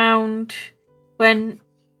came round when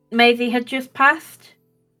Maisie had just passed.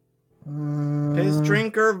 Piss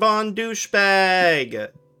drinker von douchebag!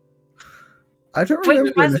 I don't Wait,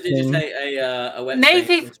 remember why Did you anything. say a wet Maybe-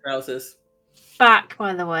 stain on his trousers? Back,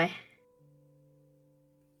 by the way.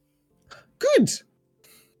 Good.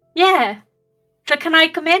 Yeah. So can I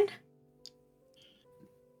come in?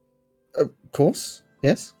 Of course.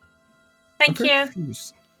 Yes. Thank Okay. you.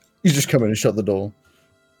 You just come in and shut the door.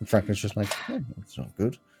 And Franklin's just like, "Oh, that's not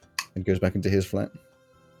good," and goes back into his flat.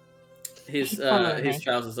 His Follow me. his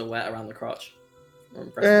trousers are wet around the crotch. Or Eh,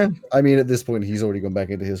 impressive. I mean, at this point, he's already gone back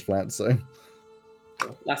into his flat, so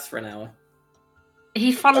Lasts for an hour.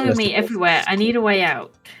 He's following Unless me the boss everywhere. is- I need a way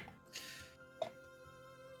out.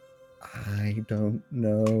 I don't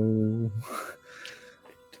know.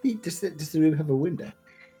 Does the room have a window?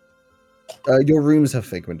 Your rooms have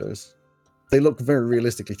fake windows. They look very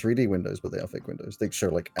realistically 3D windows, but they are fake windows. They show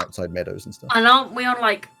like outside meadows and stuff. And aren't we on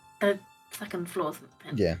like the second floor or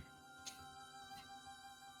something? Yeah.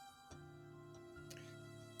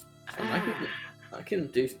 I can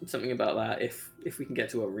do something about that if we can get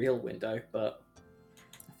to a real window, but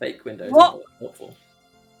a fake window is What? not helpful.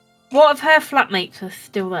 What if her flatmates are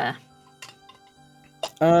still there?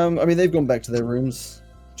 I mean, they've gone back to their rooms,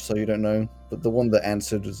 so you don't know. But the one that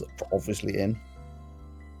answered is obviously in.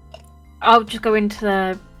 I'll just go into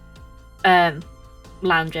the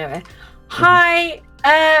lounge area. Hi,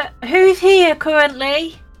 who's here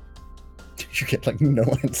currently? You get like no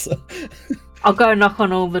answer. I'll go knock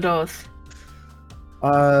on all the doors.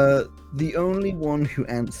 The only one who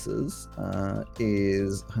answers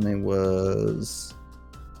is her name was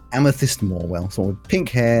Amethyst Morwell, someone with pink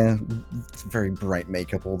hair, very bright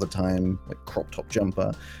makeup all the time, like crop top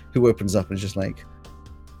jumper, who opens up and is just like,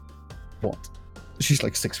 "What?" She's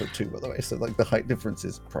like 6'2", by the way, so like the height difference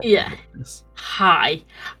is probably Yeah. obvious. Hi.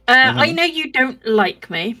 I know you don't like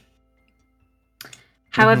me.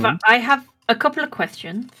 However, I have a couple of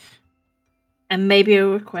questions and maybe a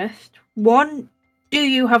request. One, do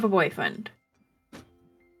you have a boyfriend?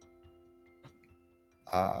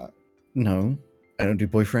 No, I don't do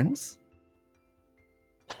boyfriends.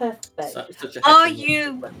 Perfect. Such a Are heteronormative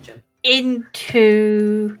you question.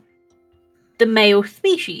 into the male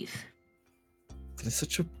species? That is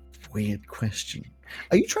such a weird question.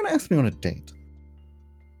 Are you trying to ask me on a date?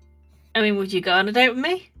 I mean, would you go on a date with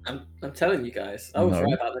me? I'm telling you guys, I was No.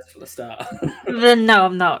 right about this from the start. Then no,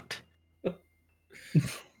 I'm not.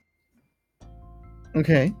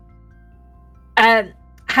 Okay.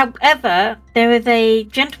 However, there is a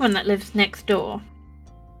gentleman that lives next door,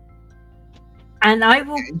 and I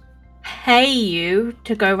will pay you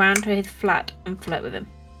to go round to his flat and flirt with him.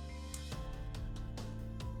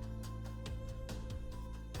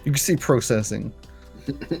 You can see processing.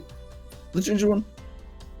 The ginger one?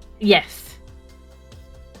 Yes.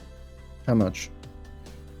 How much?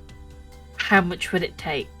 How much would it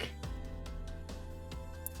take?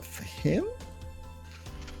 For him?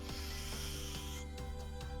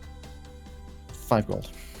 5 gold.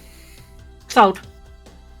 Sold.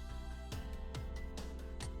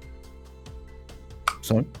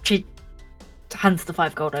 So, She hands the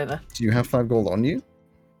 5 gold over. do you have 5 gold on you?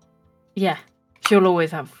 Yeah, she'll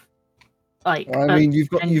always have. Like, I mean, you've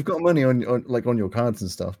got money on like on your cards and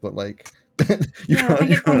stuff, but like you Yeah, I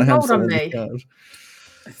think it's can't got have gold on someone's me. card.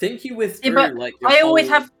 I think you Yeah, withdrew but like your I always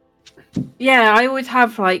whole- have. Yeah, I always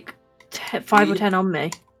have like 5 or 10 on me.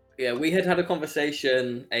 Yeah, we had a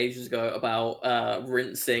conversation ages ago about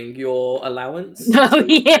rinsing your allowance. Oh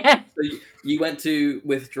yeah. So you went to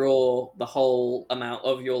withdraw the whole amount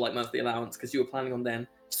of your like monthly allowance because you were planning on then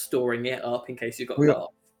storing it up in case you got We- cut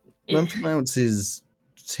off. Monthly allowance is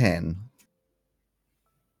 10.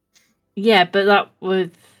 Yeah, but that was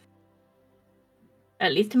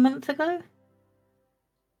at least a month ago.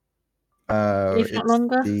 If not It's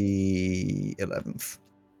longer. the 11th.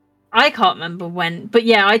 I can't remember when, but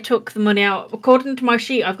yeah, I took the money out. According to my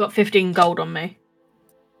sheet, I've got 15 gold on me.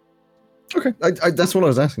 Okay, that's what I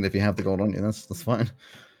was asking. If you have the gold on you, that's fine.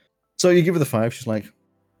 So you give her the 5. She's like,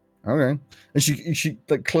 okay, and she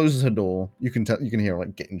like closes her door. You can hear her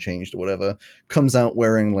like getting changed or whatever. Comes out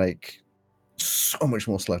wearing like so much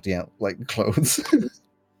more slutty out like clothes,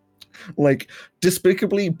 like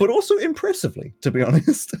despicably, but also impressively, to be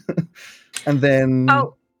honest. And then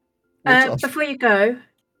Oh, walks off. before you go,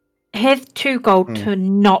 here's 2 gold to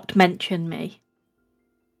not mention me.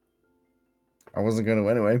 I wasn't going to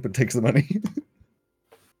anyway, but takes the money.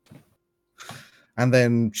 And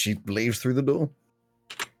then she leaves through the door.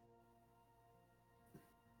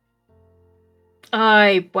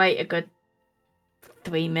 I wait a good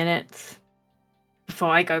 3 minutes before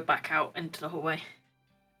I go back out into the hallway.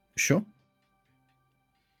 Sure.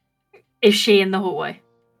 Is she in the hallway?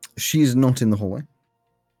 She's not in the hallway.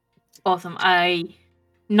 Awesome. I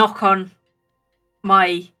knock on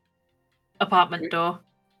my apartment door.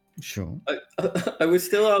 Sure. I was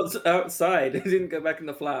still outside. I didn't go back in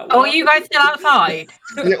the flat. Oh, are you guys still outside?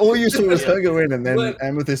 Yeah, all you saw was Yeah. her go in, and then Well-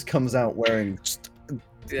 Amethyst comes out wearing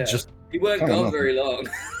Yeah. just You weren't Kinda gone nothing. very long.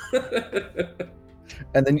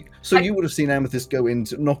 and then so you would have seen Amethyst go in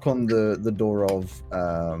to knock on the door of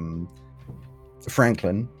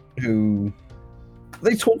Franklin, who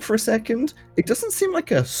they talk for a second. It doesn't seem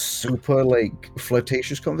like a super like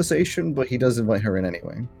flirtatious conversation, but he does invite her in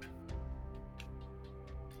anyway.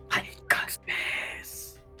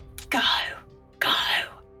 Go.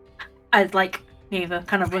 I'd like Neva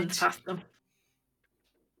kind of runs past them.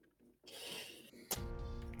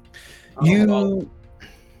 You well,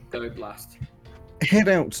 go blast. head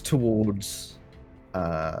out towards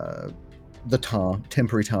the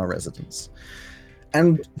temporary tar residence,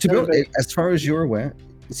 and to be honest, as far as you're aware,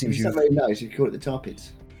 it seems It's not very nice. You call it the tar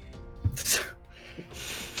pits.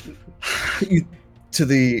 to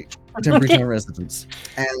the temporary town residence,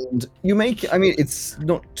 and you make, I mean, it's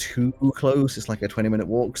not too close, it's like a 20-minute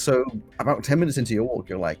walk, so about 10 minutes into your walk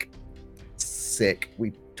you're like, sick,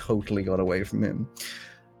 we totally got away from him.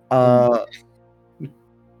 But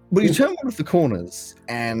you turn one of the corners,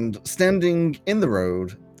 and standing in the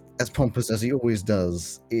road, as pompous as he always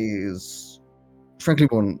does, is Frankly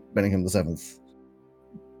born Benningham the Seventh,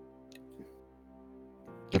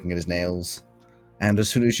 looking at his nails. And as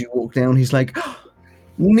soon as you walk down, he's like,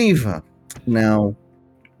 Neva, now,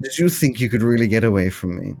 did you think you could really get away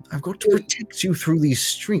from me? I've got to protect you through these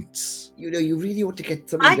streets. You know, you really ought to get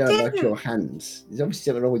something done about your hands. There's obviously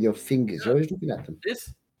something wrong with your fingers. You're always looking at them.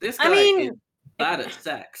 This guy is bad at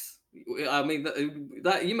sex. I mean,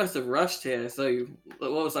 that you must have rushed here. So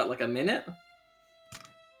what was that, like a minute?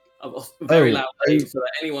 Very loud, so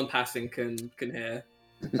that anyone passing can hear.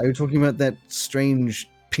 Are you talking about that strange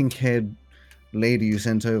pink-haired lady you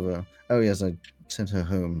sent over? Oh yes, I sent her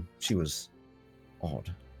home. She was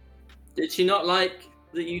odd. Did she not like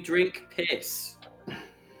that you drink piss?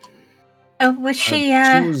 Oh, was she?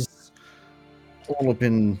 She was all up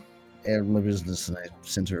in my business, and I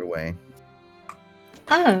sent her away.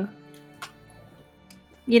 Oh.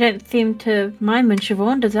 You don't seem to mind when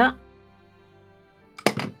Siobhan does that.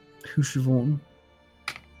 Who's Siobhan?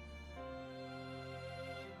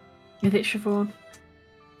 Is it Siobhan?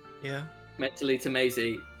 Yeah. Mentally to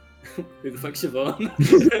Maisie. Who the fuck's Siobhan?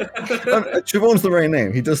 Siobhan's the right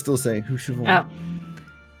name. He does still say, who's Siobhan?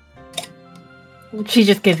 Oh. She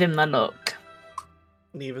just gives him the look.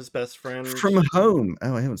 Neva's best friend. From home.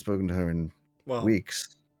 Oh, I haven't spoken to her in Well,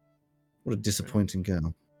 weeks. What a disappointing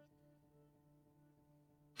girl.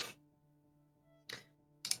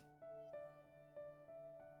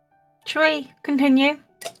 Shall we continue?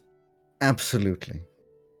 Absolutely.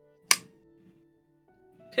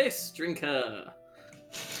 Piss drinker.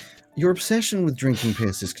 Your obsession with drinking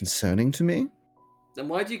piss is concerning to me. Then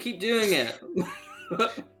why do you keep doing it?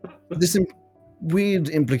 This weird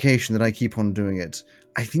implication that I keep on doing it.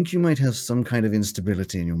 I think you might have some kind of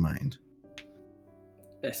instability in your mind.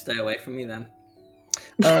 Best stay away from me then.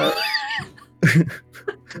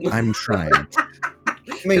 I'm trying.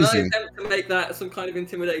 Can I Amazing. attempt to make that some kind of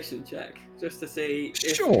intimidation check? Just to see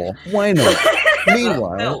if... Sure, why not?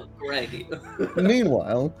 Oh, great.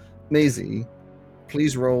 Meanwhile, Maisie,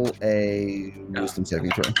 please roll a wisdom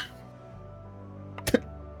saving throw.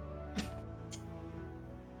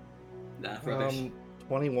 Nah, rubbish.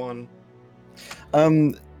 21.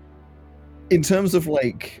 In terms of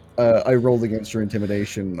like, I rolled against your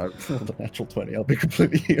intimidation. I rolled a natural 20. I'll be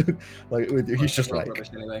completely like with you. He's just like,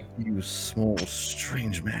 anyway. you small,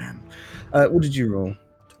 strange man. What did you roll?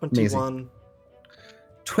 21. Amazing.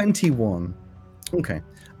 21. Okay.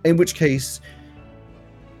 In which case,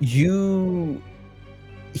 you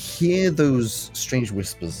hear those strange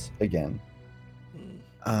whispers again.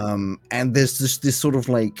 And there's this sort of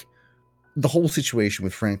like the whole situation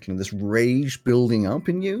with Franklin, this rage building up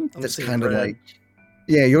in you. That's kind of like,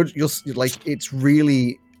 yeah, you're like, it's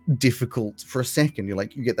really difficult for a second. You're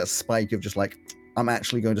like, you get that spike of just like, I'm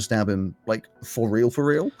actually going to stab him, like for real.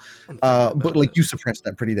 But like you suppress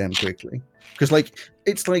that pretty damn quickly, because like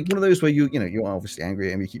it's like one of those where you're obviously angry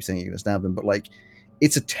at him, you keep saying you're gonna stab him, but like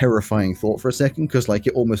it's a terrifying thought for a second, because like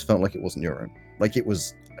it almost felt like it wasn't your own. Like it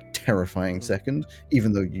was a terrifying second,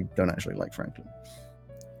 even though you don't actually like Franklin.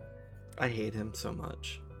 I hate him so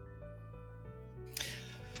much.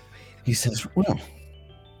 He says, well,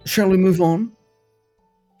 shall we move on?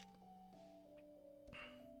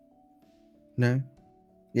 No?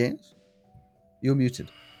 Yes? You're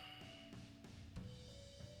muted.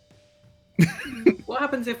 What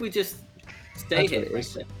happens if we just stay here?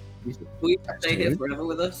 Will you stay here forever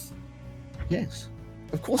with us? Yes.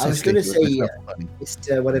 Of course I was going to say,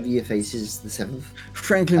 Mr. whatever your face is, the 7th.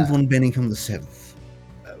 Franklin von Benningham the 7th.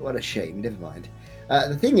 What a shame, never mind.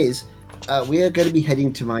 The thing is, we are going to be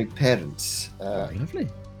heading to my parents' Lovely.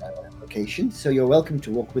 location, so you're welcome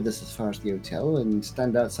to walk with us as far as the hotel and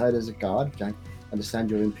stand outside as a guard, which I understand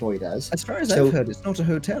you're employed as. As far as I've heard, it's not a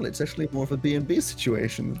hotel, it's actually more of a B&B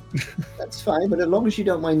situation. That's fine, but as long as you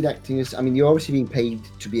don't mind acting as... I mean, you're obviously being paid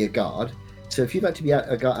to be a guard, so if you'd like to be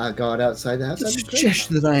a guard outside the house, The that'd be great.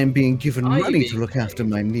 suggestion that I am being given Are you money being to look after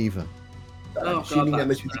my Neva. Oh, Assuming God, that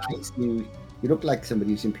must be the case. You look like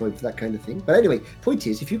somebody who's employed for that kind of thing. But anyway, point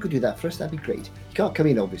is, if you could do that for us, that'd be great. You can't come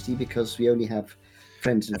in, obviously, because we only have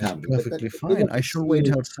friends and family. But Perfectly fine. I shall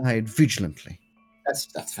wait outside vigilantly.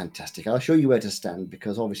 That's fantastic. I'll show you where to stand,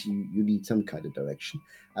 because obviously you need some kind of direction.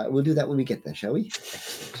 We'll do that when we get there, shall we?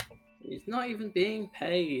 Excellent. He's not even being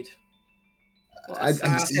paid.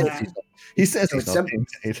 He says he's not being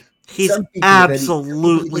paid. He's Some people are very-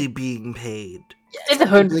 absolutely being paid. It's They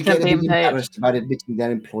 100% get a being bit paid. embarrassed about admitting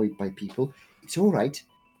they're employed by people. It's all right.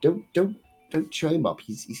 Don't show him up.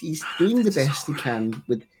 He's doing the best he can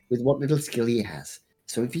with what little skill he has.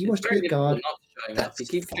 So if he wants to be a guard, He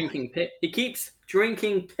keeps drinking piss. He keeps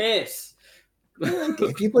drinking piss.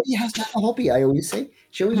 everybody has to have a hobby. I always say.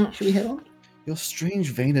 Shall we head on? Your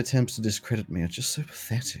strange, vain attempts to discredit me are just so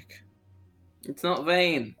pathetic. It's not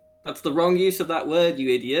vain. That's the wrong use of that word, you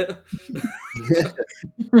idiot.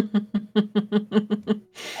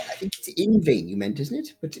 I think it's in vain you meant, isn't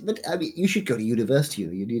it? But I mean, you should go to university.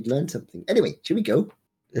 You need to learn something. Anyway, should we go?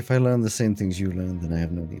 If I learn the same things you learned, then I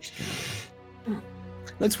have no need to do it.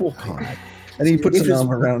 Let's walk on. And he puts an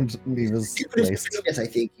arm around Neva's waist. Yes, I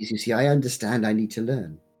think. You see, I understand I need to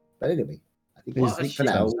learn. But anyway, I think, What I a think for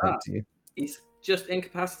now, shit. Back to you. He's just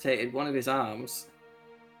incapacitated one of his arms.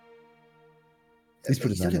 He's put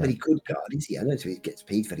his he's not hand a out. very good guard, is he? I know he gets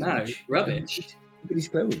paid very No, much. rubbish. Look at his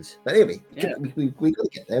clothes. But anyway, Yeah. we got to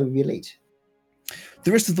get there. We'll be late.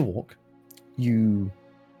 The rest of the walk, you,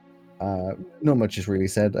 not much is really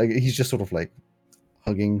said. He's just sort of like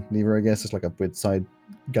hugging Neva, I guess. It's like a weird side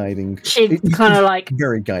guiding. She's He's kind of like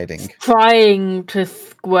very guiding. trying to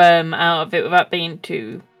squirm out of it without being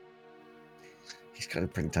too. He's kind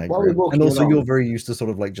of pretty tight. While we're walking And also, along- you're very used to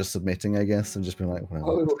sort of like just submitting, I guess, and just being like, While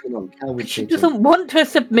well, we're walking along, Cal would She say to him, doesn't want to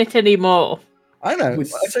submit anymore. I know.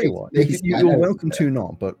 Would I'll tell you what. say- I You're know. welcome to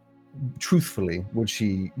not, but truthfully, would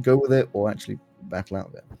she go with it or actually battle out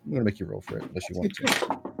of it? I'm going to make you roll for it unless you want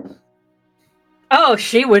to. Oh,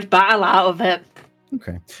 she would battle out of it.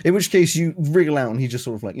 Okay. In which case, you wriggle out, and he just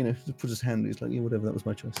sort of like, puts his hand. He's like, yeah, whatever. That was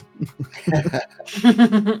my choice.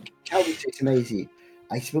 Cal would say to Maisie,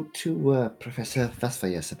 I spoke to Professor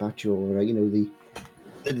Fasfayas about your, the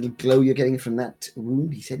little glow you're getting from that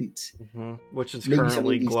wound. He said it's, Which is Maybe currently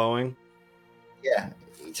somebody needs- glowing. yeah,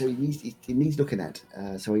 so it needs looking at.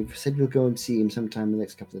 So he said we'll go and see him sometime in the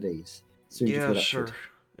next couple of days. As soon as you Yeah, feel up to sure. it.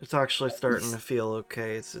 It's actually starting to feel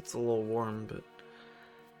okay. It's a little warm, but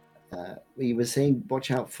He was saying,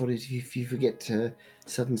 watch out for it if you forget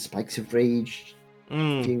sudden spikes of rage,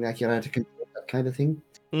 feeling like you're out of control, that kind of thing.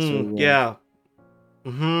 yeah. So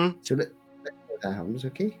let know that happens,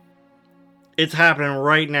 okay? It's happening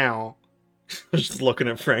right now. Just looking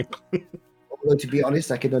at Franklin. Although to be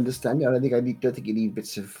honest, I can understand. Don't think you need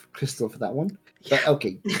bits of crystal for that one. But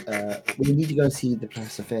okay, we need to go and see the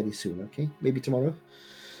professor fairly soon. Okay, maybe tomorrow.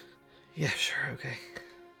 Yeah, sure, okay.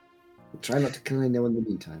 Try not to kill anyone in the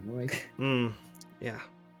meantime. All right. Yeah.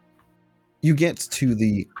 You get to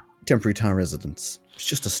the temporary tower residence. It's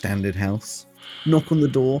just a standard house. Knock on the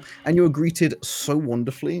door, and you are greeted so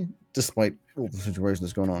wonderfully, despite all the situation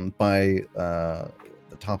that's going on, by the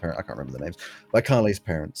tar parent. I can't remember the names. By Carly's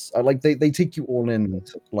parents. They take you all in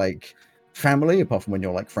like family, apart from when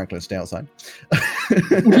you're like Franklin stay outside. Take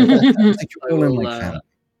you all in like family.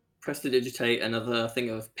 Prestidigitate another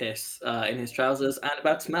thing of piss in his trousers and a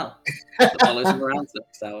bad smell that follows him around the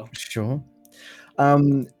next hour. Sure.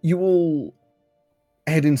 You all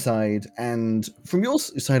head inside, and from your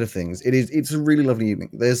side of things, it's a really lovely evening.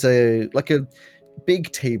 There's a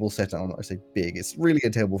big table set out. I say big, it's really a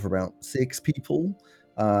table for about 6 people.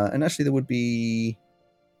 And actually there would be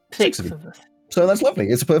 6 of you. of us. So that's lovely.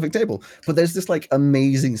 It's a perfect table. But there's this like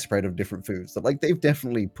amazing spread of different foods that they've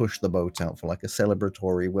definitely pushed the boat out for like a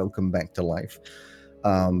celebratory welcome back to life.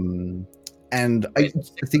 And Wait,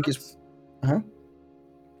 I think it's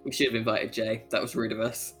We should have invited Jay. That was rude of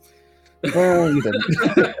us. well, you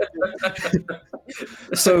didn't.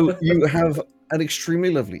 So you have an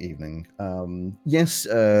extremely lovely evening. Yes,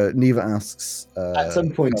 Neva asks At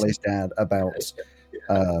some point, Carly's dad about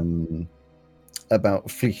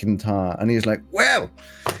Fleekentar, and he's like, well,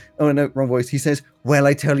 oh no, wrong voice. He says, well,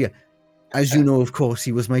 I tell you, as you know, of course,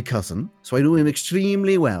 he was my cousin, so I know him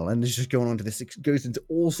extremely well. And it's just going on to this, it goes into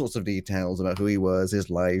all sorts of details about who he was, his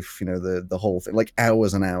life, the whole thing, like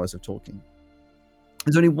hours and hours of talking.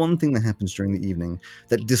 There's only one thing that happens during the evening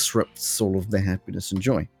that disrupts all of their happiness and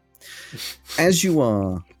joy. As you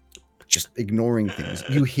are just ignoring things,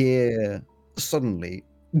 you hear suddenly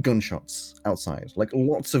gunshots outside, like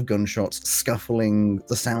lots of gunshots, scuffling,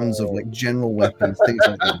 the sounds of like general weapons, things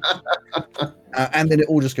like that. And then it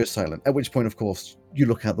all just goes silent, at which point, of course, you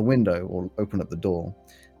look out the window or open up the door.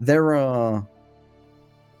 There are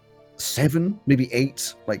 7, maybe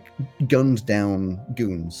 8, like gunned down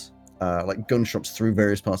goons, like gunshots through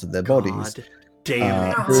various parts of their bodies. God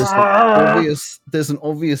damn it. There's an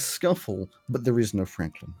obvious scuffle, but there is no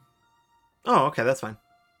Franklin. Oh, okay, that's fine.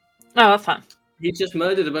 Oh, that's fine. He just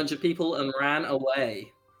murdered a bunch of people and ran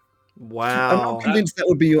away. I'm Wow. not convinced that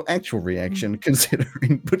would be your actual reaction,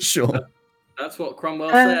 considering, but sure. That's what Cromwell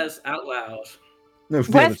says out loud. No,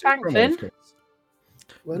 for the Where's other two, Cromwell, Franklin? of course.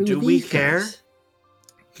 What Do with we these care? guys?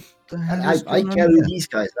 The hell is I going on care who here? these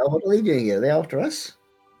guys are. What are they doing here? Are they after us?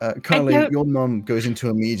 Carly, don't- your mum goes into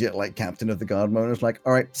immediate like captain of the guard mode. It's like,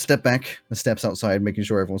 all right, step back, and steps outside, making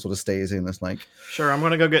sure everyone sort of stays in. It's like, Sure, I'm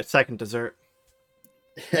gonna go get second dessert.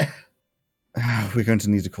 we're going to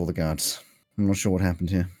need to call the guards. I'm not sure what happened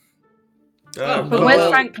here. Oh, But where's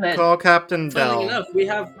Franklin? Call Captain Funnily Dell. enough, we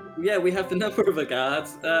have Yeah, we have the number of a guard.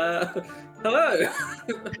 Hello,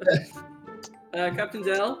 Captain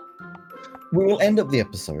Dell. We will end up the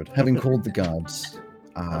episode having called the guards.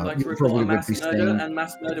 I'd like You to report probably a would mass be murder and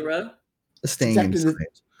mass murderer. staying Exactly the- inside.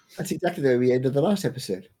 That's exactly the way we ended the last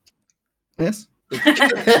episode. Yes.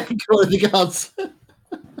 Calling the guards.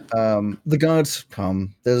 The guards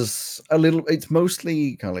come. There's a little. It's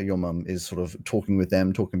mostly Carla. Your mum is sort of talking with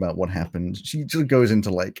them, talking about what happened. She just goes into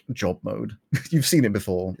like job mode. You've seen it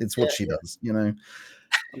before. It's what she does, you know.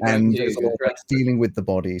 And there's a lot of, like, dealing with the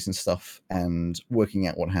bodies and stuff, and working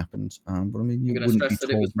out what happened. But I mean, you I'm going to wouldn't be stress that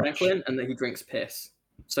it told was much. Franklin and that he drinks piss.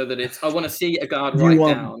 So that it's, I want to see a guard You write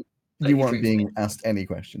want- down. that You he aren't drinks being piss. asked any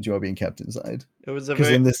questions. You are being kept inside. It was a Because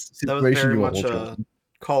very in this that was situation, very you are much all a chosen.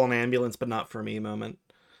 call an ambulance, but not for me moment.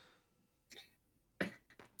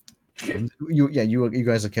 You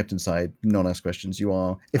guys are kept inside. Not asked questions. You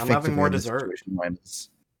are I'm effectively having more in this dessert. situation minus.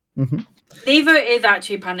 Mhm. Neither is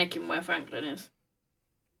actually panicking where Franklin is.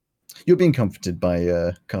 You're being comforted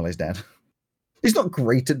by Carly's dad. He's not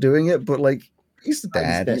great at doing it, but like he's the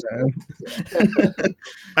dad. You know?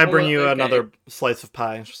 I bring you okay. another slice of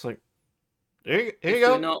pie. It's just like, here you If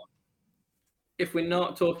go. If we're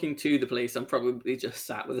not talking to the police, I'm probably just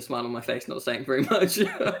sat with a smile on my face, not saying very much.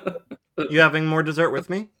 You having more dessert with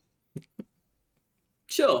me?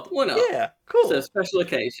 Sure, why not? Yeah, It's cool. a special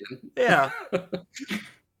occasion. Yeah.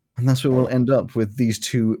 And that's where we'll end up with these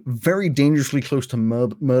two very dangerously close to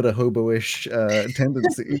murder hobo-ish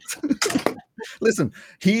tendencies. Listen,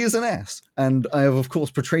 he is an ass, and I have, of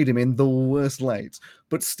course, portrayed him in the worst light.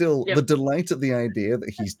 But still, Yep. the delight at the idea that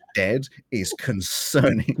he's dead is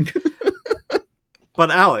concerning. But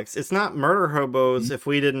Alex, it's not murder hobos if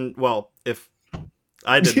we didn't. Well, if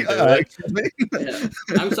I didn't do it. Actually. Yeah.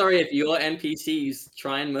 I'm sorry if your NPCs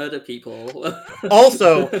try and murder people.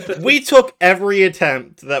 Also, we took every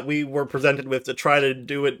attempt that we were presented with to try to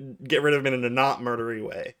do it, get rid of him in a not murdery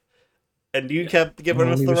way, and you kept giving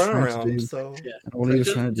All us he the was trying to runaround. do- So Yeah. All he was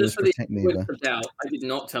Just- trying to do is just for the protect me. avoidance of doubt, I did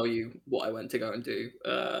not tell you what I went to go and do.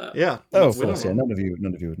 yeah. Oh, of we don't course, yeah. know. None of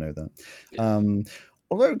you would know that. Yeah.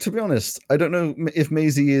 Although, to be honest, I don't know if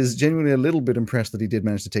Maisie is genuinely a little bit impressed that he did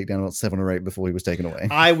manage to take down about 7 or 8 before he was taken away.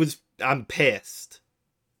 I'm pissed.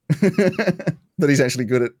 That he's actually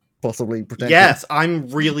good at possibly protecting. Yes, I'm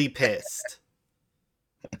really pissed.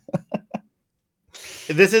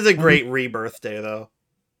 This is a great rebirth day, though.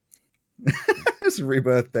 It's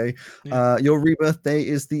rebirth day. Yeah. Your rebirth day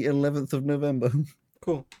is the 11th of November.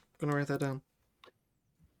 Cool. Gonna write that down.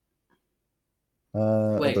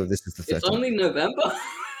 Wait, Although this is the 13th. It's only November.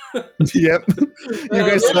 Yep. You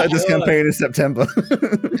guys started this campaign in September.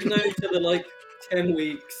 We've known each other like 10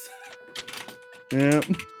 weeks. Yep.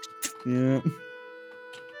 Yep.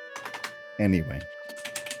 Anyway,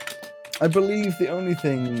 I believe the only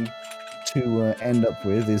thing to end up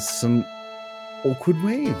with is some awkward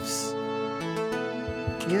waves.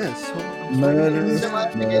 Yes. Murderous,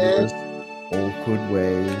 Bye. murderous, awkward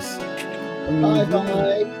waves. Bye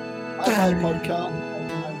bye. Bye podcast.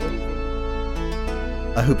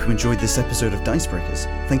 I hope you enjoyed this episode of Dicebreakers.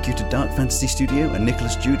 Thank you to Dark Fantasy Studio and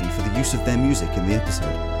Nicholas Judy for the use of their music in the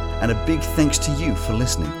episode. And a big thanks to you for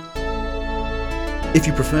listening. If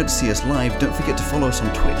you prefer to see us live, don't forget to follow us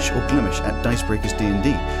on Twitch or Glimish at Dicebreakers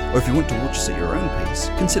D&D, or if you want to watch us at your own pace,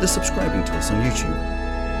 consider subscribing to us on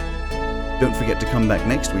YouTube. Don't forget to come back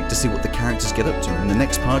next week to see what the characters get up to in the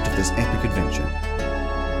next part of this epic adventure.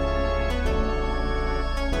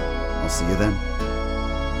 I'll see you then.